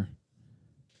ever.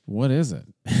 What is it?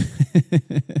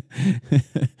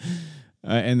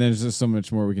 And there's just so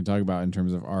much more we can talk about in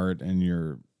terms of art and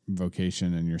your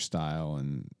vocation and your style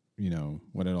and,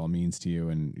 what it all means to you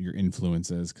and your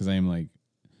influences. Because I am like,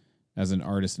 as an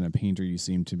artist and a painter, you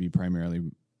seem to be primarily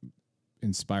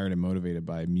inspired and motivated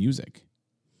by music.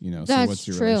 So what's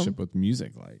your relationship with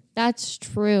music like? That's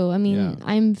true. I mean, Yeah.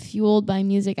 I'm fueled by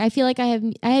music. I feel like I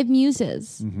have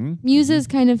muses. Mm-hmm. Muses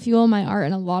kind of fuel my art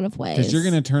in a lot of ways. Because you're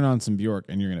going to turn on some Bjork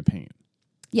and you're going to paint.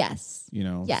 Yes.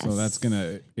 Yes. So that's going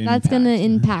to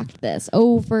impact this.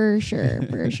 Oh, for sure.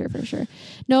 For sure.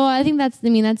 No, I think that's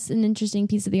an interesting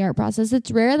piece of the art process.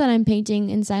 It's rare that I'm painting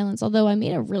in silence, although I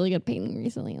made a really good painting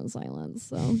recently in silence.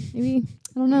 So maybe,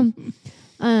 I don't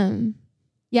know.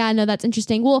 Yeah, no, that's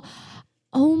interesting. Well,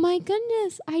 oh my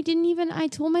goodness. I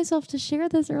told myself to share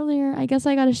this earlier. I guess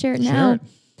I got to share it now.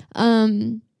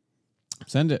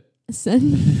 Send it.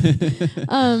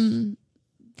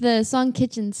 The song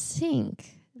Kitchen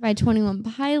Sink by 21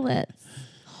 Pilots.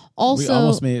 Also, we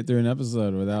almost made it through an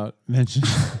episode without mentioning.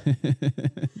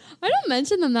 I don't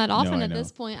mention them that often No, I at know.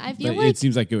 this point. I feel But like it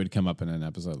seems like it would come up in an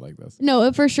episode like this. no,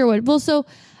 it for sure would. Well, so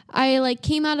I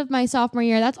came out of my sophomore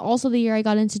year. That's also the year I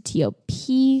got into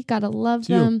T.O.P. Gotta love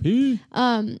them.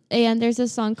 And there's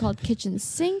this song called Kitchen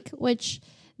Sink, which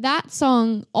that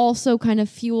song also kind of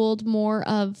fueled more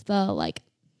of the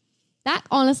that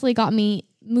honestly got me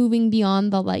moving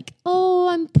beyond the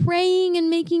I'm praying and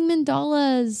making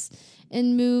mandalas,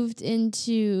 and moved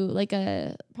into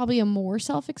probably a more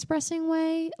self-expressing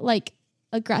way,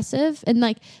 aggressive. And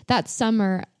that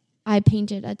summer I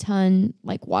painted a ton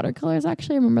watercolors.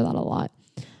 Actually, I remember that a lot.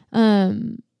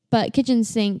 But Kitchen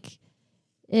Sink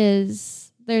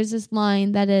there's this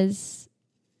line that is,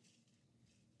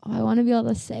 I want to be able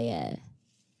to say it.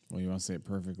 Well, you want to say it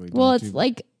perfectly.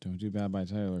 Don't do Bad by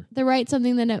Tyler. The write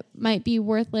something that it might be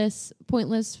worthless,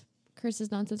 pointless,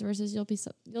 curses, nonsense versus you'll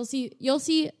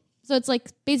see. So it's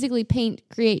basically paint,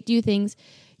 create, do things.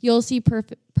 You'll see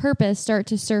purpose start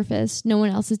to surface. No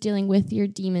one else is dealing with your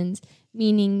demons,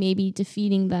 meaning maybe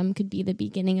defeating them could be the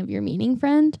beginning of your meaning,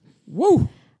 friend. Woo.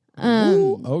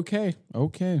 Woo. Okay.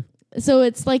 So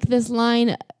it's this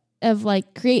line of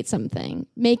create something,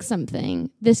 make something.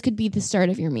 This could be the start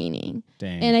of your meaning.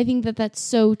 Dang. And I think that that's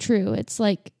so true. It's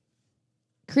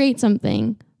create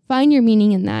something, find your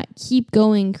meaning in that, keep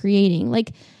going, creating.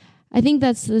 I think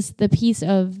that's the piece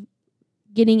of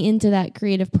getting into that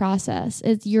creative process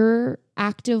is you're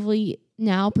actively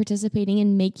now participating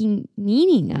in making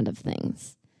meaning out of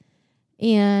things.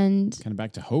 And kind of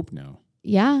back to hope now.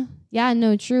 Yeah. Yeah,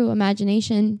 no, true.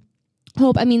 Imagination.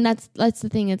 Hope. I mean, that's the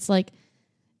thing. It's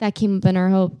that came up in our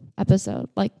hope episode.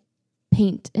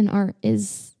 Paint and art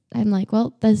is, I'm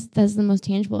well, that's the most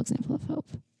tangible example of hope,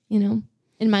 in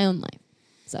my own life.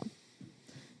 So,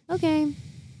 okay.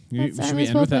 Should we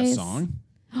end with that song?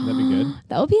 Would that be good?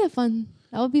 That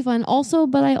would be fun. Also,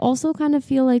 but I also kind of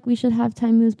feel like we should have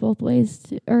Time Moves Both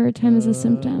Ways or Time is a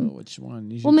Symptom. Which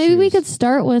one? Well, maybe we could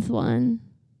start with one.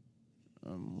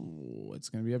 It's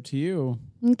going to be up to you.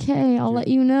 Okay, I'll let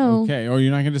you know. Okay, or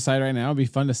you're not going to decide right now? It'd be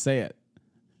fun to say it.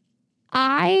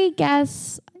 I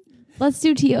guess let's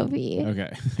do T.O.P.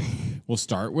 Okay. We'll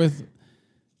start with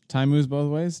Time Moves Both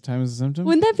Ways. Time is a Symptom.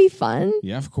 Wouldn't that be fun?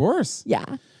 Yeah, of course.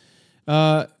 Yeah.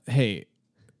 Hey,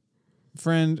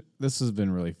 friend, this has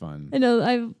been really fun. I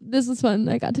know. This was fun.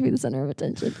 I got to be the center of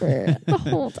attention for the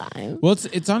whole time. Well,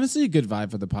 it's honestly a good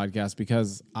vibe for the podcast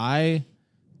because I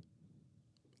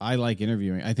like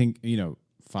interviewing. I think,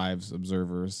 Five's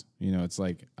observers, it's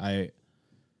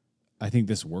I think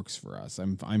this works for us.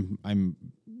 I'm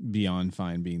beyond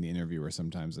fine being the interviewer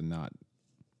sometimes and not,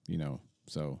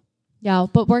 so. Yeah,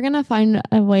 but we're going to find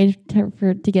a way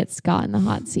to get Scott in the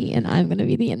hot seat and I'm going to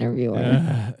be the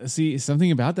interviewer. See,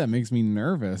 something about that makes me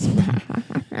nervous.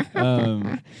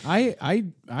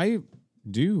 I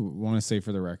do want to say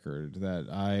for the record that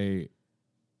I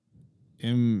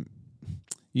am,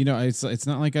 it's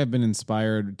not like I've been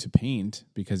inspired to paint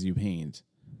because you paint,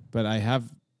 but I have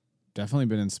definitely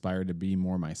been inspired to be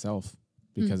more myself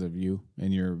because of you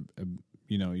and your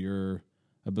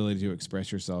ability to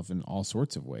express yourself in all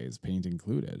sorts of ways, paint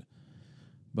included.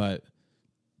 But,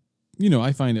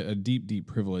 I find it a deep, deep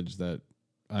privilege that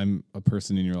I'm a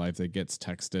person in your life that gets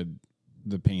texted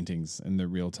the paintings and the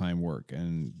real-time work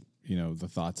and, the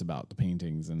thoughts about the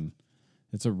paintings. And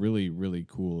it's a really, really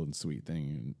cool and sweet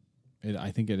thing. And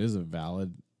I think it is a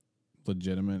valid,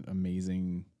 legitimate,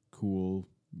 amazing, cool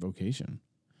vocation.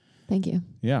 Thank you.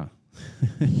 Yeah.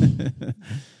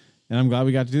 And I'm glad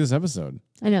we got to do this episode.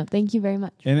 I know. Thank you very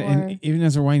much. And even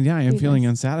as we're winding down, I am feeling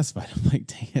unsatisfied. I'm like,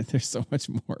 dang it, there's so much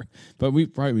more. But we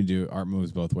probably would do Art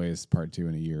Moves Both Ways part 2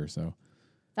 in a year or so.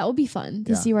 That would be fun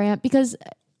to see where I am. Because,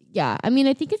 I mean,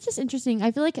 I think it's just interesting.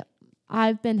 I feel like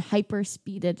I've been hyper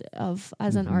speeded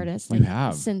as an artist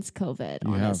since COVID,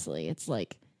 honestly. It's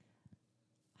like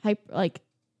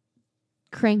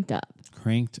cranked up.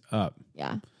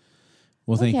 Yeah.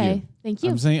 Well, thank you. Thank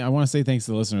you. I want to say thanks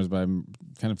to the listeners, but I'm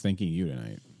kind of thanking you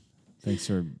tonight. Thanks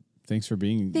for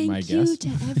being my guest. Thank you to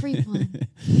everyone.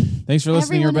 Thanks for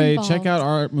listening, Everyone everybody. involved. Check out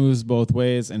Art Moves Both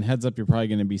Ways, and heads up, you're probably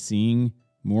going to be seeing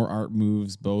more Art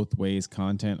Moves Both Ways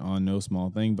content on No Small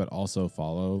Thing, but also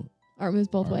follow Art Moves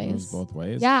Both Ways. Moves Both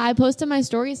Ways. Yeah, I post on my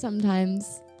stories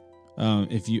sometimes.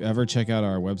 If you ever check out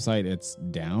our website, it's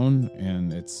down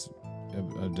and it's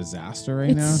a disaster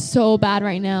right now. It's so bad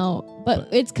right now, but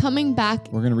it's coming back.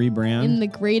 We're going to rebrand in the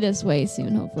greatest way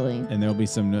soon, hopefully. And there'll be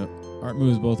some Art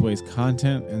Moves Both Ways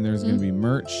content, and there's going to be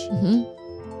merch.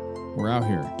 We're out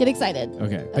here. Get excited.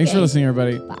 Okay. Thanks for listening,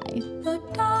 everybody. Bye. The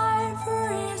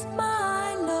diver is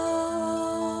my love,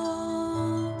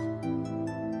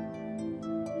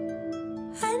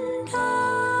 and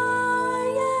I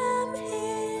am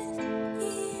his.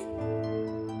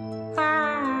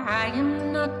 I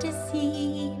am not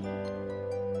deceived.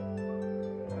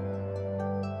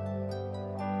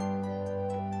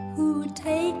 Who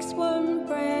takes one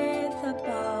breath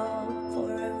above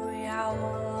for every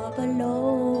hour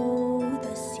below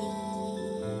the sea?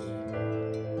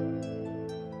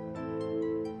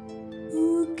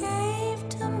 Who gave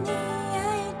to me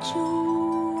a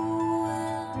jewel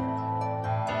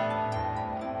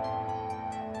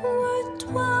worth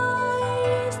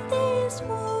twice this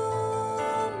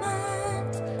woman's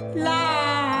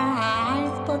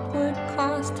life, but would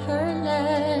cost her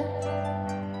less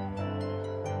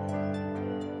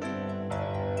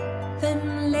than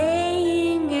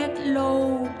laying at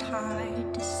low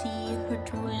tide to see her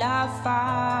true love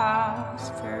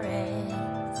phosphoresce,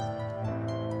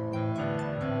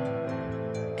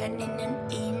 and in an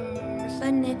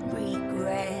infinite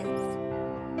regret,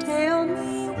 tell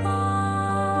me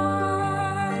why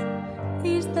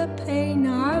is the pain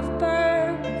of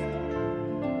birth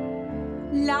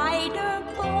lighter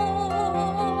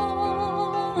born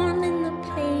than the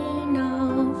pain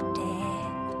of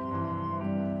death?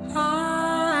 I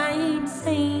ain't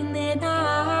saying that I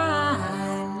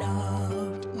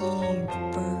loved you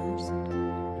first,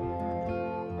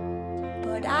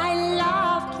 but I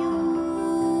loved you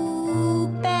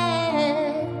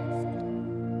best.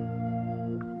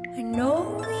 I know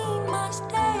we must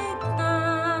ignite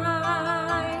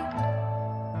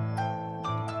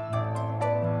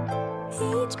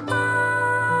each by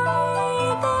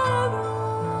the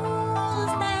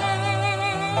rules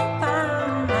that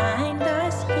bind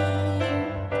us here.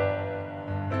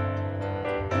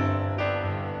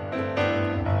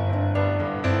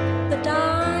 The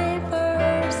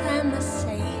divers and the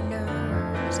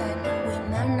sailors and the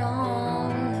women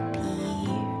on the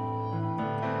pier.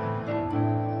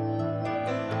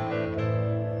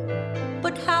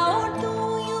 But how do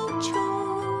you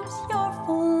choose your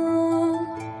form?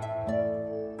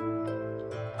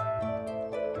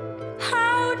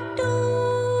 How do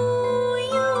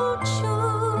you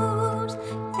choose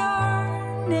your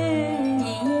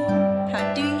name? How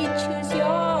do you choose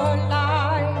your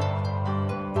life?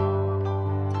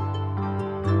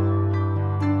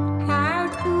 How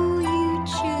do you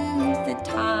choose the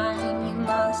time you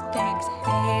must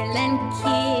exhale and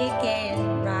kick it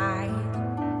right?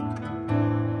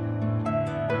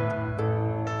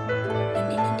 And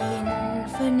in an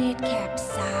infinite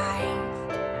capsize,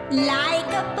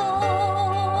 like a boat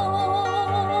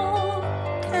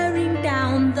tearing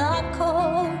down the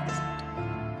coast,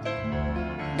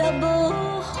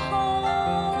 double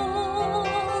holes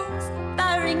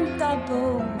bearing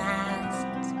double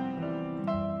masts.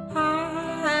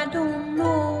 I don't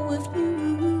know if you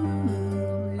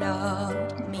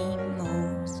loved me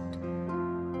most,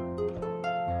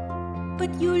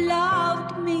 but you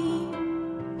loved me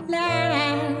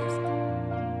last.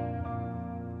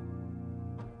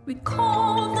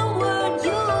 Recall the word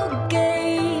you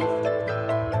gave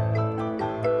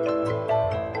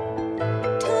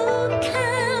to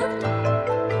count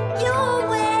your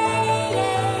way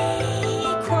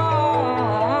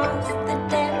across the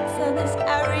depths of this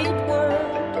arid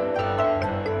world,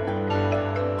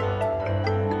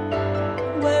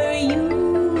 where you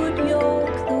would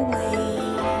yoke the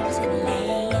waves and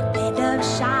lay a bed of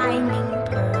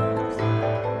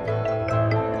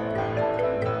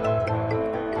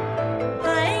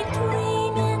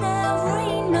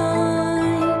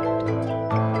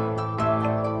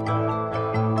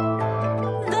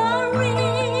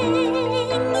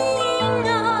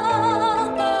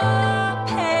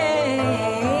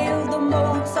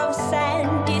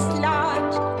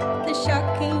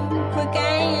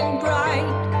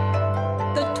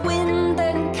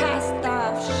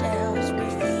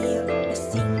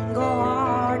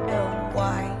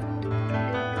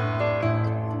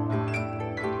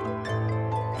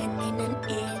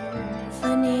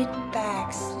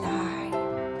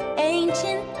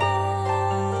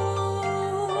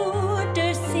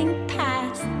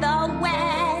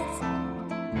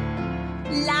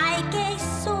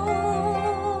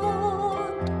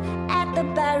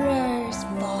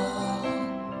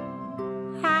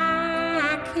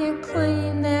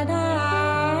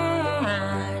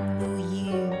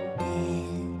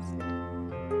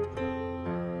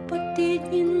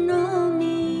in